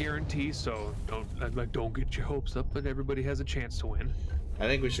 It's not a guarantee, so don't get your hopes up. But everybody has a chance to win. I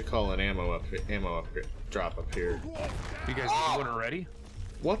think we should call an ammo drop up here. You guys need one already?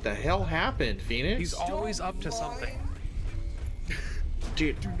 What the hell happened, Phoenix? He's always up to something.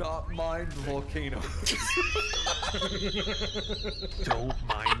 Dude, Do not mind the volcano. Don't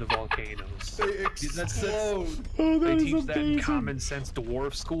mind the volcanoes. They That's explode. oh, they teach that in common sense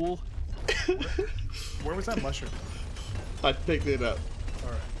dwarf school. Where was that mushroom? I picked it up.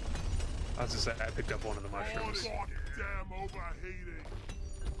 All right. I was just saying, I picked up one of the mushrooms. Damn overheating.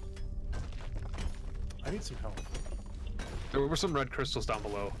 I need some help. There were some red crystals down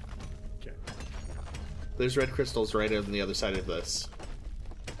below. Okay. There's red crystals right on the other side of this.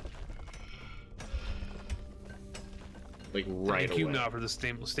 Like right Thank you away. now for the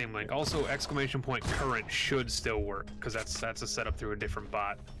same link. Also, exclamation point current should still work because that's a setup through a different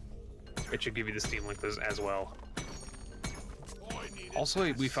bot. It should give you the Steam link as well.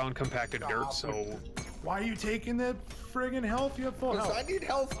 Also, we found compacted dirt, so Why are you taking that friggin' health? You have full Because I health. need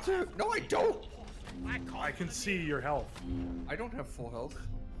health too. No, I don't. I can see your health. I don't have full health.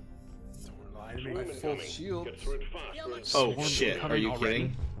 Don't lie to I me. have full shield. Get through it fast. and- Oh Swarm shit, are coming you already?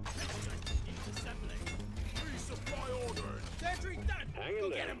 kidding? Resupply orders. Sentry done. Hang in Go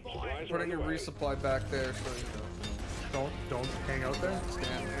there. get him, boy. Supplies are Putting a on the way. resupply back there, so you Don't hang out there. know,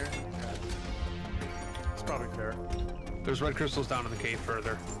 stand there. It's probably fair. there's red crystals down in the cave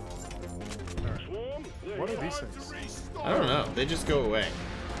further. Swarm? There What you are go. these things? I don't know. They just go away.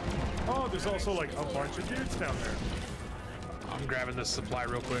 Oh, there's also like a bunch of dudes down there. I'm grabbing this supply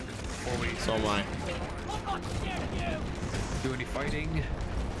real quick before we So am I. I'm not scared of you. do any fighting.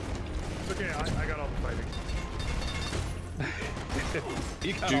 It's okay, I got all the fighting.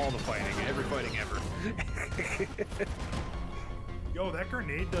 You got Dude. all the fighting, every fighting ever. Yo, that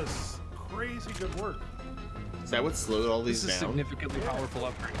grenade does crazy good work. Is that what slowed all This these is down? significantly powerful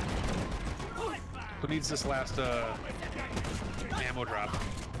upgrade. Who needs this last ammo drop?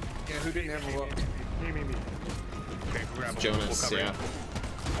 Yeah, who didn't have a Me. Okay, grab 'em. Jonas, We'll cover yeah. it.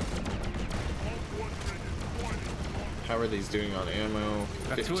 How are these doing on ammo?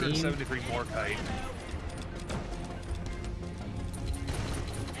 Got 15? 273 more kite.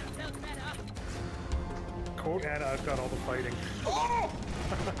 Quote, and I've got all the fighting. Oh!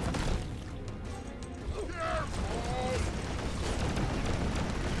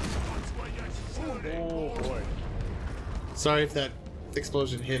 Oh boy. Sorry if that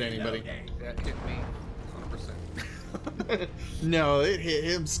explosion hit anybody. That hit me 100%. No, it hit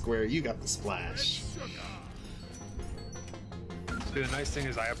him square. You got the splash. See, the nice thing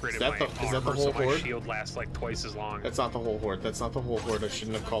is I upgraded that my the- is that the armor whole so my horde? shield lasts like twice as long. That's not the whole horde. That's not the whole horde. I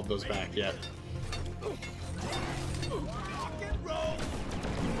shouldn't have called those back yet.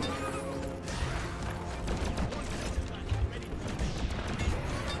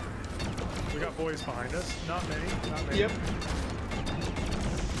 We got boys behind us. Not many. Not many. Yep.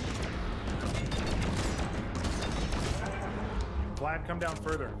 Vlad, come down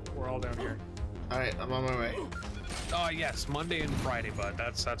further. We're all down here. Alright, I'm on my way. Oh yes, Monday and Friday, bud.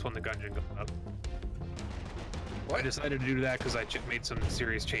 That's when the gungeon goes up. I decided to do that because I made some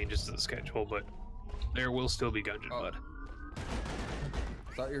serious changes to the schedule, but there will still be gungeon, bud.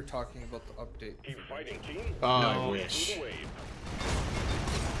 I thought you were talking about the update. Keep fighting, team. Oh, I No. wish. Through the wave.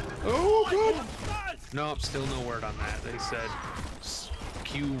 Oh, God! Nope, still no word on that. They said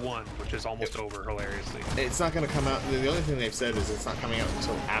Q1, which is almost over, hilariously. It's not going to come out. The only thing they've said is it's not coming out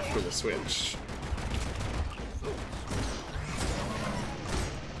until after the Switch.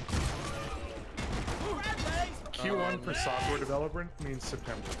 Q1 for software development means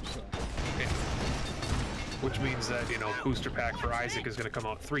September. So. Okay. Which means that, you know, booster pack for Isaac is going to come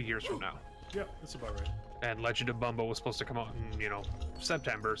out 3 years from now. Yep, that's about right. And Legend of Bumbo was supposed to come out in, you know,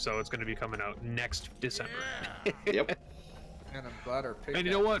 September, so it's going to be coming out next December. Yep. And I'm glad our pickaxes And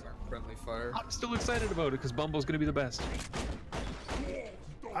you know what? aren't friendly fire. I'm still excited about it because Bumbo's going to be the best.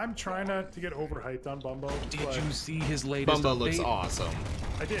 I'm trying not to get overhyped on Bumbo. Did but you see his latest Bumbo looks update? awesome.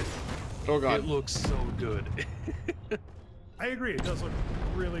 I did. Oh, God. It looks so good. I agree. It does look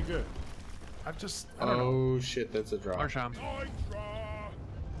really good. I don't know. Oh, shit, that's a drop. Marsham.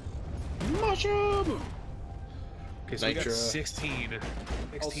 Mushroom! Okay, so we got Nitra. 16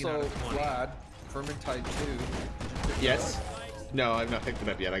 Also, out of 20. Vlad, Vermintide 2. Yes? No, I've not picked it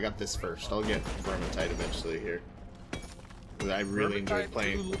up yet. I got this first. I'll get Vermintide eventually here. I really enjoyed Vermintide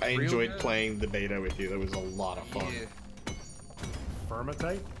playing. 2 looks I real enjoyed good. playing the beta with you. That was a lot of fun. Yeah.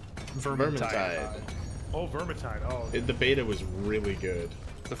 Vermintide? Vermintide. Oh, Vermintide. Oh, The beta was really good.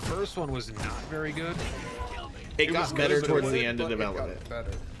 The first one was not very good. It was got good, better but it towards wasn't- the end of But it got development.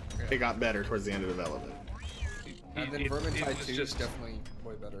 better. Yeah. It got better towards the end of development. And then It Vermintide was 2 is just- definitely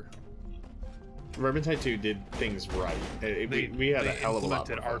way better. Vermintide 2 did things right. We had a hell of a lot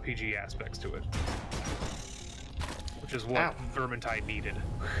implemented more fun. RPG aspects to it, which is what Ow. Vermintide needed.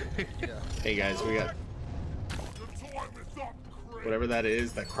 Yeah. Hey guys, we got whatever that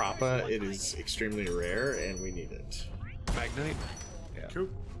is, that Crappa. It is extremely rare, and we need it. Magnite. Yeah. cool.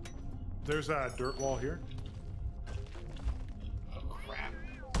 There's a dirt wall here. Oh crap!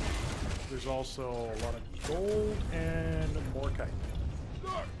 There's also a lot of gold and more kite.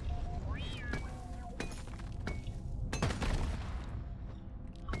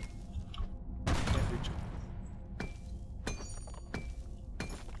 Can't reach it.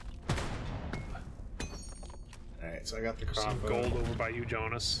 All right, so I got the Some Crappa. gold over by you,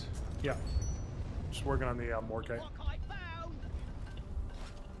 Jonas. Yeah. Just working on the more kite.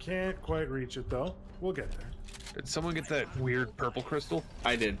 Can't quite reach it though. We'll get there. Did someone get that weird purple crystal?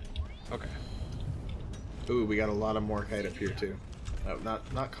 I did. Okay. Ooh, we got a lot of more kite up here too. Oh,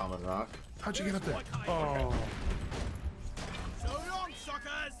 not common rock. How'd you get up there? Oh. So long,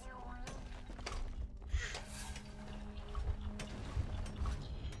 suckers!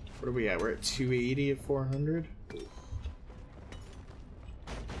 What are we at? We're at 280 of 400.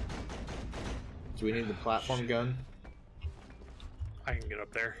 Do we need the platform gun? I can get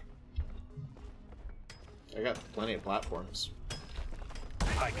up there. I got plenty of platforms.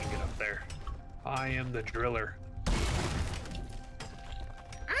 I can get up there. I am the driller.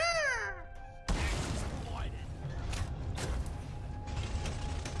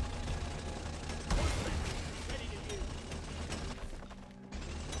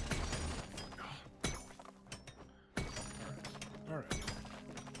 All right.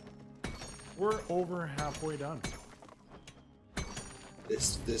 We're over halfway done.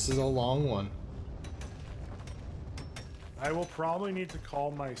 This is a long one. I will probably need to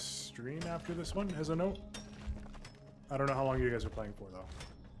call my stream after this one as a note. I don't know how long you guys are playing for though.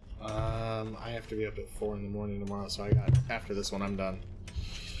 I have to be up at 4 in the morning tomorrow, so I got after this one I'm done.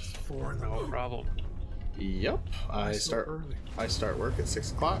 4 in the No morning. problem. Yep. I so start early. I start work at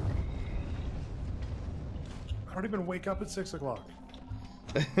 6 o'clock. I don't even wake up at 6 o'clock.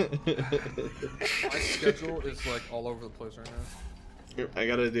 My schedule is like all over the place right now. I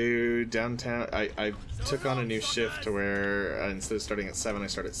gotta do downtown. I took on a new shift to where instead of starting at 7, I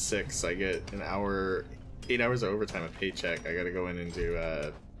start at 6. I get an hour, 8 hours of overtime a paycheck. I gotta go in and do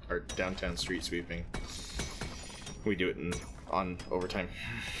our downtown street sweeping. We do it on overtime.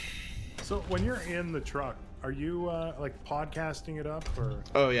 So when you're in the truck, are you like podcasting it up or?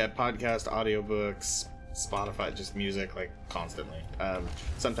 Oh yeah, podcast, audiobooks, Spotify, just music, like constantly.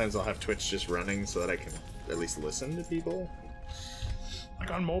 Sometimes I'll have Twitch just running so that I can at least listen to people. Like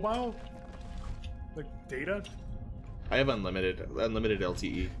on mobile? Like data? I have unlimited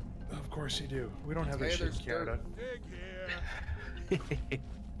LTE. Of course you do. We don't have that Hey, shit in Canada.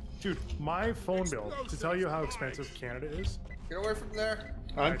 Dude, my phone bill, to tell you how expensive Canada is, Get away from there.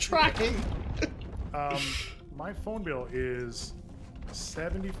 I'm trying. my phone bill is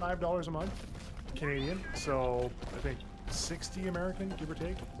 $75 a month Canadian, so I think 60 American, give or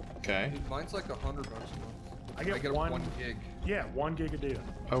take. Okay. Dude, mine's like $100 a month. I get one one gig. Yeah, 1 gig of data.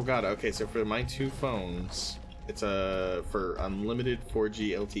 Oh god. Okay, so for my 2 phones, it's for unlimited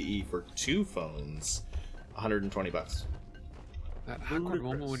 4G LTE for 2 phones, $120. That awkward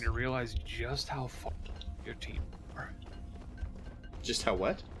moment when you realize just how far your team are. Just how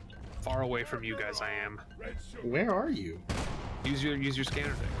what? Far away from you guys I am. Where are you? Use your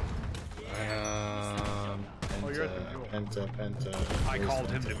scanner thing. You're at the mule. Penta. I Where's called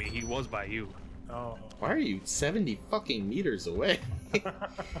him Penta? to me. He was by you. Oh. Why are you 70 fucking meters away?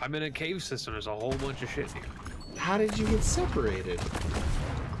 I'm in a cave system. There's a whole bunch of shit here. How did you get separated?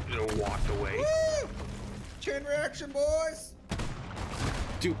 You walked away. Woo! Chain reaction, boys.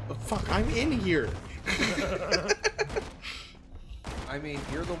 Dude, fuck, I'm in here. I mean,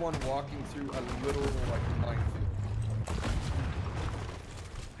 you're the one walking through a literal like minefield.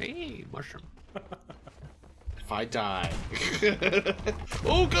 Hey, mushroom. If I die.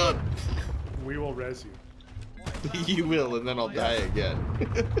 Oh god! We will res you. You will, and then I'll die again.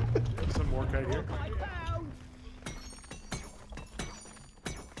 Some more kite here.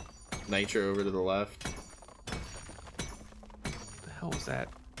 Nitro over to the left. What the hell was that?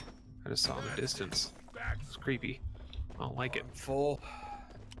 I just saw in the distance. It's creepy. I don't like it. Full.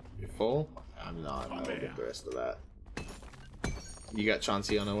 You full? I'm not. I'll get the rest of that. You got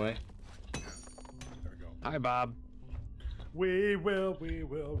Chauncey on the way? Hi, Bob. We will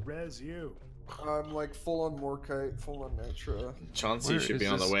res you. I'm like full on Morkite, full on Nitro. Chauncey Where should is be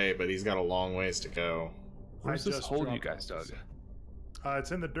on the this? way, but he's got a long ways to go. Where's I this just hole you dropped guys dug? off.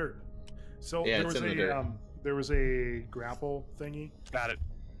 It's in the dirt. So Yeah, there it's was in the dirt. there was a grapple thingy. Got it.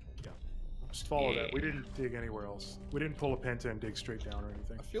 Just follow that. We Yeah. didn't dig anywhere else. We didn't pull a penta and dig straight down or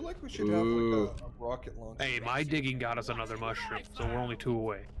anything. I feel like we should have Ooh. like a rocket launcher. Hey, my digging got us another mushroom, so we're only 2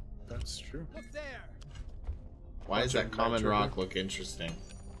 away. That's true. Look there. Why does Bunch that of common nitro. rock look interesting?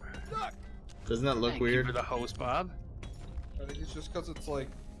 Look. Doesn't that look Thank you weird? for the host, Bob. I think it's just because it's like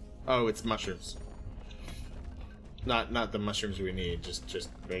Oh, it's mushrooms. Not the mushrooms we need, just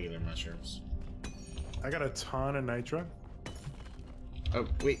regular mushrooms. I got a ton of nitro. Oh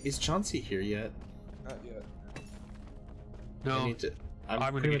wait, is Chauncey here yet? not yet. I No, need to. I'm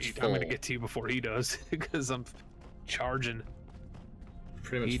I'm pretty gonna much get full. I'm gonna get to you before he does because I'm charging.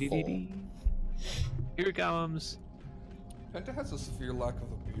 Pretty much full. Here it comes. Penta has a severe lack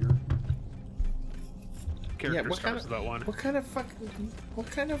of a beard. Character what kind starts of- with that one. What kind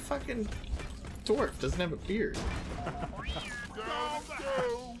of fucking dwarf doesn't have a beard?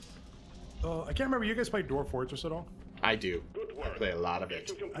 I can't remember. You guys played Dwarf Fortress at all? I do. Good I work. play a lot of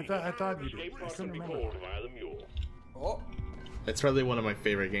it. I thought you did. Escape I pod couldn't can be remember. called via the mule. Oh, It's probably one of my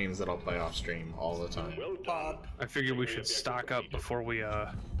favorite games that I'll play off stream all the time. Well done. Bob. I figured we should stock up before we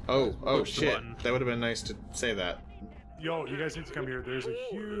Oh Push the shit! button. That would have been nice to say that. Yo, you guys need to come here. There's a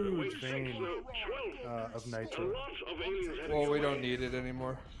huge vein of A nitro. lot of aliens heading Well, we your don't way. need it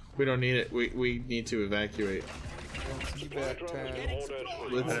anymore. We don't need it. We need to evacuate. Evac time.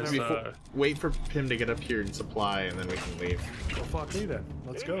 Let's Yes, wait for him to get up here and supply, and then we can leave. Well, fuck me then.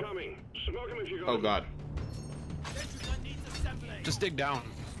 Let's go. Incoming. Smoke 'em if you got Oh 'em. god. Pentagon needs assembling. just dig down.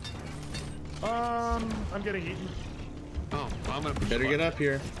 I'm getting eaten. Oh, well, I'm gonna push Better the get button. up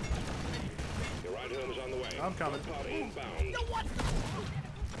here. Your right hand's on the way. I'm coming. Pod inbound.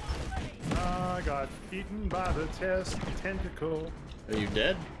 I got eaten by the test tentacle. Are you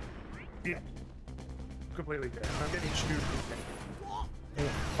dead? Yeah. Completely dead. I'm getting chewed. Where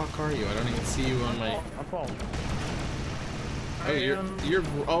the fuck are you? I don't even see you on my. I'm falling.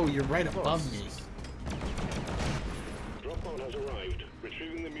 Oh, you're right close. above me. Drop pod has arrived.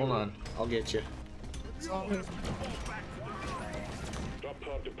 Retrieving the mule. Hold on, I'll get you. Drop Drop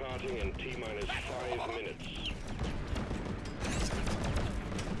pod departing in T-minus 5 minutes.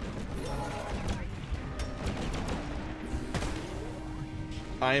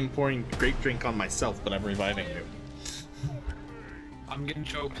 I am pouring grape drink on myself, but I'm reviving you. I'm getting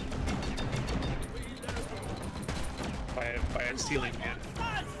choked. By a ceiling man.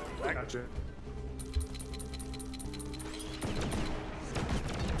 I got you.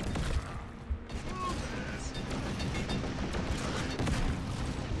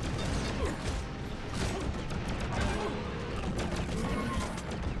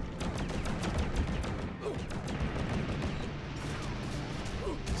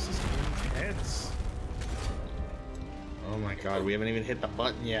 This is intense. Oh my god, we haven't even hit the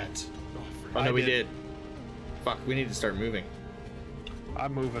button yet. Oh no, we did. Fuck, we need to start moving.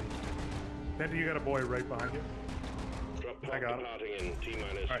 I'm moving. Bendy, you got a boy right behind you. Drop I pod got it. departing in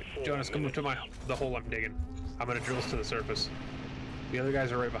T-minus All right, 4 Jonas, come move minutes. to the hole I'm digging. I'm gonna drill us to the surface. The other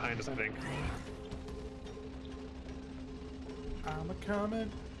guys are right behind us, I think. I'm a coming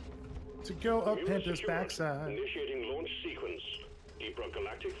to go up Mule Penta's secured. backside. Initiating launch sequence. Deep Rock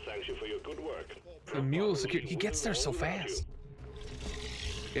Galactic thanks you for your good work. The mule secure. He gets there so fast.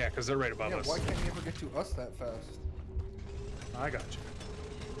 Yeah, because they're right above Yeah, us. why can't he ever get to us that fast? I got you.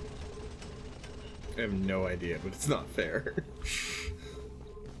 I have no idea, but it's not fair. It's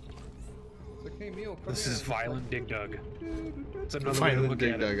like, hey, Meal, come This here. is violent dig dug. It's another way to Finally, look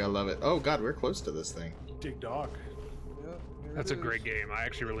Dig at Dug, it. I love it. Oh god, we're close to this thing. Dig dog. Yeah, here That's it a great is. game. I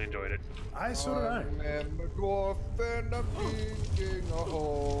actually really enjoyed it. So did I. I'm a dwarf and I'm digging a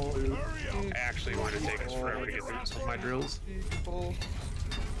hole. I actually want to take us forever to get through some of my drills.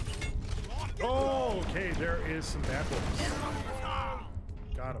 Oh, okay, there is some bad boys.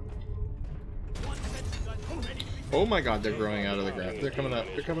 Got him. Oh my god, they're growing out of the ground. They're coming up.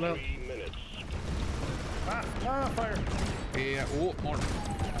 They're coming up. 3 minutes. Fire. Yeah, oh, more.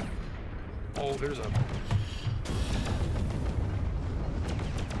 Oh, there's a.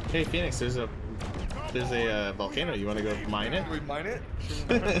 Hey Phoenix, there's a volcano. You want to go mine it? Can we mine it?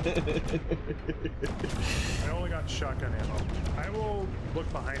 I only got shotgun ammo. I will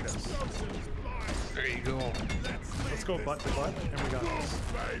look behind us. There you go. Let's go butt to butt, and we got this.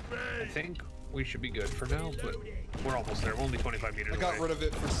 I think we should be good for now, but we're almost there. We're only 25 meters I got away. rid of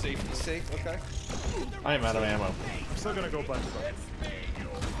it for safety's sake, okay? I am out of ammo. I'm still gonna go butt to butt.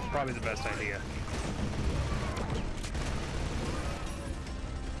 Probably the best idea.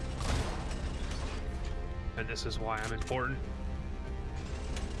 And this is why I'm important.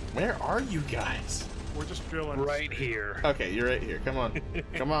 Where are you guys? We're just drilling. Right here. Okay, you're right here. Come on.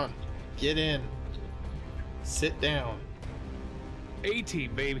 Come on. Get in. Sit down.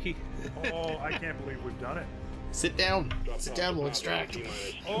 A-team, baby. Oh, I can't believe we've done it. Sit down. Drop Sit pod down, we'll departing extract. in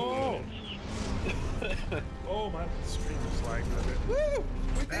T-minus 2 Oh. minutes. Oh, my stream is lagging a bit. Woo!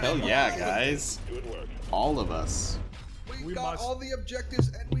 We did Hell it! yeah, guys. Good work. All of us. We We got must- all the objectives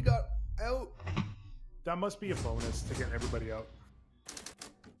and we got out. That must be a bonus to get everybody out.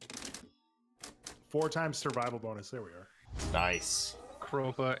 4 times survival bonus. There we are. Nice.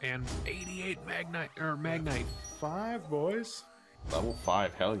 Cropa and 88 Magnite. 5 boys. Level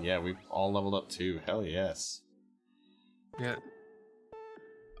 5. Hell yeah. We've all leveled up too. Hell yes. Yeah.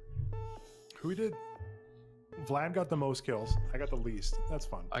 Who did? Vlad got the most kills. I got the least. That's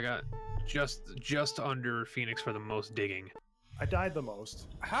fun. I got just under Phoenix for the most digging. I died the most.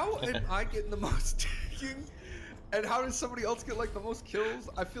 How am I getting the most digging? And how does somebody else get like the most kills?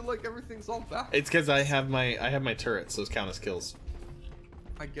 I feel like everything's all back. It's because I have my turrets. Those count as kills.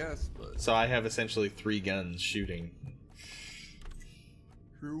 I guess, but So I have essentially 3 guns shooting.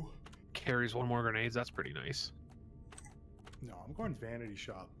 true. Carries 1 more grenades. That's pretty nice. No, I'm going vanity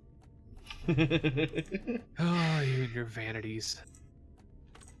shop. Oh, you and your vanities.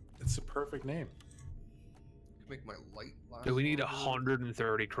 It's the perfect name. Make my light last. Do we need longer.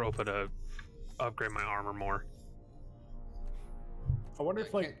 130 Cropa to upgrade my armor more? I wonder I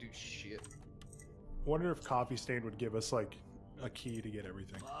if like, can't do shit. wonder if Coffee Stain would give us like a key to get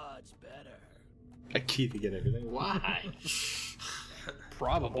everything. Much better. A key to get everything. Why?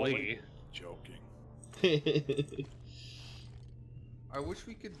 Probably. Joking. I wish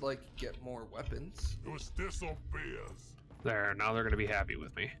we could like get more weapons. There, now they're gonna be happy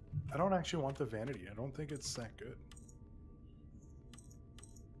with me. I don't actually want the vanity. I don't think it's that good.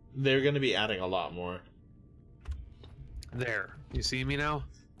 They're going to be adding a lot more. There. You see me now?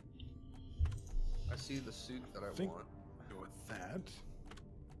 I see the suit that I Think- want. Go with that.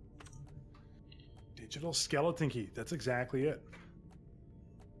 Digital skeleton key. That's exactly it.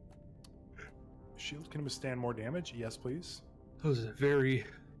 Shield can withstand more damage. Yes, please. That was a very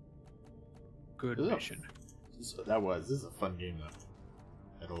good Ugh. mission. This is a fun game though.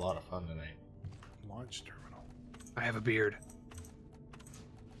 a lot of fun tonight. Launch terminal. I have a beard.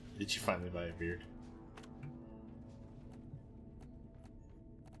 Did you finally buy a beard?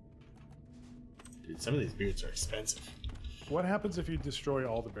 Dude, some of these beards are expensive. What happens if you destroy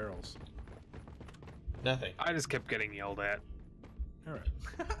all the barrels? Nothing. I just kept getting yelled at. All right.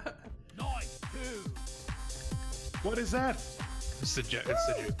 Nice, too. What is that? It's the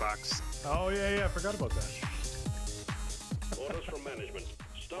jukebox. Oh yeah, I forgot about that. Orders from management.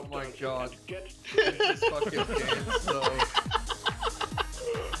 Stop Oh my dancing God. and get This fucking dance, though.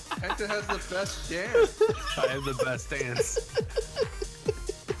 Hector has the best dance. I have the best dance.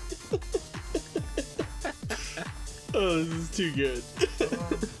 Oh, this is too good.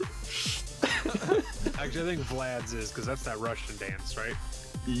 Actually, I think Vlad's is because that's that Russian dance, right?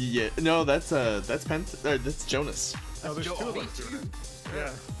 Yeah. No, that's that's Jonas. Oh, there's two of us doing it.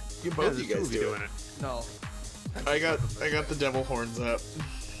 Yeah. You Both you guys doing it. No. I got the devil horns up.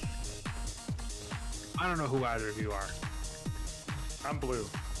 I don't know who either of you are. I'm blue.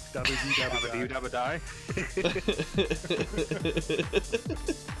 WD. Dabba die.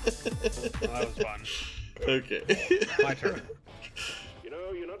 Well, that was fun. Okay. My turn. You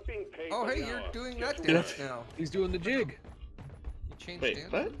know, you're not being paid. Oh, by hey, the you're hour. doing Get that to dance now. He's doing the jig. You changed Wait,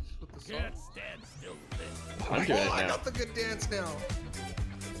 dances what? with the song. Can't stand still, thing. I'm doing Oh, it I now. got the good dance now.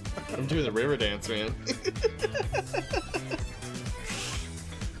 I'm doing the river dance, man.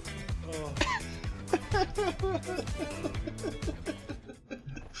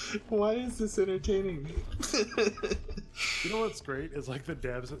 Why is this entertaining me? You know what's great is like the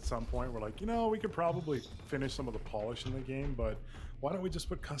devs at some point were like, you know, we could probably finish some of the polish in the game, but why don't we just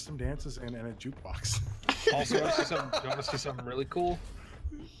put custom dances in and a jukebox? Also, you want to see something really cool?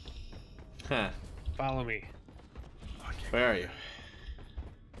 Huh. Follow me. Where are you?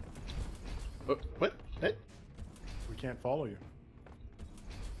 Oh, what? What? We can't follow you.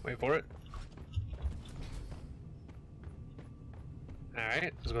 Wait for it.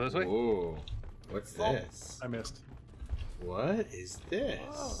 Alright, let's go this way. Whoa. What's this? I missed. What is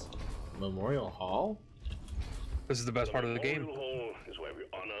this? Memorial Hall? This is the best part of the game. Memorial Hall is where we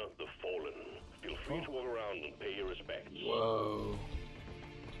honor the fallen. Feel free to walk around and pay your respects. Whoa.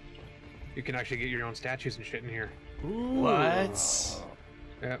 You can actually get your own statues and shit in here. Ooh. What?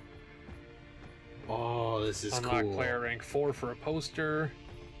 Yep. Oh, this is Unlock cool. player rank 4 for a poster.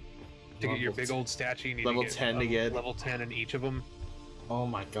 To get your Level big old statue, you need level to get 10 to get. level 10 in each of them. Oh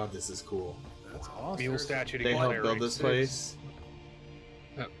my god, this is cool. That's awesome. Mule statue to They get helped player build rank this 6. place.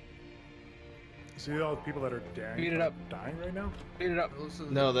 See all the people that are Beat it up. dying right now? Beat it up.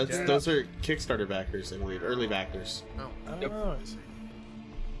 No, Yeah. those are Kickstarter backers, I believe. Early backers. No. Yep. Oh, I see.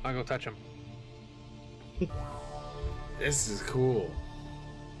 I'll go touch them. This is cool.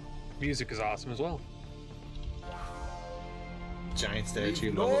 Music is awesome as well. Giant statue,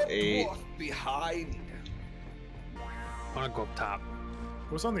 Leave level no 8. dwarf behind. I want to go up top.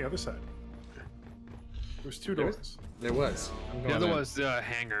 What's on the other side? There's two There was- doors. There was. I'm The going other in. was the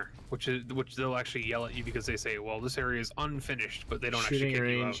hangar, which they'll actually yell at you because they say, "Well, this area is unfinished," but they don't Shooting actually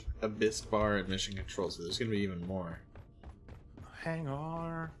kick you out. range, abyss bar, and mission control. So there's gonna be even more. Hang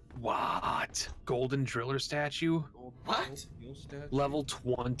on. What? Golden driller statue? What? Mule statue. Level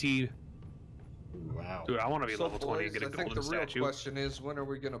 20. Wow. Dude, I want to be So, level 20 and boys, get a I think golden the real statue. question is, when are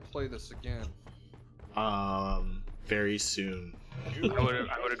we gonna play this again? Very soon.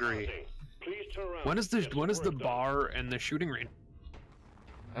 I would agree. Please turn around. When is the Get when is the work done. bar and the shooting range?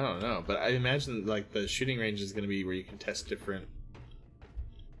 I don't know, but I imagine like the shooting range is gonna be where you can test different,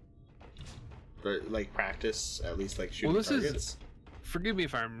 or like practice at least like shooting Well, this is- targets. Forgive me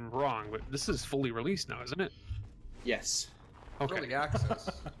if I'm wrong, but this is fully released now, isn't it? Yes. Okay. Early access.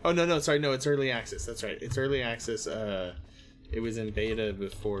 Oh no, sorry, no, it's early access. That's right, it's early access. It was in beta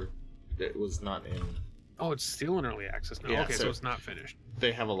before. It was not in. Oh, it's still in early access now. Yeah, Okay, so so- it's not finished.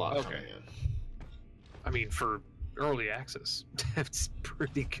 They have a lot Okay. coming in. I mean, for early access, that's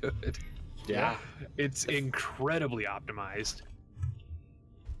pretty good. Yeah. It's incredibly optimized.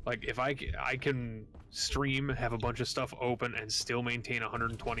 Like, if I can stream, have a bunch of stuff open, and still maintain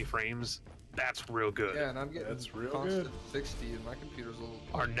 120 frames, that's real good. Yeah, and I'm getting That's real constant good. 60, and my computer's a little.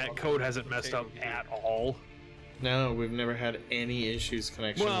 Our net code hasn't messed up at all. No, we've never had any issues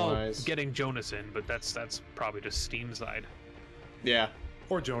connection Well, wise. getting Jonas in, but that's probably just Steam side. Yeah.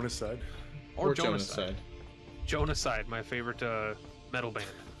 Or Jonas side. Or Jonas side. Jonas side, my favorite metal band.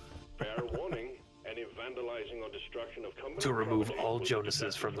 Fair warning. Any vandalizing or destruction of company To remove property all will be Jonases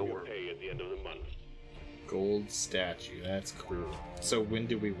deducted from the your world. pay at the end of the month. Gold statue. That's cool. So when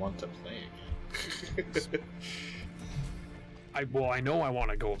do we want to play again? I know I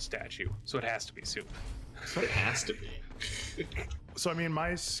want a gold statue, so it has to be soon. It has to be. So I mean,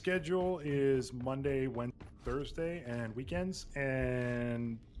 my schedule is Monday, Wednesday, Thursday, and weekends,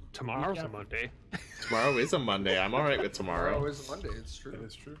 and Tomorrow's a Monday. Tomorrow is a Monday. I'm all right with tomorrow. Tomorrow is a Monday. It's true. that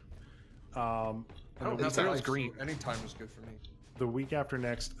is true. I don't the have week, sounds life, green. so any time is good for me. the week after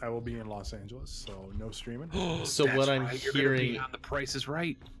next, I will be in Los Angeles, so no streaming. So That's what I'm right, you're gonna be hearing, on The Price is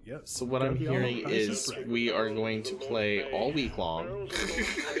Right. Yes. so what Gonna I'm be on hearing The Price is Right. we are going to play all week long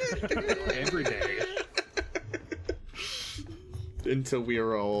Every day. until we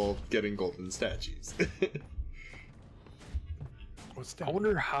are all getting golden statues. What's I that?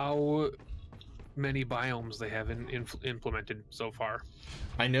 wonder how many biomes they have implemented so far.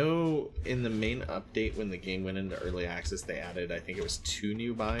 I know in the main update when the game went into early access, they added, I think it was 2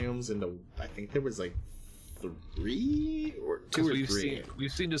 new biomes, and I think there was like 3 or 2 Because or we've 3.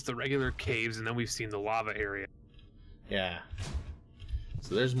 seen just the regular caves, and then we've seen the lava area. Yeah.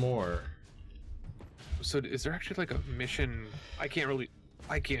 So there's more. So is there actually like a mission? I can't do it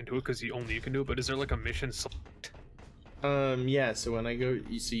because only you can do it. But is there like a mission select? Yeah. So when I go,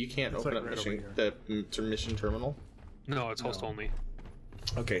 so you can't It's open like up right mission, over the mission terminal. No, it's host No. only.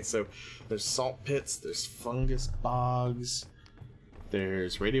 Okay, so there's salt pits, there's fungus bogs,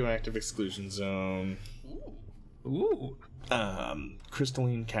 there's radioactive exclusion zone, Ooh.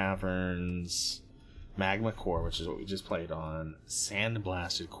 crystalline caverns, magma core, which is what we just played on, sand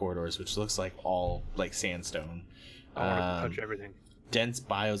blasted corridors, which looks like all like sandstone. I want to touch everything. Dense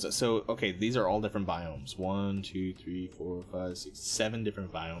bios. So okay, these are all different biomes. 1, 2, 3, 4, 5, 6, 7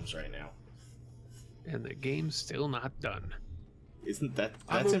 different biomes right now. And the game's still not done. Isn't that's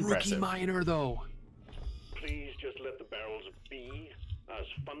I'm a impressive? rookie miner though. Please just let the barrels be. As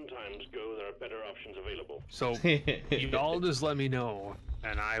fun times go, there are better options available. So you all just let me know,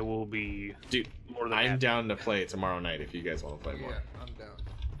 and I will be Dude, more than I'm happy. down to play tomorrow night if you guys want to play more. Yeah, I'm down.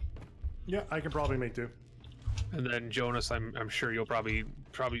 Yeah, I can probably make do. And then Jonas, I'm sure you'll probably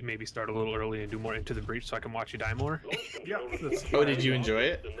maybe start a little early and do more Into the Breach so I can watch you die more. Yeah. That's, Oh, did you enjoy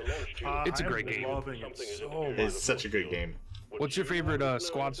it? It's a I'm great game. Loving it so much. It's such a good game. What's your favorite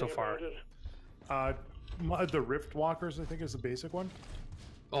squad so far? The Rift Walkers, I think, is the basic one.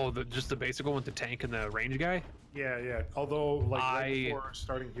 Oh, just the basic one with the tank and the range guy? Yeah, yeah. Although, like, right before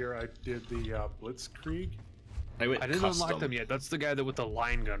starting here, I did the Blitzkrieg. I went I didn't custom. unlock them yet. That's the guy that with the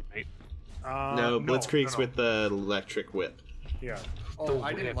line gun, right? No, Blitzkrieg's no. with the electric whip. Yeah. Oh, The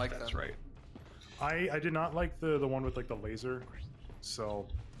I didn't whip, like that's them. right. I did not like the one with, like, the laser, so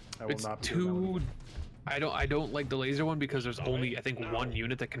I will It's not be doing that one too. I don't like the laser one because there's only I think one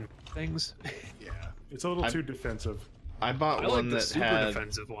unit that can things. again. Yeah. It's a little too defensive. I bought I one like the that super had.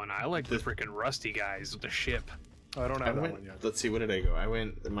 defensive one. I like the freaking rusty guys with the ship. I don't I have that went. one yet. Let's see, what did I go? I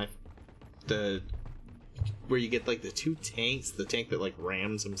went the where you get like the 2 tanks. The tank that like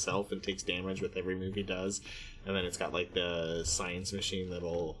rams himself and takes damage with every move he does, and then it's got like the science machine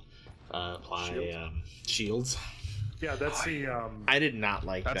that'll apply shields. Yeah, that's the I did not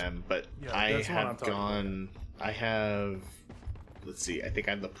like That's- them, but Yeah, I that's what I'm have talking about. gone. I have. Let's see. I think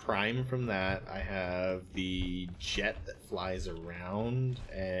I have the prime from that. I have the jet that flies around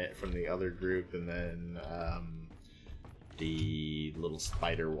from the other group, and then the little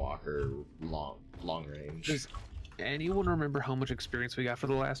spider walker long range. Does anyone remember how much experience we got for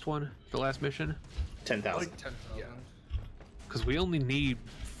the last one? The last mission? 10,000. Like 10,000. Because we only need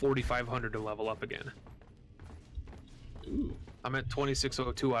 4,500 to level up again. Ooh. I'm at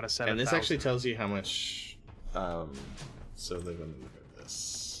 2602 out of 7,000. And this actually tells you how much. So they're gonna look at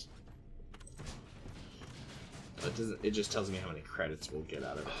this. It doesn't. It just tells me how many credits we'll get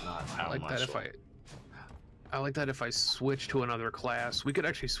out of it, not how I like much. that if I like that if I switch to another class. We could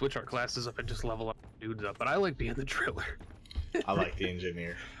actually switch our classes up and just level up dudes up, but I like being the driller. I like the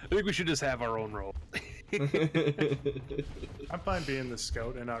engineer. I think we should just have our own role. I'm fine being the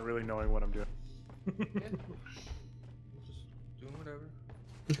scout and not really knowing what I'm doing. Just doing whatever.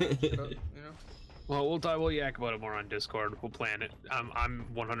 You know? Well, we'll yak about it more on Discord. We'll plan it. I'm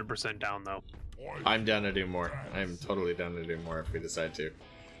 100% down though. I'm down to do more. I'm totally down to do more if we decide to.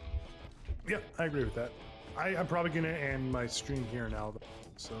 Yeah, I agree with that. I'm probably gonna end my stream here now, though,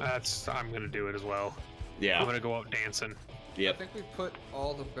 so I'm gonna do it as well. I'm Yeah. gonna go out dancing. I Yep. think we put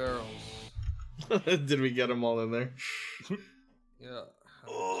all the barrels. Did we get them all in there? Yeah.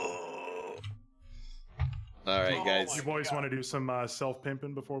 All right, guys. you boys want to do some self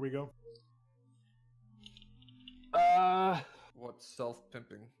pimping before we go? What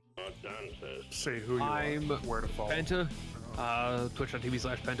self-pimping? Dan says. Say who you I'm are, where to follow. Penta,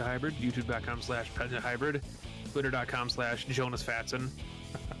 twitch.tv/pentahybrid, youtube.com/pentahybrid, twitter.com/jonasfatson,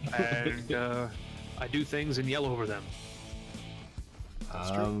 and I do things and yell over them.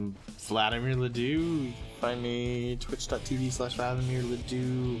 Vladimir Ledoux, find me twitch.tv/Vladimir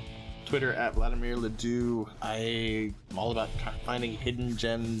Ledoux, Twitter @Vladimir Ledoux. I'm all about finding hidden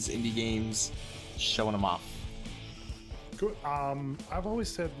gems, indie games, showing them off. Cool. I've always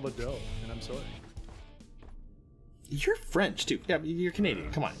said Ledoux, and I'm sorry. You're French too. Yeah, you're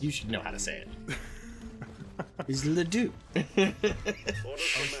Canadian. Come on, you should know how to say it. He's Ledoux. I would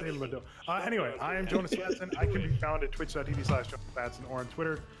say Ledoux. Anyway, I am Jonas Fatson. I can be found at twitch.tv/JonasFatson or on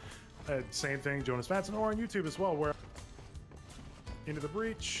Twitter. Same thing, Jonas Fatson, or on YouTube as well, where Into the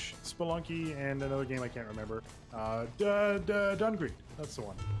Breach, Spelunky, and another game I can't remember. Dungreed. That's the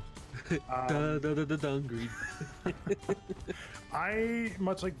one. Dungreed. I,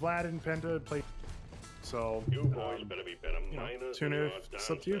 much like Vlad and Penta, play. So, You boys better be better miners tune than in. your It's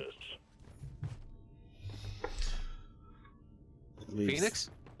up to you. downstairs. Phoenix?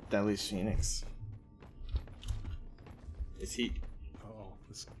 That leaves Phoenix. Is he? Oh,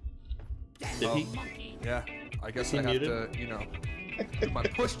 this. Did he? Yeah, I guess he I have muted? to, do my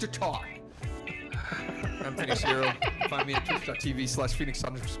push to talk. I'm Phoenix Hero. Find me at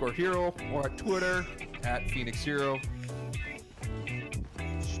twitch.tv/Phoenix_Hero or at Twitter @Phoenix Hero.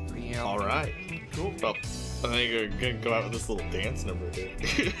 Bam. All right. Cool. Well, I think we're gonna go out with this little dance number here.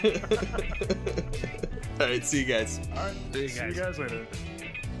 All right, see you guys. All right. See you See you guys. guys later.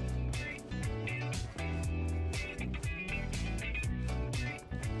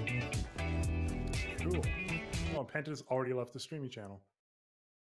 Cool. Oh, Penta's already left the streaming channel.